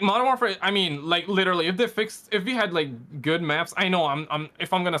 Like Modern Warfare, I mean, like literally, if we had like good maps, I know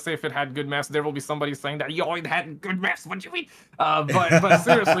if I'm gonna say if it had good maps, there will be somebody saying that it had good maps. What do you mean? But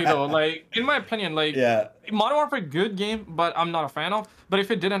seriously though, like in my opinion, like Modern Warfare, good game, but I'm not a fan of. But if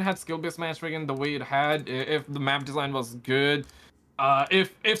it didn't have skill-based matchmaking the way it had, if the map design was good,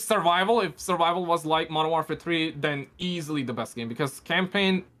 if survival was like Modern Warfare 3, then easily the best game, because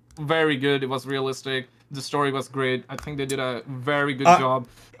campaign very good. It was realistic. The story was great. I think they did a very good job.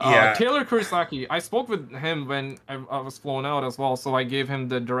 Taylor Kurosaki, I spoke with him when I was flown out as well, so I gave him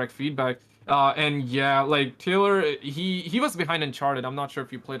the direct feedback. And yeah, like Taylor, he was behind Uncharted. I'm not sure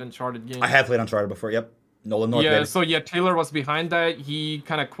if you played Uncharted games. I have played Uncharted before. Yep. Nolan North. Yeah. So yeah, Taylor was behind that. He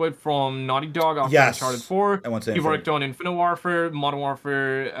kind of quit from Naughty Dog after Uncharted 4. He worked on Infinite Warfare, Modern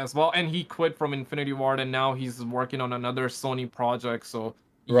Warfare as well, and he quit from Infinity Ward, and now he's working on another Sony project. So.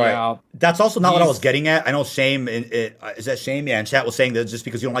 Right. Yeah. That's also not what I was getting at. I know Shame, is that Shame? Yeah, and chat was saying that just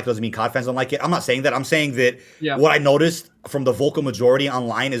because you don't like it doesn't mean COD fans don't like it. I'm not saying that. I'm saying that what I noticed from the vocal majority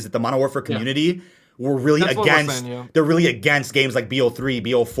online is that the Modern Warfare community were really they're really against games like BO3,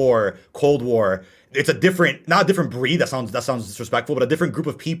 BO4, Cold War. It's not a different breed. That sounds disrespectful, but a different group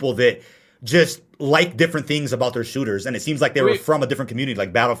of people that just like different things about their shooters, and it seems like they were from a different community,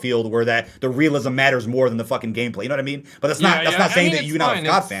 like Battlefield, where the realism matters more than the fucking gameplay. You know what I mean? But that's not saying that you're not a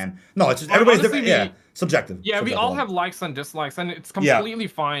COD fan. No, it's just everybody's different. Subjective. Yeah, we all have likes and dislikes, and it's completely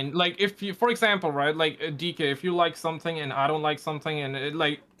fine. Like if you, for example, right, like DK, if you like something and I don't like something, and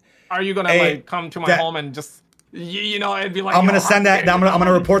are you gonna come to my home and just it'd be like, I'm gonna send that. I'm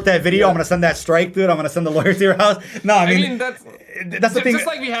gonna report that video. I'm gonna send that strike, dude. I'm gonna send the lawyer to your house. No, I mean that's the thing. Just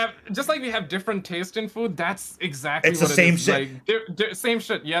like we have different taste in food. That's exactly it's the same shit. Like, same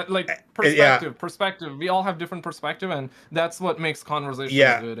shit. Yeah, like perspective. We all have different perspective, and that's what makes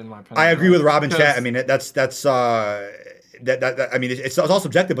conversation good, in my opinion. I agree with Robin chat. I mean, that's I mean, it's all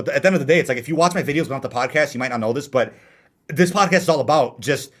subjective. But at the end of the day, it's like if you watch my videos, not the podcast, you might not know this, but this podcast is all about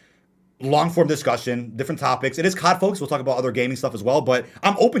just long form discussion, different topics. It is COD focused. We'll talk about other gaming stuff as well, but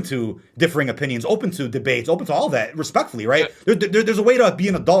I'm open to differing opinions, open to debates, open to all that, respectfully, right? There's a way to be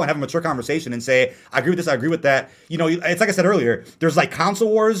an adult and have a mature conversation and say, I agree with this, I agree with that. It's like I said earlier, there's like console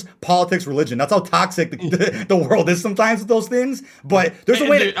wars, politics, religion. That's how toxic the world is sometimes with those things. But there's a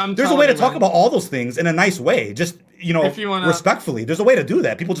way to talk about all those things in a nice way. Just respectfully. There's a way to do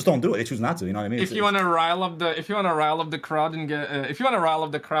that. People just don't do it. They choose not to. You know what I mean? If you want to rile up the crowd and get, if you want to rile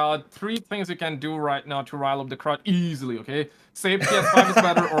up the crowd, 3 things you can do right now to rile up the crowd easily. Okay, say PS5 is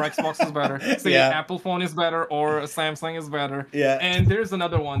better or Xbox is better. Say Apple phone is better or Samsung is better. Yeah. And there's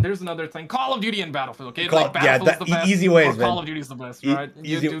another one. There's another thing. Call of Duty and Battlefield. Okay, Battlefield is the best. Easy ways, Call of Duty is the best, right?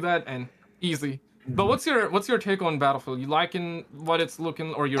 You do that and easy. But what's your take on Battlefield? You liking what it's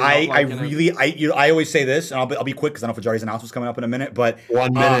looking, or you're not liking I always say this, and I'll be quick because I know Fajari's announcement's coming up in a minute. But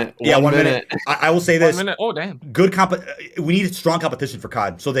 1 minute, one minute. I will say this. 1 minute. Oh damn. Good we need strong competition for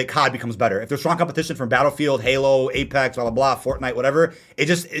COD so that COD becomes better. If there's strong competition from Battlefield, Halo, Apex, blah blah blah, Fortnite, whatever,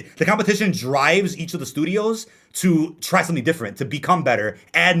 the competition drives each of the studios to try something different, to become better,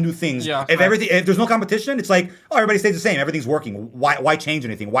 add new things. Yeah, if there's no competition, it's like, oh, everybody stays the same. Everything's working. Why change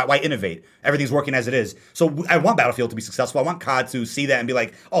anything? Why innovate? Everything's working as it is. So I want Battlefield to be successful. I want COD to see that and be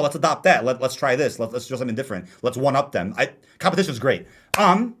like, oh, let's adopt that. Let's try this. Let's do something different. Let's one up them. Competition's great.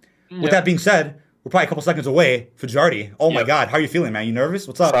 With that being said, we're probably a couple seconds away. Fajardi, oh my God, how are you feeling, man? You nervous?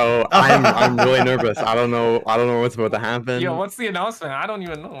 What's up? So I'm really nervous. I don't know what's about to happen. Yo, what's the announcement? I don't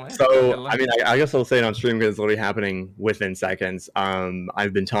even know, man. So I mean, I guess I'll say it on stream because it's literally happening within seconds.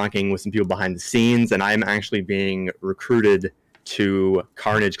 I've been talking with some people behind the scenes, and I'm actually being recruited to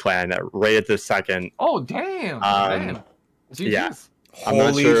Carnage Clan right at this second. Oh damn! Man. Yeah. I'm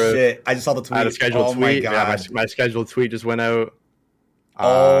Holy sure shit! I just saw the tweet. I had a scheduled tweet. Yeah, my scheduled tweet just went out.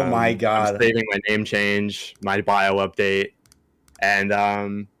 Oh my God! I'm saving my name change, my bio update,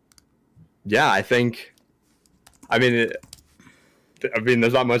 and yeah, I think. I mean,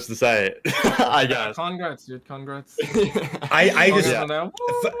 there's not much to say. I guess. Congrats, dude. Congrats.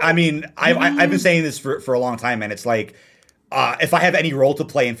 I mean, I've been saying this for a long time, man. It's like, if I have any role to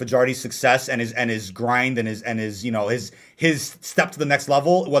play in Fajardi's success and his grind and his you know his step to the next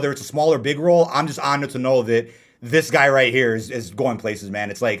level, whether it's a small or big role, I'm just honored to know that this guy right here is going places, man.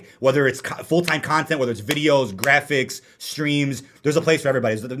 It's like, whether it's full-time content, whether it's videos, graphics, streams, there's a place for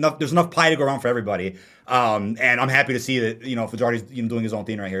everybody. There's enough pie to go around for everybody. And I'm happy to see that, Fajardi's doing his own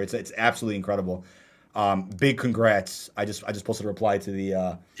thing right here. It's absolutely incredible. Big congrats. I just posted a reply to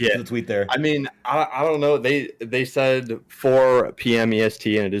the tweet there. I mean, I don't know. They said 4 p.m.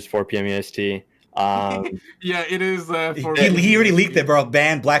 EST, and it is 4 p.m. EST. Yeah, it is. He already leaked it, bro.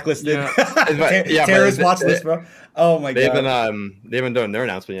 Banned, blacklisted, terrorist watch list, bro. Oh my God. They haven't done their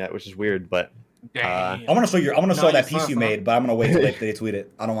announcement yet, which is weird. But I want to show that piece you made, but I'm gonna wait till they tweet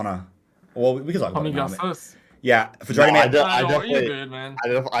it. I don't want to. Well, we can talk about it. Yeah, Fajardi, I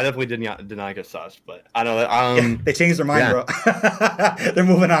definitely did not get sus, but I know that they changed their mind, bro. They're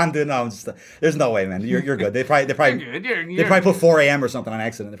moving on to there's no way, man. You're good. They probably put 4 a.m. or something on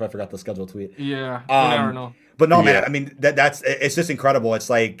accident. They probably forgot the schedule tweet. Yeah, you never know. But no, man. I mean, it's just incredible. It's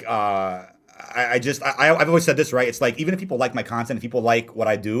like I've always said this, right? It's like, even if people like my content, if people like what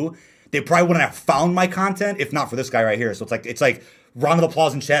I do, they probably wouldn't have found my content if not for this guy right here. So it's like round of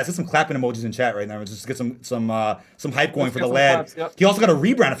applause in chat. Let's get some clapping emojis in chat right now. Just get some hype going for the lad. Claps, yep. He also got a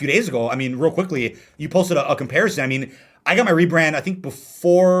rebrand a few days ago. I mean, real quickly, you posted a comparison. I mean, I got my rebrand, I think,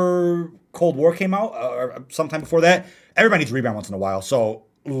 before Cold War came out, or sometime before that. Everybody needs a rebrand once in a while. So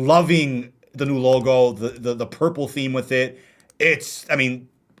loving the new logo, the purple theme with it. It's, I mean,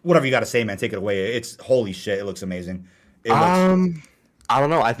 whatever you got to say, man, take it away. It's, holy shit, it looks amazing. I don't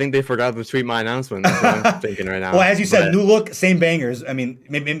know. I think they forgot to tweet my announcement. That's what I'm thinking right now. Well, as you said, new look, same bangers. I mean,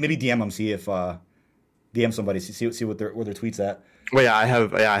 maybe DM them, see if DM somebody, see what their tweets at. Well, yeah,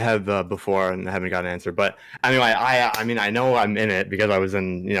 I have before and I haven't got an answer. But anyway, I mean, I know I'm in it because I was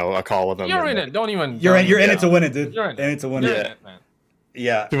in a call with them. You're in it. Don't even. You're in it to win it, dude. You're in it to win it.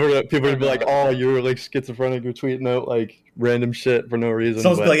 Yeah. People would be like, "Oh, you're like schizophrenic. You're tweeting out like random shit for no reason."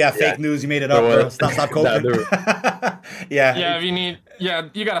 Someone's like, fake news. You made it up, bro. Stop coping." Yeah. If you need,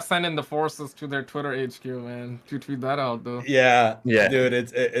 you gotta send in the forces to their Twitter HQ, man, to tweet that out, though. Yeah, dude,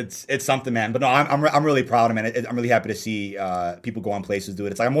 it's something, man. But no, I'm really proud, man. I'm really happy to see people go on places, do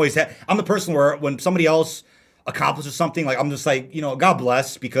it. It's like I'm the person where when somebody else accomplishes something, like, I'm just like, God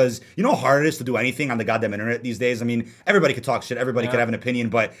bless, because you know how hard it is to do anything on the goddamn internet these days. I mean, everybody could talk shit, everybody could have an opinion,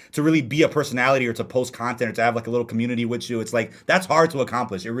 but to really be a personality or to post content or to have like a little community with you, it's like, that's hard to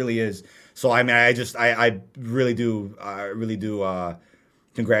accomplish. It really is. So I mean, I really do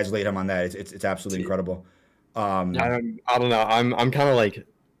congratulate him on that. It's absolutely incredible. I don't know. I'm kind of like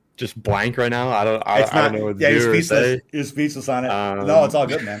just blank right now. I don't know what to do or say. You're speechless on it. No, it's all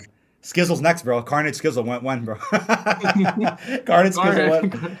good, man. Skizzle's next, bro. Carnage Skizzle went when, bro? Carnage Skizzle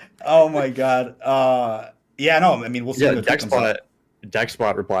went. Oh my God. Yeah, no. I mean, we'll see. Yeah,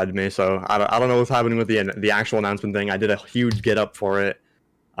 Dexbot replied to me, so I don't know what's happening with the actual announcement thing. I did a huge get up for it.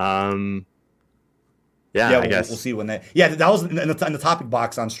 I guess we'll see when that. Yeah, that was in the topic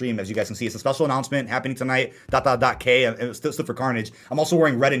box on stream, as you guys can see. It's a special announcement happening tonight. .K. It stood for Carnage. I'm also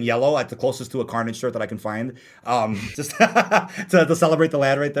wearing red and yellow at the closest to a Carnage shirt that I can find, just to celebrate the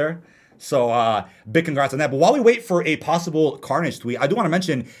lad right there. So big congrats on that. But while we wait for a possible Carnage tweet, I do want to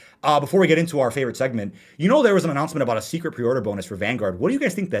mention before we get into our favorite segment, there was an announcement about a secret pre-order bonus for Vanguard. What do you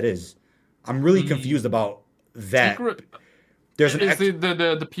guys think that is? I'm really confused about that. There's an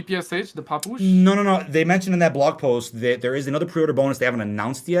the PPSH, the Papush? No. They mentioned in that blog post that there is another pre-order bonus they haven't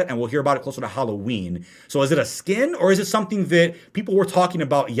announced yet, and we'll hear about it closer to Halloween. So is it a skin, or is it something that people were talking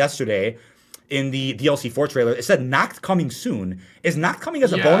about yesterday in the DLC 4 trailer? It said Nacht coming soon. Is Nacht coming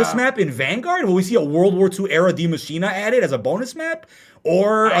as a bonus map in Vanguard? Will we see a World War II era Die Machina added as a bonus map?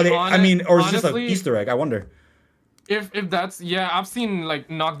 Or are they? Or is it just an Easter egg? I wonder. If that's I've seen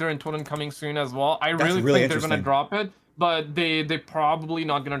like Nocturne and Totem coming soon as well. I really think they're gonna drop it. But they probably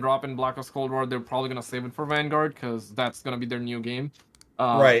not gonna drop in Black Ops Cold War. They're probably gonna save it for Vanguard because that's gonna be their new game.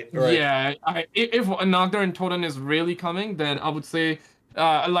 Right. Yeah. If Nocturne and Totem is really coming, then I would say,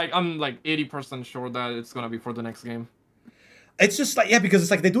 I'm 80% sure that it's gonna be for the next game. It's just like, because it's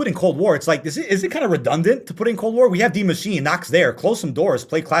like they do it in Cold War. It's like, is it kind of redundant to put in Cold War? We have Die Machine, Nox there, close some doors,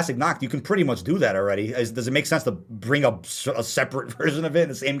 play classic Nox. You can pretty much do that already. Does it make sense to bring a separate version of it in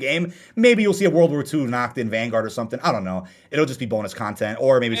the same game? Maybe you'll see a World War II Nox in Vanguard or something. I don't know. It'll just be bonus content,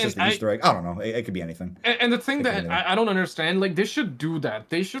 or maybe it's just an Easter egg. I don't know. It could be anything. And the thing that I don't understand, like, they should do that.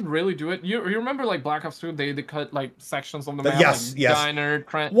 They should really do it. You remember, like, Black Ops 2, they cut, like, sections of the map, yes. Diner,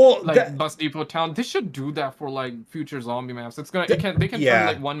 Bus Depot Town. They should do that for, like, future zombie maps. They can turn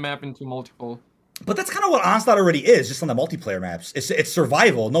like one map into multiple. But that's kind of what Onslaught already is, just on the multiplayer maps. It's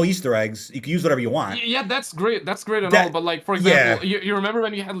survival, no Easter eggs. You can use whatever you want. Yeah, that's great. That's great and all. But like, for example, you remember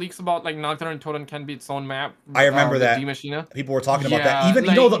when you had leaks about like Nocturne and Totem can be its own map? I remember that. Die Machina? People were talking about that. Even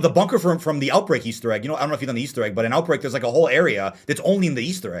the bunker from the Outbreak Easter egg. I don't know if you've done the Easter egg, but in Outbreak there's like a whole area that's only in the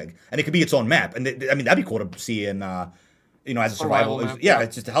Easter egg, and it could be its own map. And that'd be cool to see in. As a survival.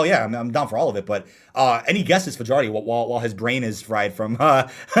 It's just hell yeah. I'm down for all of it. But any guesses for Jardy while his brain is fried from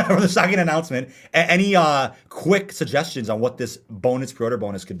from the shocking announcement? Any quick suggestions on what this pre-order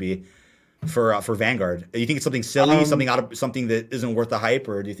bonus could be for Vanguard? Do you think it's something silly, something that isn't worth the hype,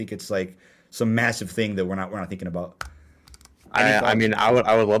 or do you think it's like some massive thing that we're not thinking about? I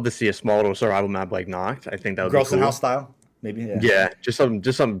would love to see a small little survival map like Noct. I think that would be cool. House style, maybe. Yeah, just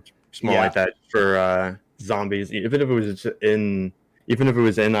something small like that for. Zombies, even if it was in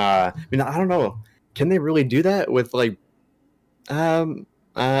I don't know, can they really do that with like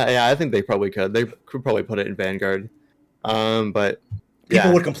I think they probably could probably put it in Vanguard, but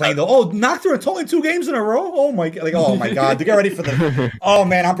people would complain though, oh, Nocturne totally 2 games in a row, oh my god, to get ready for the oh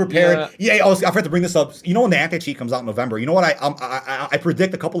man, I'm prepared. I forgot to bring this up. When the anti-cheat comes out in November, you know what, I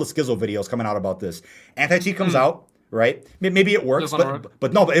predict a couple of Skizzo videos coming out about this. Anti-cheat comes out, right? Maybe it works, but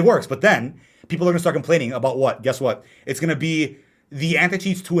it works, but then people are going to start complaining about what? Guess what? It's going to be the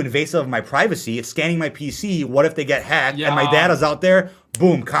anti-cheat's too invasive of my privacy. It's scanning my PC. What if they get hacked and my data's out there?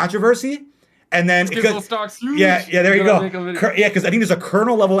 Boom, controversy. And then there you go. Because I think there's a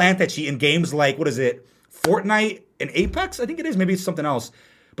kernel level anti-cheat in games like, what is it? Fortnite and Apex? I think it is. Maybe it's something else.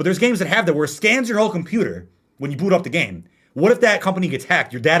 But there's games that have that where it scans your whole computer when you boot up the game. What if that company gets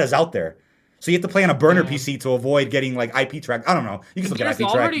hacked? Your data's out there. So you have to play on a burner PC to avoid getting like IP tracked. I don't know. You can still get IP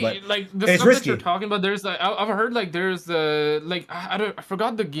tracked, but like the stuff that you're talking about. I've heard like there's I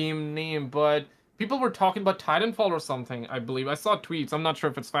forgot the game name, but people were talking about Titanfall or something. I believe I saw tweets. I'm not sure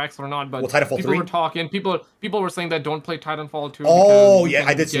if it's facts or not, but Titanfall people 3? were talking. People were saying that don't play Titanfall 2. Oh yeah,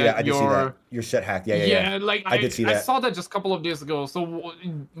 I did see that. Your shit hacked. Yeah. Like I did see that. I saw that just a couple of days ago. So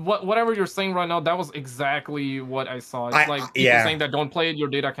whatever you're saying right now, that was exactly what I saw. It's like people saying that don't play it, your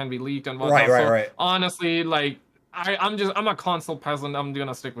data can be leaked and whatnot. Right. Honestly, like. I'm a console peasant. I'm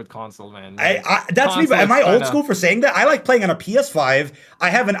gonna stick with console, man. That's me. But am I old school for saying that? I like playing on a PS5. I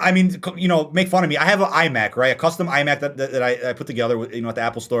have make fun of me. I have an iMac, right? A custom iMac that I put together with, at the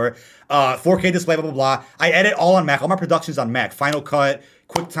Apple Store. 4K display, blah, blah, blah. I edit all on Mac. All my production's on Mac. Final Cut,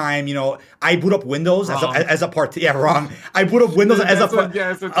 QuickTime, I boot up Windows as a partition. Yeah, wrong. I boot up Windows as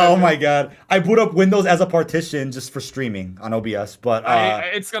a oh my god. I boot up Windows as a partition just for streaming on OBS. But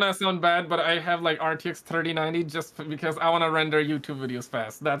it's gonna sound bad, but I have like RTX 3090 just because I want to render YouTube videos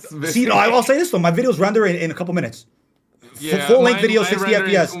fast. I'll say this though, my videos render in a couple minutes. Full length video, 60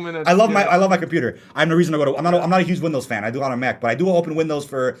 FPS. I love my computer. I have no reason to go to. I'm not a huge Windows fan. I do it on a Mac, but I do open Windows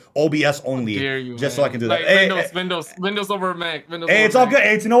for OBS only, so I can do that. Windows over Mac. It's all good.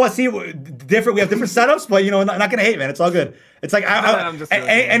 Hey, you know what? See, we have different setups, but not gonna hate, man. It's all good. It's like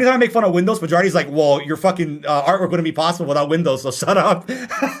anytime I make fun of Windows, majority's like, well, your fucking artwork wouldn't be possible without Windows, so shut up.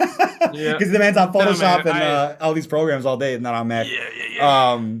 Because the man's on Photoshop and all these programs all day, not on Mac.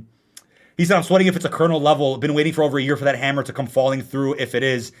 He said, I'm sweating if it's a kernel level. Been waiting for over a year for that hammer to come falling through if it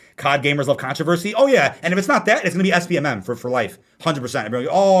is. COD gamers love controversy. Oh, yeah. And if it's not that, it's going to be SPMM for life. 100%. Everybody,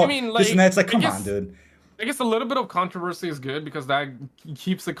 this and that. It's like, come on, dude. I guess a little bit of controversy is good because that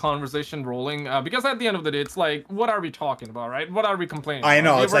keeps the conversation rolling. Because at the end of the day, it's like, what are we talking about, right? What are we complaining about? I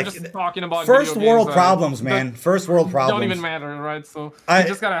know, it's we're like just talking about first video world games, problems, man. First world problems don't even matter, right? So you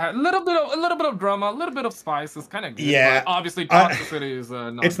just gotta have a little bit of drama, a little bit of spice is kind of good. Yeah, but obviously toxicity is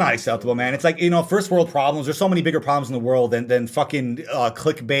not. It's not acceptable, man. It's like, first world problems. There's so many bigger problems in the world than fucking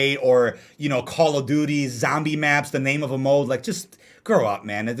clickbait or Call of Duty zombie maps, the name of a mode. Like, just grow up,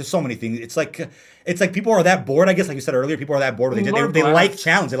 man. There's so many things. It's like people are that bored. I guess, like you said earlier, people are that bored. They like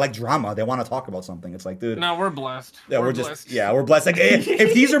challenge. They like drama. They want to talk about something. It's like, dude. No, we're blessed. Yeah, we're blessed. We're blessed. Like,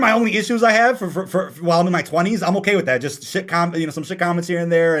 if these are my only issues I have for while I'm in my 20s, I'm okay with that. Just some shit comments here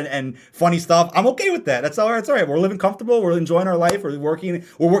and there and funny stuff. I'm okay with that. That's all right. It's all right. We're living comfortable. We're enjoying our life. We're working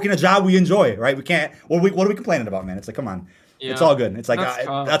a job we enjoy. Right? We can't. What are we complaining about, man? It's like, come on. Yeah, it's all good. It's like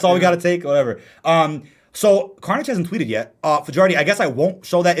that's all we got to take. Whatever. So Carnage hasn't tweeted yet. Fajardi, I guess I won't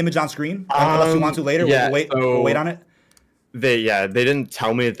show that image on screen unless you want to later. Yeah, we'll wait on it. They didn't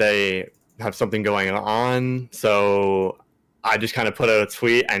tell me that they have something going on, so I just kind of put out a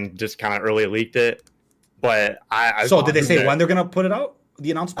tweet and just kind of early leaked it. But so did they say when they're gonna put it out?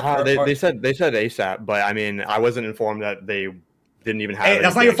 The announcement? They said ASAP, but I mean I wasn't informed that they didn't even have. Hey,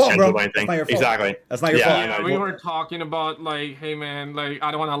 that's not your fault, bro. That's not your fault. Exactly. That's not your fault. Yeah, we were talking about like, hey man, like I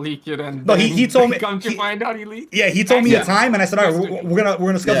don't want to leak it, and no, he told me. Come to find out, he leaked. Yeah, he told me a time, and I said, all right, we're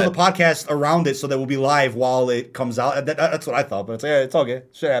gonna schedule the podcast around it so that we'll be live while it comes out. That's what I thought, but it's all good.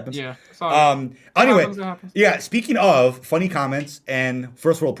 Shit happens. Yeah. Anyway, yeah. Speaking of funny comments and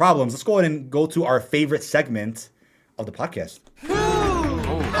first world problems, let's go ahead and go to our favorite segment of the podcast.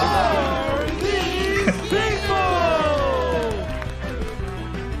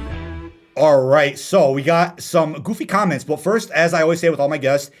 All right, so we got some goofy comments, but first, as I always say with all my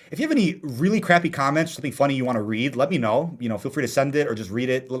guests, if you have any really crappy comments, something funny you want to read, let me know. Feel free to send it or just read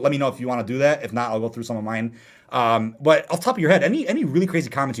it. Let me know if you want to do that. If not, I'll go through some of mine. But off the top of your head, any really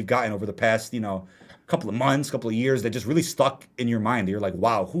crazy comments you've gotten over the past, couple of months, couple of years that just really stuck in your mind? You're like,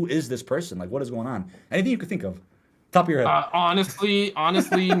 wow, who is this person? Like, what is going on? Anything you could think of? Top of your head. Honestly,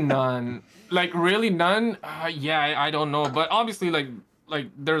 none. Like, really none? I don't know. But obviously, like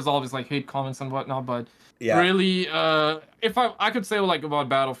there's always like hate comments and whatnot, but really, if I could say like about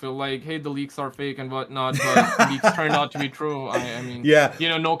Battlefield, like, hey, the leaks are fake and whatnot, but leaks turned out to be true. I mean,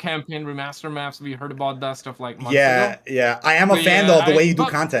 no campaign remaster maps. We heard about that stuff like months ago. Yeah. I am a fan though of the way you do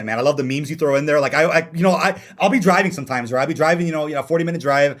content, man. I love the memes you throw in there. Like I'll be driving sometimes, right? I'll be driving, 40-minute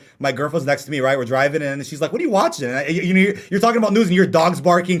drive. My girlfriend's next to me, right? We're driving, and she's like, "What are you watching?" And you're talking about news, and your dog's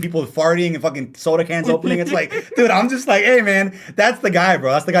barking, people farting, and fucking soda cans opening. It's like, dude, I'm just like, hey, man, that's the guy,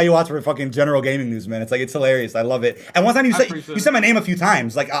 bro. That's the guy you watch for fucking general gaming news, man. It's like, it's hilarious. I love it. And one time you said my name a few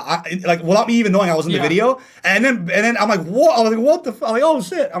times, like like without me even knowing I was in the video, and then I'm like, what? I was like, what the? I'm like, oh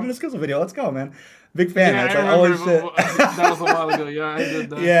shit, I'm in a Skizzle video. Let's go, man. Big fan. Yeah, it's like, holy shit. That was a while ago. Yeah, I did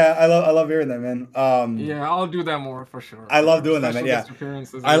that. Yeah, I love hearing that, man. Yeah, I'll do that more for sure. I love doing that, man. Yeah,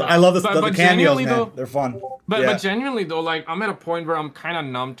 I love the cameos, man. Though, they're fun. But genuinely though, like I'm at a point where I'm kind of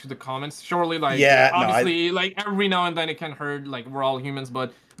numb to the comments. Surely, like obviously, like every now and then it can hurt. Like we're all humans,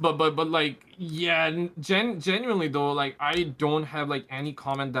 but like genuinely though, like I don't have like any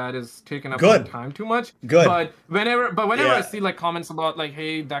comment that is taking up my time too much. But whenever I see like comments about like,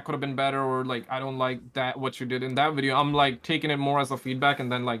 hey, that could have been better, or like I don't like that what you did in that video, I'm like taking it more as a feedback,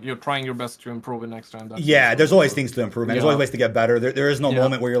 and then like you're trying your best to improve it next time. There's always things to improve, man. There's always ways to get better. There is no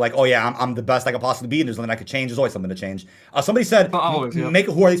moment where you're like, oh yeah, I'm the best I could possibly be, and there's nothing I could change. There's always something to change. Somebody said, make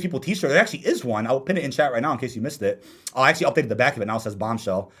a Who Are These People t-shirt. There actually is one. I'll pin it in chat right now in case you missed it. I actually updated the back of it. Now it says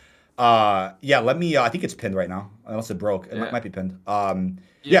Bombshell. Let me, I think it's pinned right now. Unless it broke. It might be pinned. I'm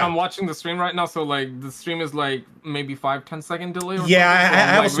watching the stream right now, so like the stream is like maybe 5-10 second delay. I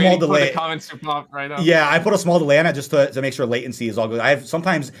have a small delay. The comments to pop right now. Yeah, I put a small delay on it just to make sure latency is all good. I have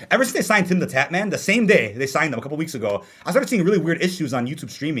sometimes, ever since they signed Tim the Tatman, the same day they signed them a couple weeks ago, I started seeing really weird issues on YouTube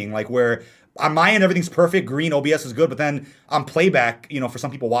streaming, like where on my end everything's perfect, green, OBS is good, but then on playback, for some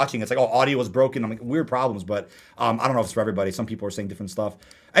people watching, it's like, oh, audio was broken. I'm like, weird problems, but I don't know if it's for everybody. Some people are saying different stuff.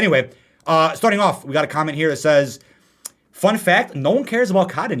 Anyway, starting off, we got a comment here that says, fun fact, no one cares about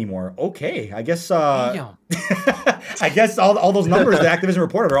COD anymore. Okay, I guess I guess all those numbers that Activision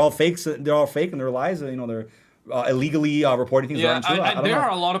reported are all fakes. They're all fake and they're lies. They're illegally reporting things that aren't true. I don't know. Are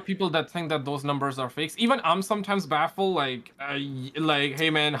a lot of people that think that those numbers are fakes. Even I'm sometimes baffled, like hey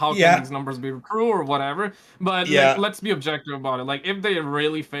man, how can these numbers be true or whatever? But like, let's be objective about it. Like if they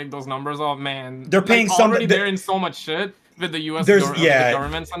really fake those numbers, oh man, they're paying already they're in so much shit with the U.S. The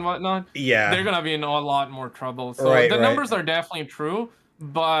governments and whatnot. Yeah, they're gonna be in a lot more trouble. So the numbers are definitely true.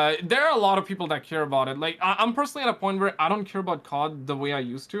 But there are a lot of people that care about it. Like I'm personally at a point where I don't care about COD the way I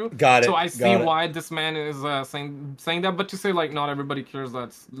used to. Got it. So I see why this man is saying that. But to say like not everybody cares,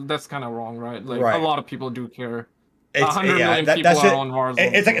 that's kind of wrong, right? Like a lot of people do care. 100 million people are on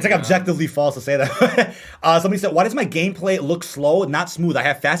Warzone. It's like objectively false to say that. Somebody said, "Why does my gameplay look slow, not smooth? I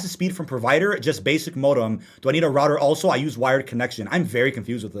have fastest speed from provider, just basic modem. Do I need a router also? I use wired connection." I'm very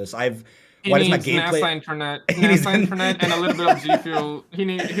confused with this. Why does my gameplay? NASA internet, and a little bit of G Fuel.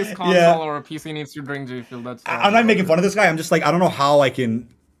 His console or a PC needs to drink G Fuel. I'm not making fun of this guy. I'm just like, I don't know how I can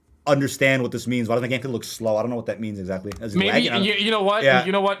understand what this means. Why does my gameplay look slow? I don't know what that means exactly. Maybe you know what? Yeah.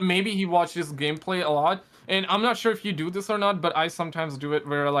 You know what? Maybe he watches gameplay a lot. And I'm not sure if you do this or not, but I sometimes do it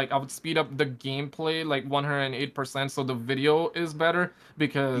where like I would speed up the gameplay like 108% so the video is better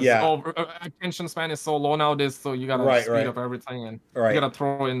because attention span is so low nowadays, so you gotta speed up everything and you gotta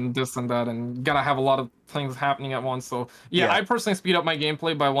throw in this and that and gotta have a lot of things happening at once. So I personally speed up my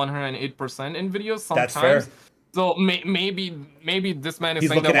gameplay by 108% in videos sometimes. That's fair. So maybe this man is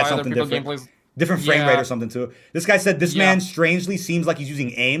saying that why other people gameplays different frame rate or something too. This guy said this man strangely seems like he's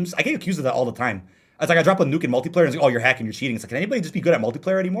using aims. I get accused of that all the time. It's like I drop a nuke in multiplayer and it's like, oh, you're hacking, you're cheating. It's like, can anybody just be good at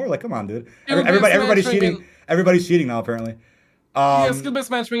multiplayer anymore? Like, come on, dude. Everybody's cheating. Everybody's cheating now, apparently. Skill-based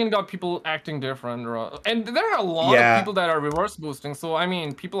matchmaking got people acting different, and there are a lot of people that are reverse boosting. So I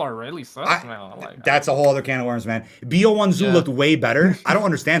mean, people are really sus now. Like, that's a whole other can of worms, man. BO1 Zoo looked way better. I don't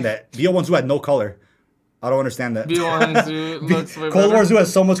understand that. BO1 Zoo had no color. I don't understand that. BO1 Zoo looks way better. Cold War Zoo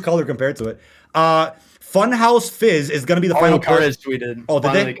has so much color compared to it. Funhouse Fizz is going to be the final Carnage tweeted. Oh,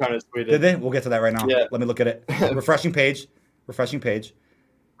 did they? Carnage tweeted. Did they? We'll get to that right now. Yeah. Let me look at it. Refreshing page. Refreshing page.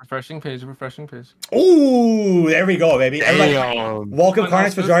 Ooh, there we go, baby. Welcome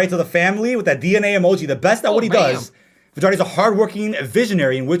Carnage Fajardi to the family with that DNA emoji. The best at what he does. Fajardi is a hardworking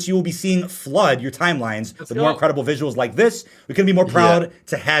visionary in which you will be seeing flood your timelines with more incredible visuals like this. We couldn't be more proud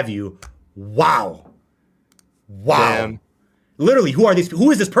to have you. Wow. Damn. Literally, who are these? Who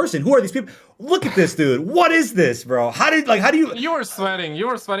is this person? Who are these people? Look at this dude. What is this, bro? How do you? You were sweating. You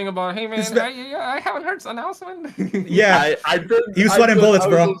were sweating about, hey man, I haven't heard this announcement. Yeah, he was sweating bullets,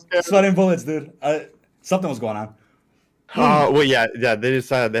 bro. Sweating bullets, dude. Something was going on. Well, yeah. They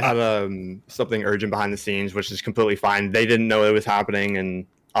decided they had something urgent behind the scenes, which is completely fine. They didn't know it was happening, and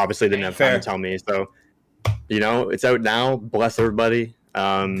obviously didn't have time to tell me. So, it's out now. Bless everybody.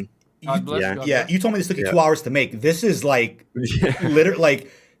 You told me this took you 2 hours to make. This is like, literally,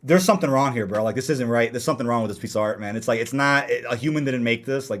 like, there's something wrong here, bro. Like, this isn't right. There's something wrong with this piece of art, man. It's like, it's not, a human didn't make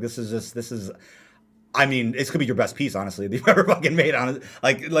this. Like, this is, I mean, it's gonna be your best piece, honestly, that you've ever fucking made on it.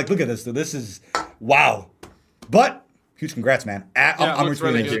 Like, look at this, dude. This is, wow. But, huge congrats, man. I'm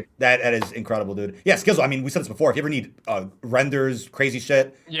retweeting you. That is incredible, dude. Yeah, Skizzle, I mean, we said this before. If you ever need renders, crazy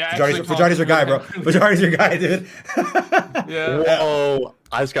shit, Fajardi's your guy, bro. Fajardi's your guy, dude. Whoa.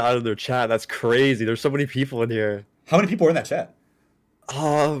 I just got out of their chat. That's crazy. There's so many people in here. How many people are in that chat?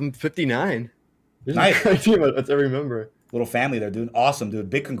 59. Nice. That's every member. Little family there, dude. Awesome, dude.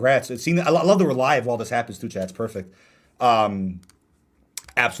 Big congrats. I love that we're live while this happens too, chat. It's perfect.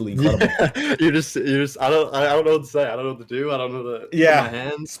 Absolutely incredible. You're just. I don't know what to say. I don't know what to do. I don't know the. Yeah. My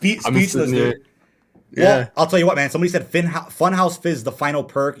hands. Speechless, dude. Yeah. Well, I'll tell you what, man. Somebody said Funhouse Fizz the final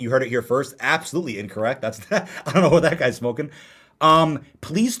perk. You heard it here first. Absolutely incorrect. That's. I don't know what that guy's smoking.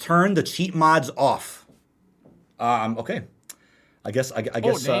 Please turn the cheat mods off. Okay. I guess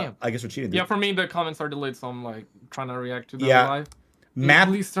we're cheating. Yeah, for me the comments are delayed, so I'm like trying to react to them live.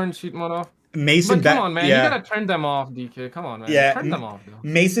 Please turn cheat mode off. Mason, come on, man, you gotta turn them off, DK. Come on, man, turn them off. Though.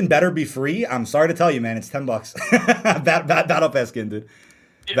 Mason better be free. I'm sorry to tell you, man, it's $10. Battle Pass skin, dude.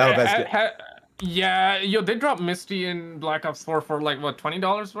 Battle Pass skin. Yeah, they dropped Misty in Black Ops 4 for like what,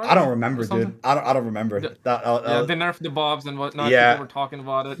 $20, right? I don't remember, dude. I don't remember. They nerfed the bobs and whatnot. Yeah, people were talking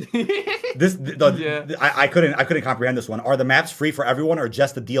about it. I couldn't comprehend this one. Are the maps free for everyone or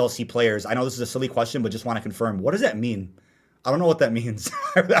just the DLC players? I know this is a silly question, but just want to confirm. What does that mean? I don't know what that means.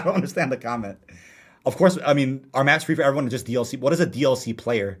 I don't understand the comment. Of course, I mean, are maps free for everyone or just DLC? What is a DLC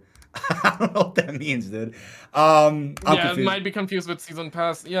player? I don't know what that means, dude. I'm confused. It might be confused with Season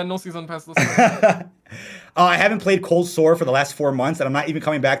Pass. Yeah, no Season Pass this time. I haven't played Cold Sore for the last 4 months, and I'm not even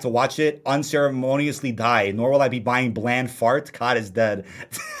coming back to watch it unceremoniously die, nor will I be buying Bland Fart. COD is dead.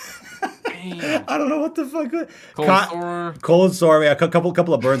 I don't know what the fuck. Cold Sore, yeah, a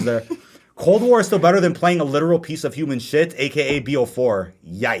couple of burns there. Cold War is still better than playing a literal piece of human shit, aka BO4.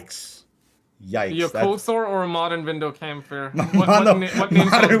 Yikes. Your Cold Sore or a Modern Window Camper? What name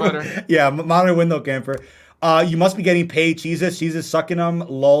sounds better? Yeah, Modern Window Camper. You must be getting paid. Jesus sucking them.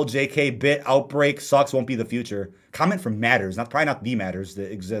 Lol, JK, bit, outbreak, sucks, won't be the future. Comment from Matters. Probably not the Matters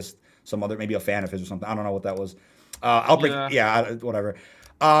that exist. Some other, maybe a fan of his or something. I don't know what that was. Outbreak, whatever.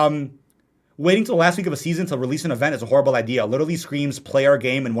 Waiting till the last week of a season to release an event is a horrible idea. Literally screams play our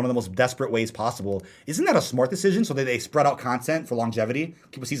game in one of the most desperate ways possible. Isn't that a smart decision so that they spread out content for longevity,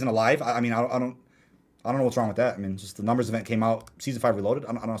 keep a season alive? I mean, I don't know what's wrong with that. I mean, just the numbers event came out, season 5 reloaded.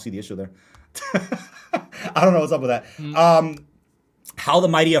 I don't see the issue there. I don't know what's up with that. How the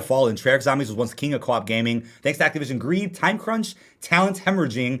Mighty Have Fallen. Treyarch Zombies was once the king of co-op gaming. Thanks to Activision greed, time crunch, talent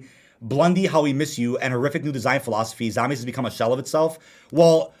hemorrhaging, Blundy, how we miss you, and horrific new design philosophy, Zombies has become a shell of itself.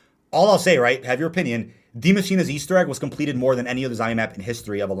 Well, all I'll say, right, have your opinion, D Machina's Easter egg was completed more than any other zombie map in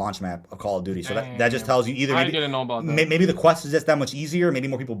history of a launch map of Call of Duty. So that just tells you either maybe, I didn't know about that. Maybe the quest is just that much easier. Maybe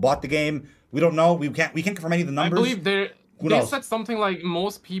more people bought the game. We don't know. We can't confirm any of the numbers. I believe they said something like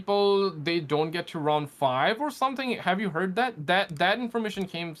most people, they don't get to round 5 or something. Have you heard that? That information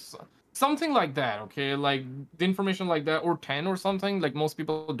came something like that. Okay, like the information like that, or 10 or something. Like most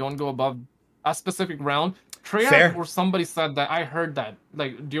people don't go above a specific round. Treyarch or somebody said that. I heard that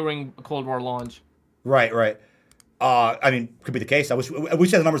like during Cold War launch. Right. I mean, could be the case. I wish we had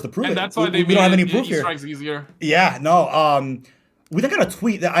the numbers to prove it. And that's why we don't have any proof here. Easier. Yeah, no. We then got a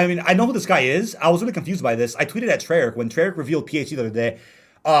tweet that, I mean, I know who this guy is. I was really confused by this. I tweeted at Treyarch when Treyarch revealed PhD the other day.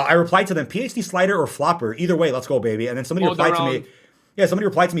 I replied to them, PhD slider or flopper. Either way, let's go, baby. And then somebody replied to me. Yeah, somebody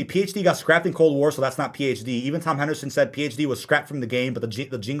replied to me, PhD got scrapped in Cold War, so that's not PhD. Even Tom Henderson said PhD was scrapped from the game, but the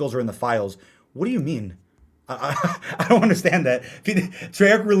jingles are in the files. What do you mean? I don't understand that.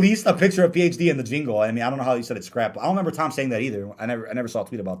 Treyarch released a picture of PhD in the jingle. I mean, I don't know how you said it's scrapped. I don't remember Tom saying that either. I never saw a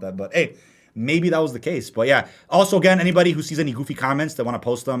tweet about that. But hey, maybe that was the case. But yeah. Also, again, anybody who sees any goofy comments that want to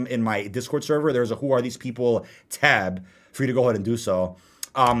post them in my Discord server, there's a Who Are These People tab for you to go ahead and do so.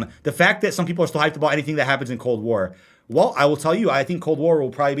 The fact that some people are still hyped about anything that happens in Cold War. Well, I will tell you, I think Cold War will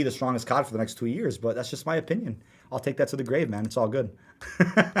probably be the strongest COD for the next 2 years. But that's just my opinion. I'll take that to the grave, man. It's all good.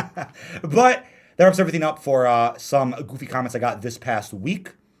 But that wraps everything up for some goofy comments I got this past week.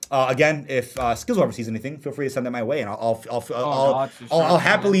 Again, if Skills ever sees anything, feel free to send that my way, and I'll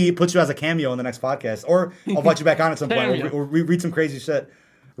happily put you as a cameo in the next podcast, or I'll invite you back on at some point. Or read some crazy shit.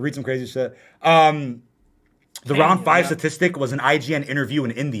 The round 5 statistic was an IGN interview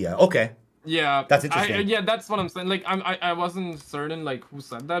in India. Okay. Yeah, that's interesting. Yeah, that's what I'm saying. Like, I wasn't certain like who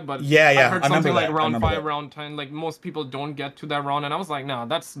said that, but yeah, I heard something like round 5, round 10. Like most people don't get to that round, and I was like, no,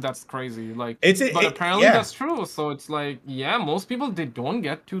 that's crazy. Like, but apparently that's true. So it's like, yeah, most people they don't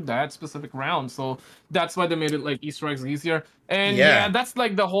get to that specific round, so that's why they made it like Easter eggs easier. And yeah, that's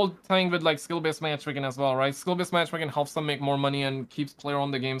like the whole thing with like skill-based matchmaking as well, right? Skill-based matchmaking helps them make more money and keeps player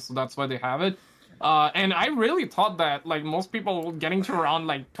on the game, so that's why they have it. And I really thought that like most people getting to around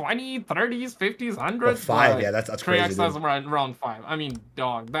like 20, 30s, 50s, 100s. 5, yeah, that's crazy. Treyarch says round 5. I mean,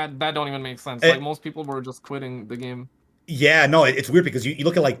 dog, that don't even make sense. Like most people were just quitting the game. Yeah, no, it's weird because you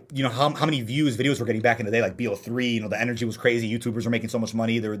look at like, you know, how many views videos were getting back in the day, like BO3, you know, the energy was crazy. YouTubers were making so much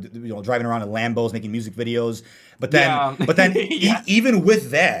money. They were, you know, driving around in Lambos, making music videos. But then, even with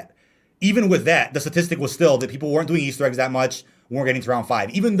that, the statistic was still that people weren't doing Easter eggs that much, weren't getting to round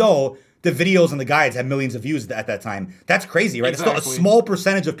 5, even though the videos and the guides had millions of views at that time. That's crazy, right? Exactly. It's still a small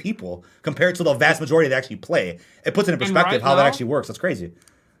percentage of people compared to the vast majority that actually play. It puts it in perspective how that actually works. That's crazy.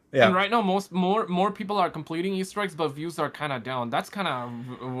 Yeah. And right now, more people are completing Easter eggs, but views are kind of down. That's kind of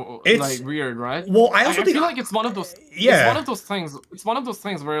like weird, right? Well, I also feel like it's one of those. Yeah. It's one of those things. It's one of those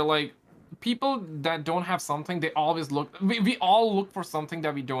things where like people that don't have something, they always look. We all look for something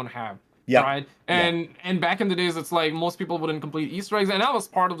that we don't have. Yeah. Right. And back in the days, it's like most people wouldn't complete Easter eggs, and that was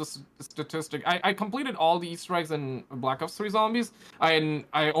part of the statistic. I completed all the Easter eggs in Black Ops 3 Zombies. I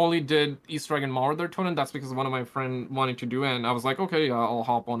only did Easter egg in Mauer Tournament. That's because one of my friend wanted to do it, and I was like, okay, I'll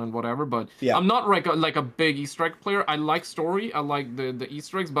hop on and whatever. But I'm not like a big Easter egg player. I like story. I like the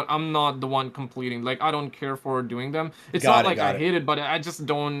Easter eggs, but I'm not the one completing. Like I don't care for doing them. It's not like I hate it, but I just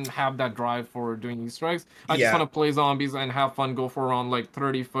don't have that drive for doing Easter eggs. I just want to play zombies and have fun, go for around like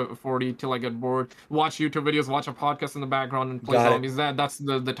 30, 40 till I get bored. Watch YouTube videos, watch a podcast in the background, and play zombies. That's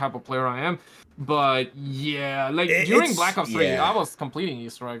the type of player I am. But yeah, like during Black Ops 3, I was completing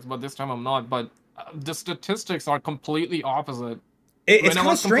Easter eggs, but this time I'm not. But the statistics are completely opposite. It's kind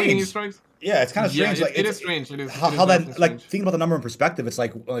of strange. Yeah, it's kind of strange. Yeah, like it is strange. It is how that like thinking about the number in perspective. It's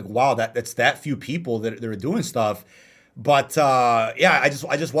like wow, that's that few people that are doing stuff. But I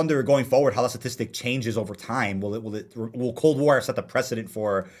just wonder going forward how the statistic changes over time. Will Cold War set the precedent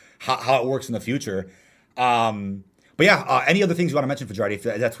for how it works in the future? But yeah, any other things you want to mention, Fajardi?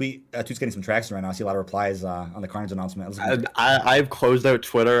 That tweet's getting some traction right now. I see a lot of replies on the Carnage announcement. I've closed out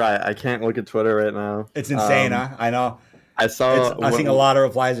Twitter. I can't look at Twitter right now. It's insane, huh? I know. I'm seeing a lot of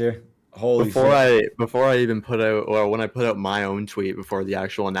replies here. Holy before I even put out, or when I put out my own tweet before the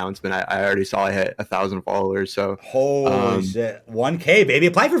actual announcement, I already saw I hit 1,000 followers. So holy shit, 1K baby!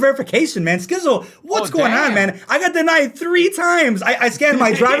 Apply for verification, man. Skizzle, what's going on, man? I got denied 3 times. I scanned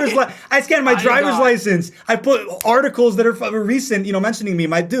my driver's license. I put articles that are recent, mentioning me.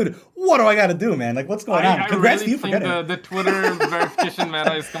 My dude, what do I got to do, man? Like, what's going on? Congrats to you for getting it. The Twitter verification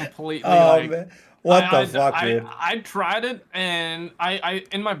meta is completely man. What the fuck, dude? I tried it, and I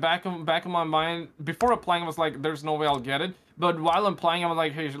in my back of my mind, before applying, I was like, there's no way I'll get it. But while I'm applying, I was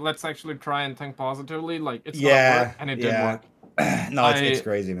like, hey, let's actually try and think positively. Like, it's not work, and it did work. No, it's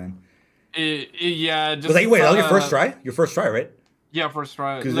crazy, man. Just was that, wait, that was your first try? Your first try, right? Yeah, first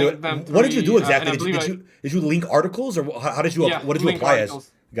try. What did you do exactly? Did you link articles, or how did you? What did you apply articles.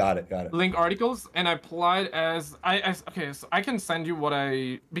 as? Got it. Link articles, and I applied as okay. So I can send you what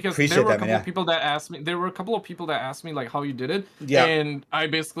because Appreciate there were a couple of people that asked me. There were a couple of people that asked me like how you did it. Yeah. And I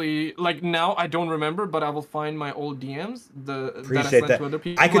basically now I don't remember, but I will find my old DMs. Appreciate that. To other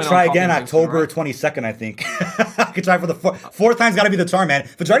people, I could try again October 22nd. I think I could try for the fourth time's got to be the charm, man.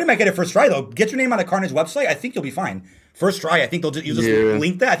 Fajardi might get it first try though. Get your name on the Carnage website. I think you'll be fine. First try. I think you just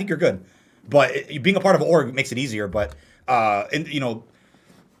link that. I think you're good. But being a part of an org makes it easier. But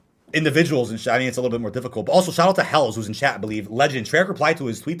individuals and shit, I mean, it's a little bit more difficult. But also, shout out to Hells, who's in chat, I believe. Legend. Treyarch replied to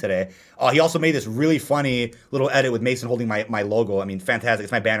his tweet today. He also made this really funny little edit with Mason holding my logo. I mean, fantastic.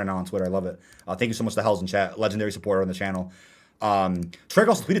 It's my banner now on Twitter. I love it. Thank you so much to Hells in chat. Legendary supporter on the channel. Treyarch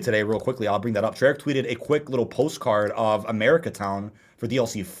also tweeted today, real quickly. I'll bring that up. Treyarch tweeted a quick little postcard of America Town for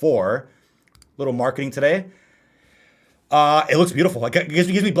DLC 4. Little marketing today. It looks beautiful. It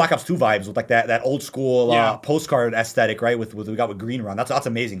gives me Black Ops 2 vibes with like that old school postcard aesthetic, right? With we got with green around. That's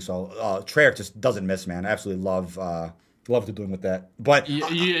amazing. So Treyarch just doesn't miss, man. I absolutely love what they're doing with that. But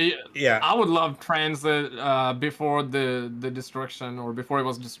yeah, I would love Transit before the destruction or before it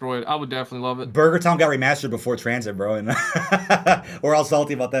was destroyed. I would definitely love it. Burger Town got remastered before Transit, bro, and we're all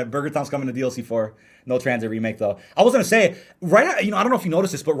salty about that. Burger Town's coming to DLC 4. No Transit remake though. I was gonna say I don't know if you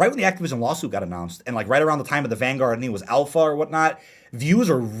noticed this, but right when the Activision lawsuit got announced, and like right around the time of the Vanguard, I think it was alpha or whatnot, views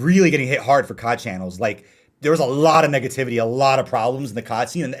are really getting hit hard for COD channels. Like there was a lot of negativity, a lot of problems in the COD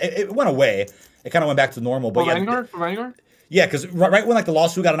scene, and it went away. It kind of went back to normal. But Vanguard? Yeah, because right when like the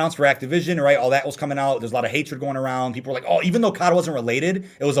lawsuit got announced for Activision, right, all that was coming out. There's a lot of hatred going around. People were like, oh, even though COD wasn't related,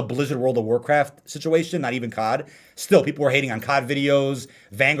 it was a Blizzard World of Warcraft situation, not even COD. Still, people were hating on COD videos.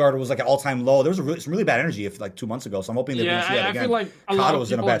 Vanguard was like an all-time low. There was some really bad energy 2 months ago. So I'm hoping they're going to see that again. I feel like a COD lot of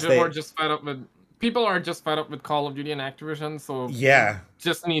was in a people bad state. Are just fed up with. People are just fed up with Call of Duty and Activision, so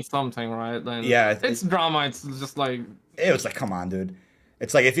just need something, right? Then it's drama. It's just like it was like, come on, dude.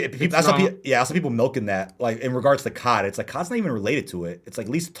 It's like that's how people milking that. Like in regards to COD, it's like COD's not even related to it. It's like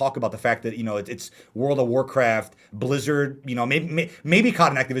at least talk about the fact that it's World of Warcraft, Blizzard. Maybe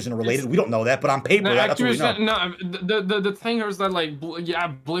COD and Activision are related. We don't know that, but on paper, that's what we know. No, the thing is that like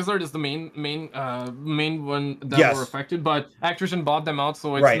Blizzard is the main one that were affected, but Activision bought them out,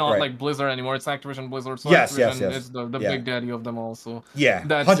 so it's not like Blizzard anymore. It's Activision Blizzard. So Activision is the big daddy of them all. So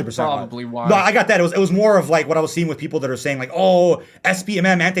that's 100%. Probably why. No, I got that. It was more of like what I was seeing with people that are saying like, oh,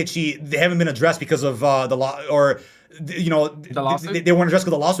 SPMM anti-cheat, they haven't been addressed because of the law, or they weren't addressed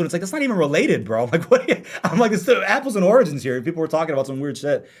with the lawsuit. It's like that's not even related, bro. I'm like, what? I'm like, it's the apples and origins here. People were talking about some weird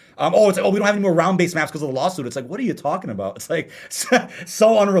shit. It's like, we don't have any more round-based maps because of the lawsuit. It's like, what are you talking about? It's like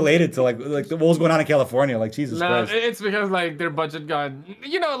so unrelated to like what was going on in California. Like Jesus Christ. It's because like their budget got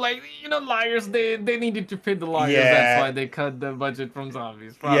liars. They needed to pay the lawyers. That's why they cut the budget from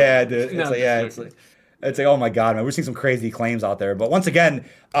zombies. Probably. Yeah, dude. It's like, oh my god, man, we're seeing some crazy claims out there. But once again,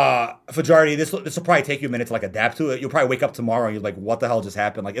 Fajardi, this will probably take you a minute to like adapt to it. You'll probably wake up tomorrow and you're like, what the hell just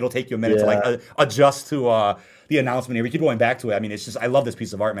happened? Like it'll take you a minute to like adjust to the announcement here. We keep going back to it. I mean, it's just I love this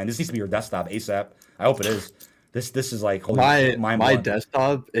piece of art, man. This needs to be your desktop ASAP. I hope it is. This is like my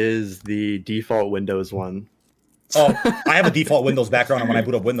desktop is the default Windows one. Oh, I have a default Windows background when I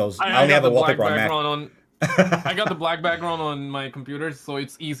boot up Windows. I only have a wallpaper on Mac. I got the black background on my computer, so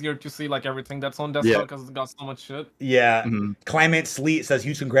it's easier to see like everything that's on desktop because it's got so much shit. Yeah. Mm-hmm. Climate Sleet says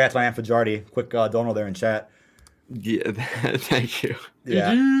huge congrats on Fajardi. Quick dono there in chat. Yeah, thank you.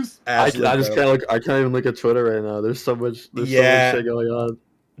 Yeah, I just I can't even look at Twitter right now. There's so much shit going on.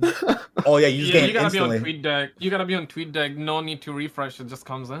 Oh yeah, you gotta instantly. Be on TweetDeck. You gotta be on TweetDeck. No need to refresh. It just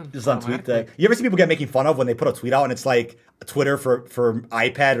comes in. Just on TweetDeck. You ever see people get making fun of when they put a tweet out and it's like Twitter for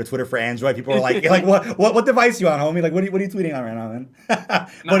iPad or Twitter for Android? People are like, what device you on, homie? Like, what are you tweeting on right now, man?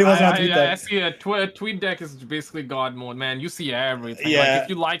 I see TweetDeck is basically God mode, man. You see everything. Yeah. Like, if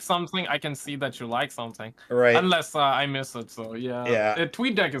you like something, I can see that you like something. Right. Unless I miss it. So yeah.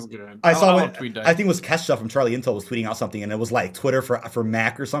 TweetDeck is good. I saw TweetDeck. I think it was Kesha from Charlie Intel was tweeting out something and it was like Twitter for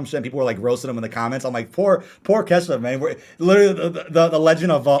Mac or some shit. And people were like roasting him in the comments. I'm like, poor Kesha, man. We're literally the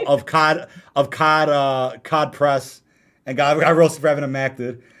legend of COD Press, and got roasted for having a Mac,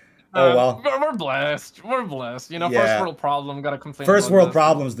 dude. Oh well, we're blessed. We're blessed. You know, Yeah. first world problem. Gotta complain. First about world this.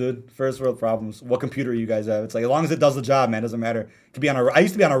 problems, dude. First world problems. What computer you guys have? It's like as long as it does the job, man. Doesn't matter. It could be on a. I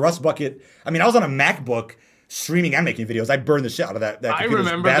used to be on a Rust bucket. I mean, I was on a MacBook streaming and making videos. I burned the shit out of that I computer's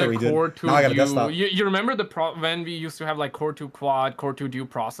remember battery, the Core dude. 2 Now I got a Duo. desktop. You remember when we used to have like Core 2 Quad, Core 2 Duo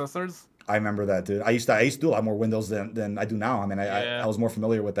processors? I remember that, dude. I used to do a lot more Windows than I do now. I mean, I was more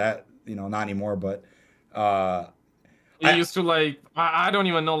familiar with that. You know, not anymore, but. We used to like I don't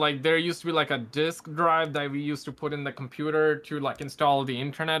even know, like there used to be like a disk drive that we used to put in the computer to like install the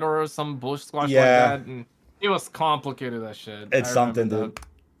internet or some bullshit squash like that, and it was complicated as shit. It's something, dude.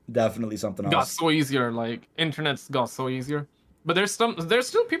 Definitely something else. Got so easier, like internet's got so easier. But there's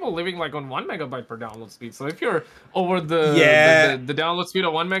still people living like on 1 megabyte per download speed. So if you're over the download speed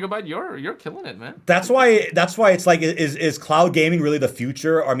of 1 megabyte, you're killing it, man. That's why it's like, is cloud gaming really the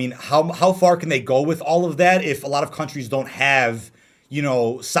future? I mean, how far can they go with all of that if a lot of countries don't have, you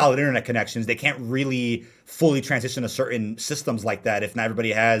know, solid internet connections? They can't really fully transition to certain systems like that if not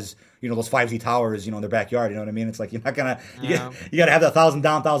everybody has, you know, those 5G towers, you know, in their backyard. You know what I mean? It's like you're not gonna you got to have that 1,000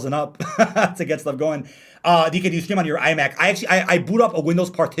 down, 1,000 up to get stuff going. DK, do you stream on your iMac? I boot up a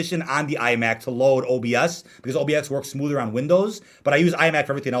Windows partition on the iMac to load OBS because OBS works smoother on Windows. But I use iMac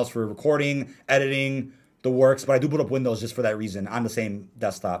for everything else, for recording, editing, the works. But I do boot up Windows just for that reason on the same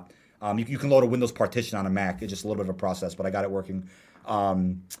desktop. You can load a Windows partition on a Mac. It's just a little bit of a process, but I got it working.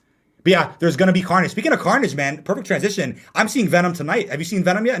 But yeah, there's gonna be Carnage. Speaking of Carnage, man, perfect transition. I'm seeing Venom tonight. Have you seen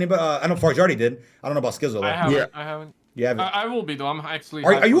Venom yet? Anybody? I know Farge already did. I don't know about Skizzo though. I haven't. Yeah, I will be though. I'm actually.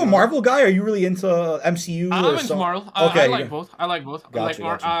 Are you a Marvel guy? Are you really into MCU? I'm into Marvel. Okay, I like both.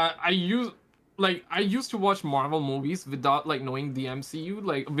 Gotcha. I used to watch Marvel movies without like knowing the MCU,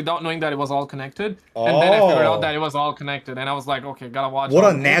 like without knowing that it was all connected. And then I figured out that it was all connected, and I was like, okay, gotta watch. What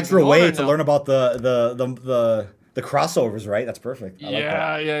a natural way to learn about the crossovers, right? That's perfect.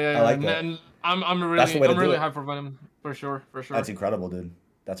 Yeah. I like that. And I'm really hyped for Venom for sure. That's incredible, dude.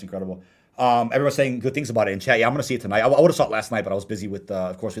 That's incredible. Everyone's saying good things about it in chat. Yeah, I'm gonna see it tonight. I would have saw it last night, but I was busy with,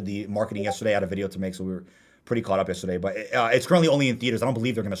 of course, with the marketing yesterday. I had a video to make, so we were pretty caught up yesterday. But it's currently only in theaters. I don't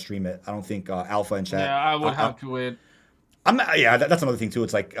believe they're gonna stream it. I don't think Alpha in chat. Yeah, I would have to wait. That's another thing too.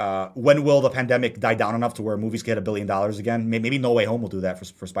 It's like, when will the pandemic die down enough to where movies get $1 billion again? Maybe No Way Home will do that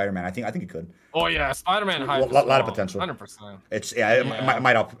for Spider-Man. I think it could. Oh yeah, Spider-Man a lot of potential. 100%. It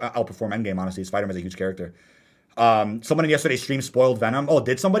might outperform Endgame. Honestly, Spider-Man's a huge character. Someone in yesterday's stream spoiled Venom. Oh,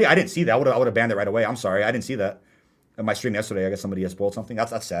 did somebody? I didn't see that. I would have banned it right away. I'm sorry, I didn't see that. In my stream yesterday, I guess somebody has spoiled something.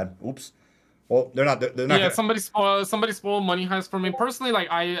 That's sad. Oops. Well, they're not. Yeah, somebody spoiled Money Heist for me personally. Like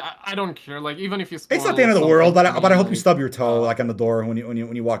I don't care. Like even if you spoil, it's not the end of the world, but I hope you stub your toe like on the door when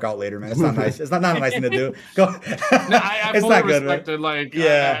you walk out later, man. It's not nice. It's not a nice thing to do. Go. No, I it's fully not good, respect right?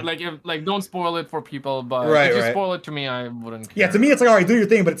 it. Like if don't spoil it for people, but if you spoil it to me, I wouldn't care. Yeah, to me it's like, all right, do your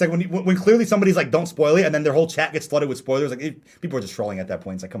thing, but it's like when clearly somebody's like, don't spoil it, and then their whole chat gets flooded with spoilers. Like people are just trolling at that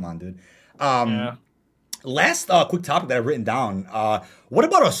point. It's like, come on, dude. Last quick topic that I've written down. What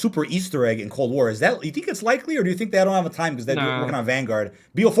about a super Easter egg in Cold War? You think it's likely, or do you think they don't have a time because they're working on Vanguard?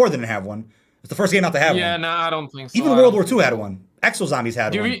 BO4 didn't have one. It's the first game not to have one. Yeah, no, I don't think so. Even World War II had one. Exo Zombies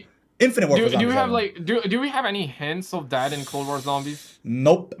had one. Infinite Warfare Zombies. Do we have any hints of that in Cold War Zombies?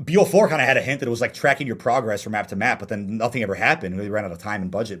 Nope. BO4 kind of had a hint that it was like tracking your progress from map to map, but then nothing ever happened. We ran out of time and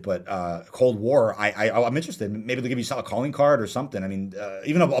budget. But Cold War, I'm interested. Maybe they'll give you a calling card or something. I mean,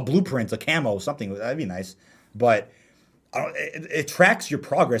 even a blueprint, a camo, something. That'd be nice. But it tracks your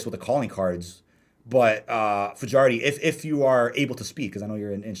progress with the calling cards. But Fajardi, if you are able to speak, because I know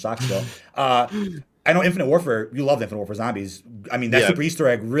you're in shock still, I know Infinite Warfare, you love Infinite Warfare Zombies. I mean, that super Easter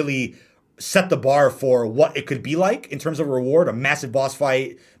egg really set the bar for what it could be like in terms of reward, a massive boss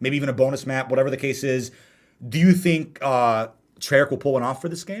fight, maybe even a bonus map, whatever the case is. Do you think Treyarch will pull one off for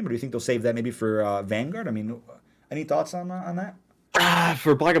this game, or do you think they'll save that maybe for Vanguard? I mean, any thoughts on that?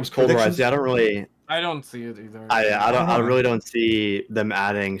 For Black Ops Cold War, I don't see it either. I really don't see them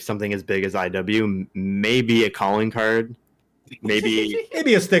adding something as big as IW. Maybe a calling card. Maybe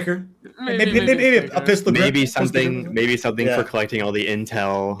a sticker. Maybe a pistol grip. Maybe something for collecting all the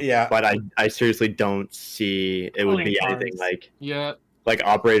intel. Yeah. But I seriously don't see it would be anything like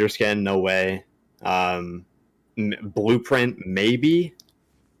operator scan. No way. Blueprint maybe.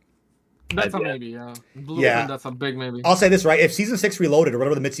 That's a maybe, yeah. Blueprint, that's a big maybe. I'll say this, right? If Season 6 Reloaded or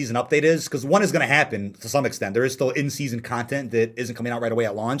whatever the mid-season update is, because one is going to happen to some extent. There is still in-season content that isn't coming out right away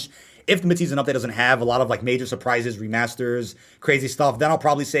at launch. if the midseason update doesn't have a lot of like major surprises, remasters, crazy stuff, then I'll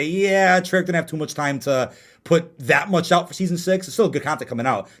probably say, yeah, Treyarch didn't have too much time to put that much out for Season 6. It's still good content coming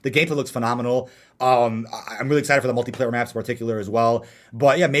out. The gameplay looks phenomenal. I'm really excited for the multiplayer maps in particular as well.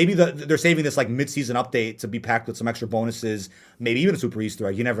 But yeah, maybe they're saving this like mid-season update to be packed with some extra bonuses, maybe even a super Easter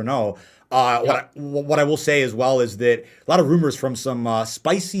egg. You never know. What I will say as well is that a lot of rumors from some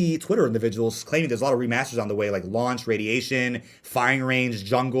spicy Twitter individuals claiming there's a lot of remasters on the way, like Launch, Radiation, Firing Range,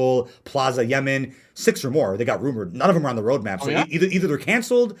 Jungle, Plaza, Yemen, 6 or more. They got rumored. None of them are on the roadmap. So either they're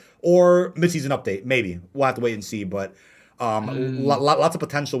canceled or mid-season update. Maybe we'll have to wait and see. But lots of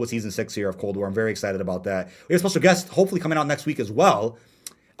potential with Season 6 here of Cold War. I'm very excited about that. We have a special guest hopefully coming out next week as well.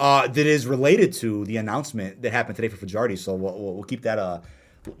 That is related to the announcement that happened today for Fajarty. So we'll keep that.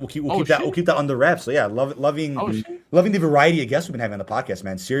 We'll keep that under wraps. So yeah, loving the variety of guests we've been having on the podcast,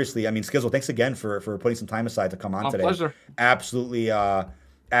 man. Seriously, I mean, Skizzle, thanks again for putting some time aside to come on today. Pleasure. Absolutely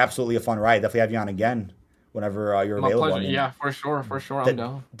a fun ride. Definitely have you on again whenever you're available. Pleasure. I mean, yeah, for sure. I'm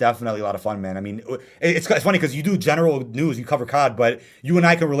down. Definitely a lot of fun, man. I mean, it's funny because you do general news, you cover COD, but you and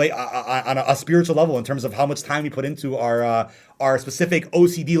I can relate on a spiritual level in terms of how much time we put into our specific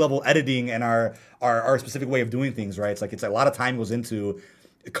OCD level editing and our specific way of doing things, right? It's a lot of time goes into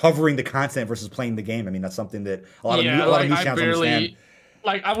covering the content versus playing the game. I mean, that's something that a lot of news channels understand.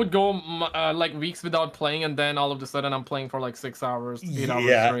 Like, I would go like weeks without playing, and then all of a sudden I'm playing for like 6 hours, 8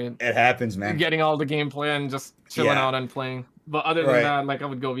 hours straight. It happens, man. Getting all the gameplay and just chilling out and playing. But other than that, like, I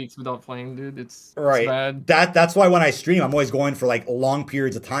would go weeks without playing, dude. It's bad. That's why when I stream, I'm always going for like long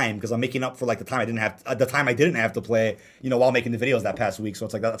periods of time because I'm making up for like the time I didn't have to play, while making the videos that past week. So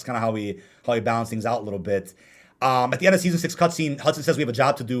it's like that's kind of how we balance things out a little bit. At the end of Season 6 cutscene, Hudson says we have a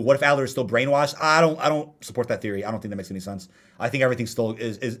job to do. What if Adler is still brainwashed? I don't support that theory. I don't think that makes any sense. I think everything's still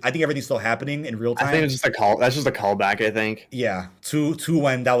everything's still happening in real time. I think it's just a call. That's just a callback, I think. Yeah, to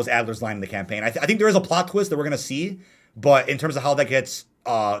when that was Adler's line in the campaign. I think there is a plot twist that we're gonna see, but in terms of how that gets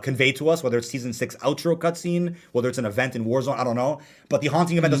conveyed to us, whether it's Season 6 outro cutscene, whether it's an event in Warzone, I don't know. But the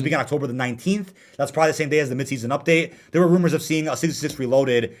Haunting event does begin October the 19th. That's probably the same day as the mid-season update. There were rumors of seeing Season 6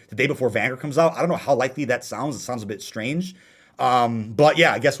 Reloaded the day before Vanguard comes out. I don't know how likely that sounds. It sounds a bit strange. But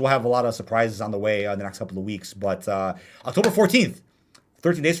yeah, I guess we'll have a lot of surprises on the way in the next couple of weeks. But October 14th,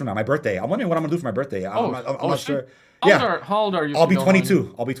 13 days from now, my birthday. I'm wondering what I'm going to do for my birthday. I'm not sure. How old are you? I'll be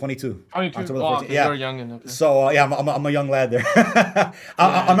 22. I'll be 22. 22. Okay, yeah. You're young. Okay. So I'm a young lad there.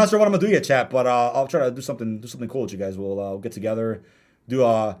 I'm not sure what I'm gonna do yet, chat, but I'll try to do something cool with you guys. We'll get together. Do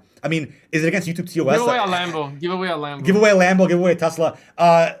I mean, is it against YouTube TOS? Give away a Lambo. Give away a Lambo. Give away a Lambo. Give away a Tesla.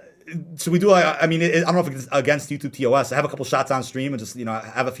 So we do. I mean, I don't know if it's against YouTube TOS. I have a couple shots on stream and just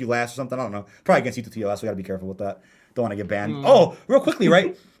have a few laughs or something. I don't know. Probably against YouTube TOS. We gotta be careful with that. Don't want to get banned. Oh, real quickly,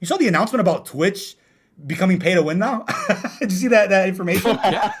 right? You saw the announcement about Twitch becoming pay to win now? Did you see that information?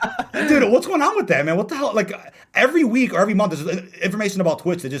 Yeah. Dude, what's going on with that, man? What the hell? Like every week or every month there's information about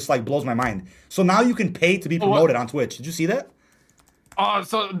Twitch that just like blows my mind. So now you can pay to be promoted on Twitch. Did you see that?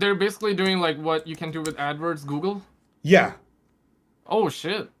 So they're basically doing like what you can do with AdWords, Google? Yeah. Oh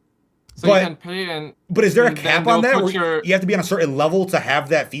shit. So you can pay but is there a cap on that? Where you have to be on a certain level to have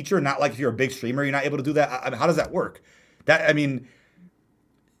that feature? Not like if you're a big streamer, you're not able to do that. I mean, how does that work?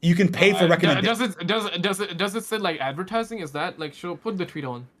 You can pay for recommendations. Does it say like advertising? Is that like put the tweet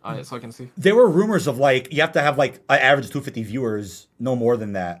on so I can see? There were rumors of like you have to have like an average of 250 viewers, no more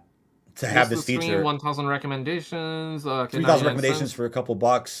than that, to have this feature. 1,000 recommendations. 3,000 recommendations for a couple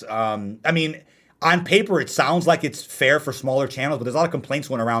bucks. I mean, on paper it sounds like it's fair for smaller channels, but there's a lot of complaints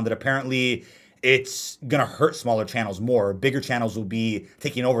going around that apparently it's gonna hurt smaller channels more. Bigger channels will be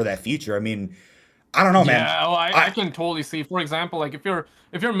taking over that feature. I mean, I don't know, man. Yeah, well, I can totally see. For example, like if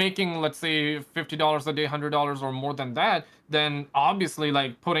you're making, let's say, $50 a day, $100 or more than that, then obviously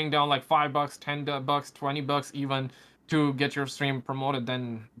like putting down like $5, $10, $20 even to get your stream promoted,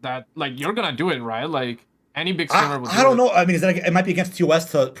 then that like you're gonna do it, right? Like any big streamer would do I don't know. I mean, it might be against TOS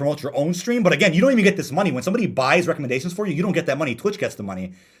to promote your own stream, but again, you don't even get this money. When somebody buys recommendations for you, you don't get that money. Twitch gets the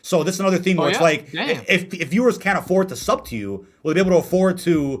money. So this is another thing where it's like if viewers can't afford to sub to you, will they be able to afford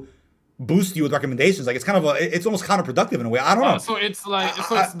to boost you with recommendations? Like it's almost counterproductive in a way. I don't know. So it's like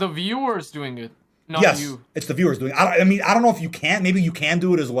it's the viewers doing it, not you. It's the viewers doing it. I mean, I don't know if you can. Maybe you can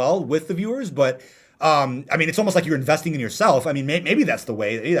do it as well with the viewers, but I mean, it's almost like you're investing in yourself. I mean, maybe that's the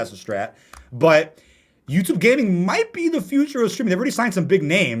way. Maybe that's the strat. But YouTube gaming might be the future of streaming. They've already signed some big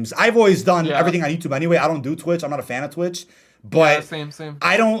names. I've always done everything on YouTube anyway. I don't do Twitch. I'm not a fan of Twitch. But same.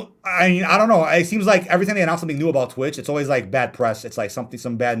 I mean, I don't know. It seems like every time they announce something new about Twitch, it's always like bad press. It's like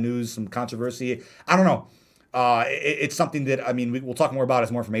some bad news, some controversy. I don't know. It's something that, I mean, we'll talk more about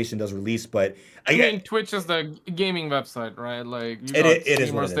as more information does release, but I mean, Twitch is the gaming website, right? Like, you got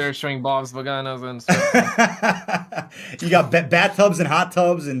streamers there showing Bob's vaginas and stuff. You got bathtubs and hot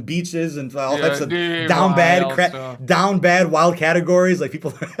tubs and beaches and all types of down bad wild categories. Like,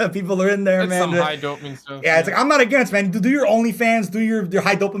 people are in there, man. Some high dopamine stuff. Yeah, it's like, I'm not against, man. Do your OnlyFans, do your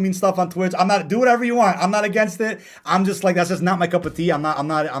high dopamine stuff on Twitch. Do whatever you want. I'm not against it. I'm just like, that's just not my cup of tea. I'm not on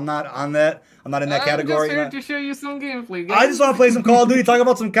that. I'm not in that category. I'm just here to show you some gameplay. I just want to play some Call of Duty, talk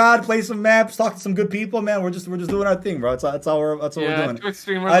about some COD, play some maps, talk to some good people, man. We're just doing our thing, bro. That's what we're doing. Twitch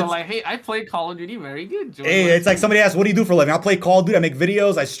streamers are like, hey, I play Call of Duty very good. Hey, it's like somebody asks, what do you do for a living? I play Call of Duty. I make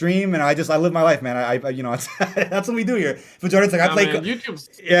videos. I stream, and I live my life, man. That's what we do here. For Jordan's like, I play.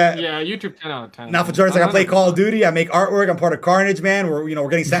 YouTube 10 out of 10. Now for Jordan's like, I play Call of Duty. I make artwork. I'm part of Carnage, man. We're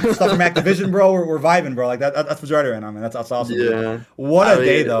getting sent stuff from Activision, bro. We're vibing, bro. Like that's Majority right now, man. That's awesome. Yeah. What a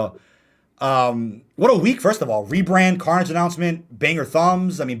day, though. What a week, first of all. Rebrand, Carnage announcement, banger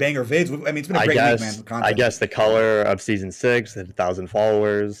thumbs. I mean, banger vids. I mean, it's been a great week, man. I guess the color of season 6 had 1,000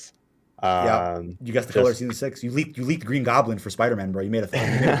 followers. You guessed the color of season 6. You leaked Green Goblin for Spider-Man, bro. You made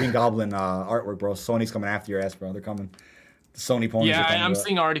a Green Goblin artwork, bro. Sony's coming after your ass, bro. They're coming. The Sony ponies. Yeah, I'm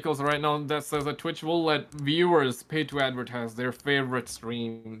seeing articles right now that says that Twitch will let viewers pay to advertise their favorite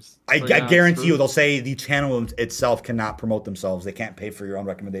streams. I guarantee you, they'll say the channel itself cannot promote themselves. They can't pay for your own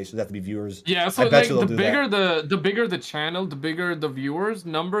recommendations. They have to be viewers. Yeah, so like the bigger the channel, the bigger the viewers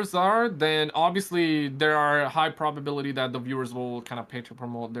numbers are, then obviously there are high probability that the viewers will kind of pay to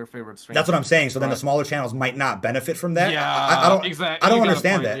promote their favorite streams. That's what I'm saying. So then the smaller channels might not benefit from that. Yeah, I don't exactly. I don't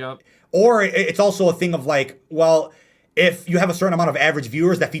understand that. Yep. Or it's also a thing of like, well, if you have a certain amount of average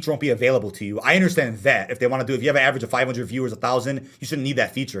viewers, that feature won't be available to you. I understand that. If you have an average of 500 viewers, 1,000, you shouldn't need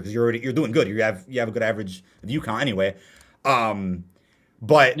that feature because you're doing good. You have a good average view count anyway.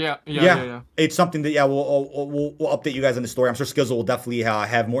 But yeah, it's something that we'll update you guys on the story. I'm sure Skizzle will definitely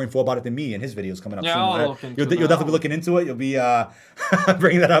have more info about it than me in his videos coming up soon. You'll definitely be looking into it. You'll be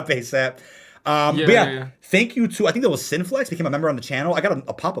bringing that up ASAP. Thank you to, I think that was Sinflex became a member on the channel. I got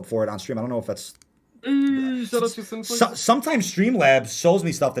a pop-up for it on stream. I don't know if that's shout out to Sinflex. Sometimes Streamlabs shows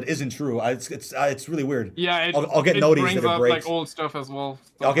me stuff that isn't true. It's really weird. Yeah, I'll get noties that are breaks. Like old stuff as well.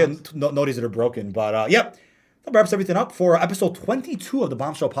 I'll get noties that are broken. But yep, that wraps everything up for episode 22 of the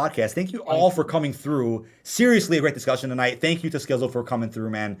Bombshell Podcast. Thank you all for coming through. Seriously, a great discussion tonight. Thank you to Skizzle for coming through,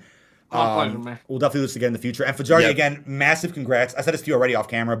 man. Pleasure, man. We'll definitely do this again in the future. And Fajardi, again, massive congrats. I said this to you already off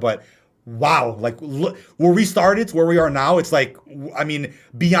camera, but wow, like look, where we started to where we are now, it's like, I mean,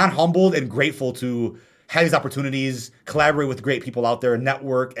 beyond humbled and grateful to have these opportunities, collaborate with great people out there,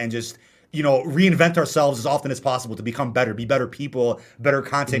 network, and just, reinvent ourselves as often as possible to become better, be better people, better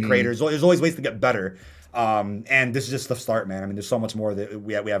content creators. There's always ways to get better. And this is just the start, man. I mean, there's so much more that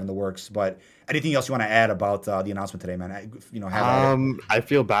we have in the works, but anything else you want to add about the announcement today, man? I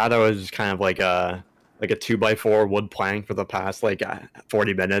feel bad. I was just kind of like a 2x4 wood plank for the past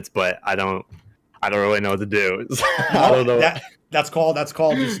 40 minutes, but I don't really know what to do. I don't know. That's called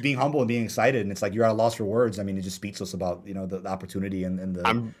just being humble and being excited, and it's like you're at a loss for words. I mean, it just speaks to us about the opportunity and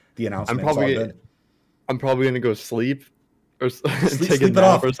the announcement. I'm probably gonna go sleep or take a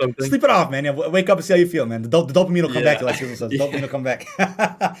nap or something. Sleep it off, man. Yeah, wake up and see how you feel, man. The dopamine will come back. Like Skizzle says, the dopamine will come back.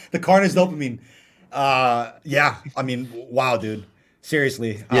 The Carnage dopamine. I mean, wow, dude.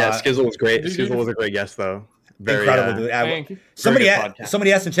 Seriously. Skizzle was great. Skizzle was a great guest, though. Very incredible, dude. Thank you. Somebody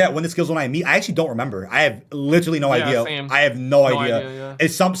asked in chat when did Skizzle and I meet. I actually don't remember. I have literally no idea. Same. I have no idea.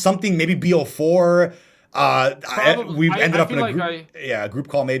 It's something maybe BO4. We ended up in a group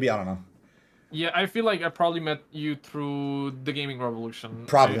call maybe. I don't know. Yeah, I feel like I probably met you through the Gaming Revolution.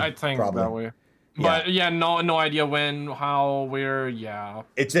 Probably. I think that way. But no idea when, how, where. Yeah,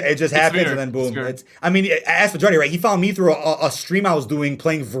 it just happens and then boom. As for Johnny, right? He found me through a stream I was doing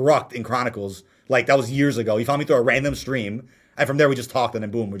playing Verrucht in Chronicles. Like, that was years ago. He found me through a random stream, and from there we just talked, and then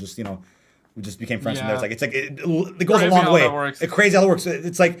boom, we just became friends from there. It goes a long way. It's crazy how it works.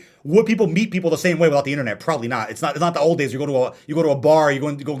 It's like, would people meet people the same way without the internet? Probably not. It's not the old days. You go to a bar, you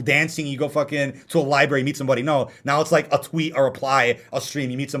go dancing, you go fucking to a library, meet somebody. No, now it's like a tweet, a reply, a stream.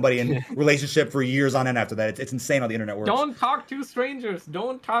 You meet somebody in relationship for years on end after that. It's insane how the internet works. Don't talk to strangers.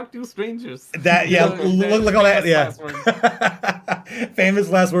 Don't talk to strangers. That look all that. Yeah, famous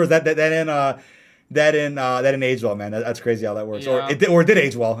last words. That didn't age well, man. That's crazy how that works. Yeah. Or it did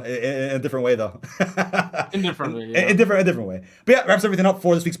age well in a different way, though. In different way. In a different way. But yeah, wraps everything up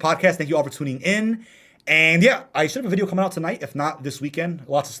for this week's podcast. Thank you all for tuning in. And yeah, I should have a video coming out tonight, if not this weekend.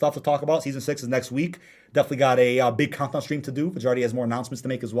 Lots of stuff to talk about. Season 6 is next week. Definitely got a big countdown stream to do. Fajardi has more announcements to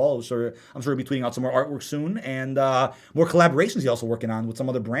make as well. I'm sure he'll be tweeting out some more artwork soon, and more collaborations he's also working on with some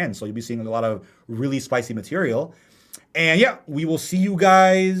other brands. So you'll be seeing a lot of really spicy material. And yeah, we will see you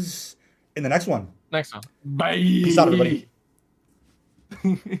guys in the next one. Next one. Bye. Peace out, everybody.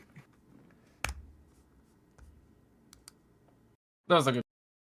 That was a good